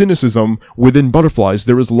 cynicism within Butterflies.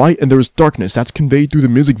 There is light and there is darkness that's conveyed through the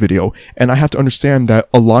music video. And I have to understand that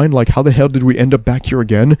a line like, how the hell did we end up back here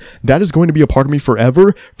again? That is going to be a part of me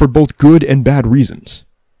forever for both good and bad reasons.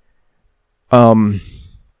 The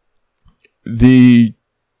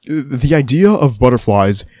idea of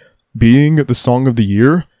Butterflies being the song of the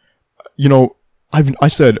year, I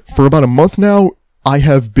said for about a month now, I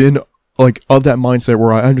have been like of that mindset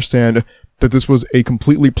where I understand that this was a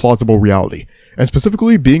completely plausible reality. And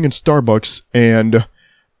specifically being in Starbucks and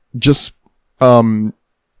just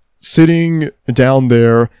sitting down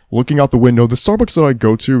there looking out the window. The Starbucks that I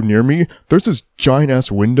go to near me, there's this giant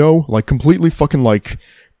ass window, like completely fucking like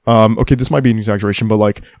okay, this might be an exaggeration, but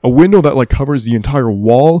like a window that like covers the entire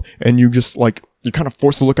wall, and you just like you're kind of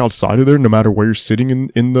forced to look outside of there no matter where you're sitting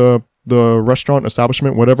in the restaurant,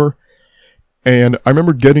 establishment, whatever. And I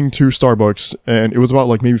remember getting to Starbucks, and it was about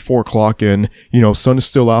like maybe 4 o'clock, and, sun is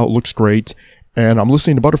still out, looks great, and I'm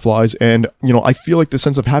listening to Butterflies, and, I feel like this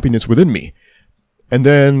sense of happiness within me. And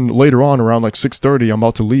then later on, around like 6:30, I'm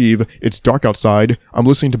about to leave, it's dark outside, I'm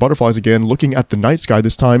listening to Butterflies again, looking at the night sky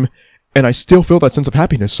this time, and I still feel that sense of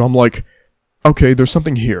happiness, so I'm like, okay, there's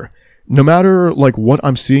something here. No matter like what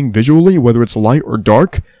I'm seeing visually, whether it's light or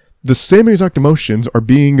dark, the same exact emotions are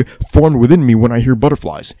being formed within me when I hear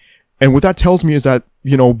Butterflies. And what that tells me is that,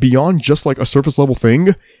 beyond just like a surface level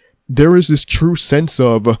thing, there is this true sense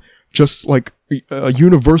of just like a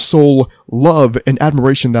universal love and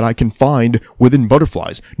admiration that I can find within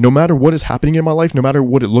Butterflies. No matter what is happening in my life, no matter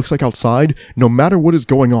what it looks like outside, no matter what is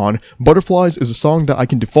going on, Butterflies is a song that I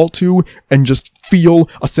can default to and just feel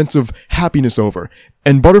a sense of happiness over.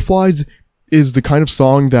 And Butterflies is the kind of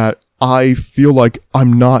song that I feel like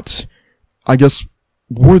I'm not,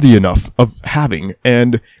 worthy enough of having.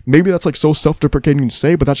 And maybe that's like so self-deprecating to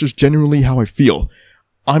say, but that's just genuinely how I feel.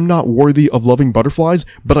 I'm not worthy of loving Butterflies,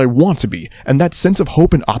 but I want to be. And that sense of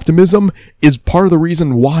hope and optimism is part of the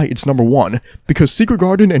reason why it's number one. Because Secret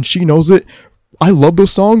Garden and She Knows It, I love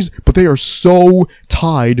those songs, but they are so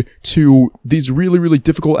tied to these really, really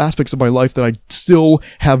difficult aspects of my life that I still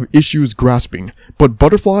have issues grasping. But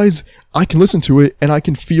Butterflies, I can listen to it and I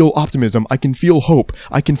can feel optimism. I can feel hope.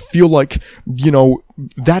 I can feel like,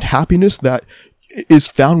 that happiness that is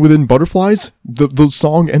found within Butterflies, the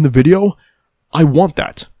song and the video. I want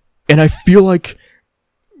that. And I feel like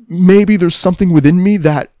maybe there's something within me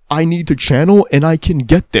that I need to channel and I can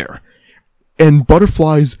get there. And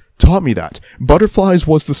Butterflies taught me that. Butterflies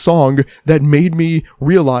was the song that made me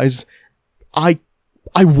realize I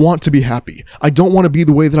want to be happy. I don't want to be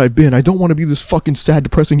the way that I've been. I don't want to be this fucking sad,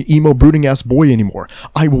 depressing, emo, brooding ass boy anymore.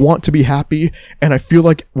 I want to be happy, and I feel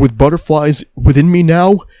like with Butterflies within me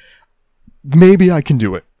now, maybe I can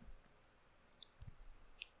do it.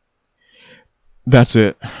 that's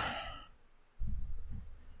it.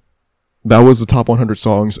 That was the top 100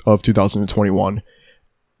 songs of 2021.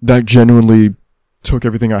 That genuinely took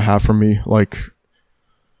everything I have from me. Like,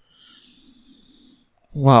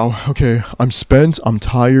 wow, okay, I'm spent, I'm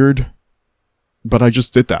tired, but I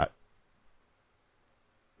just did that.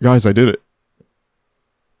 Guys, I did it.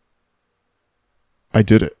 I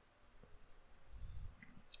did it.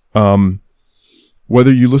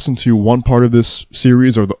 Whether you listen to one part of this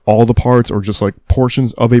series or all the parts or just like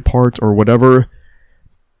portions of a part or whatever,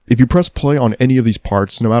 if you press play on any of these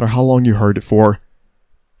parts, no matter how long you heard it for,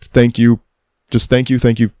 thank you. Just thank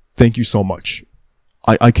you so much.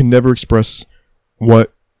 I can never express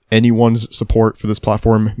what anyone's support for this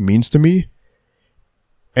platform means to me.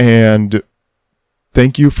 And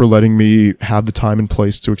thank you for letting me have the time and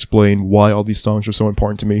place to explain why all these songs are so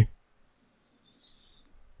important to me.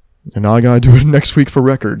 And now I gotta do it next week for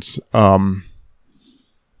records.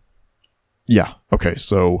 Yeah, okay,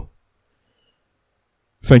 so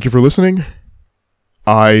thank you for listening.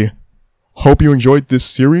 I hope you enjoyed this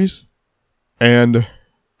series. And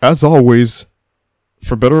as always,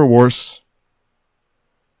 for better or worse,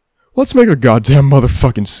 let's make a goddamn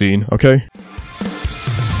motherfucking scene, okay?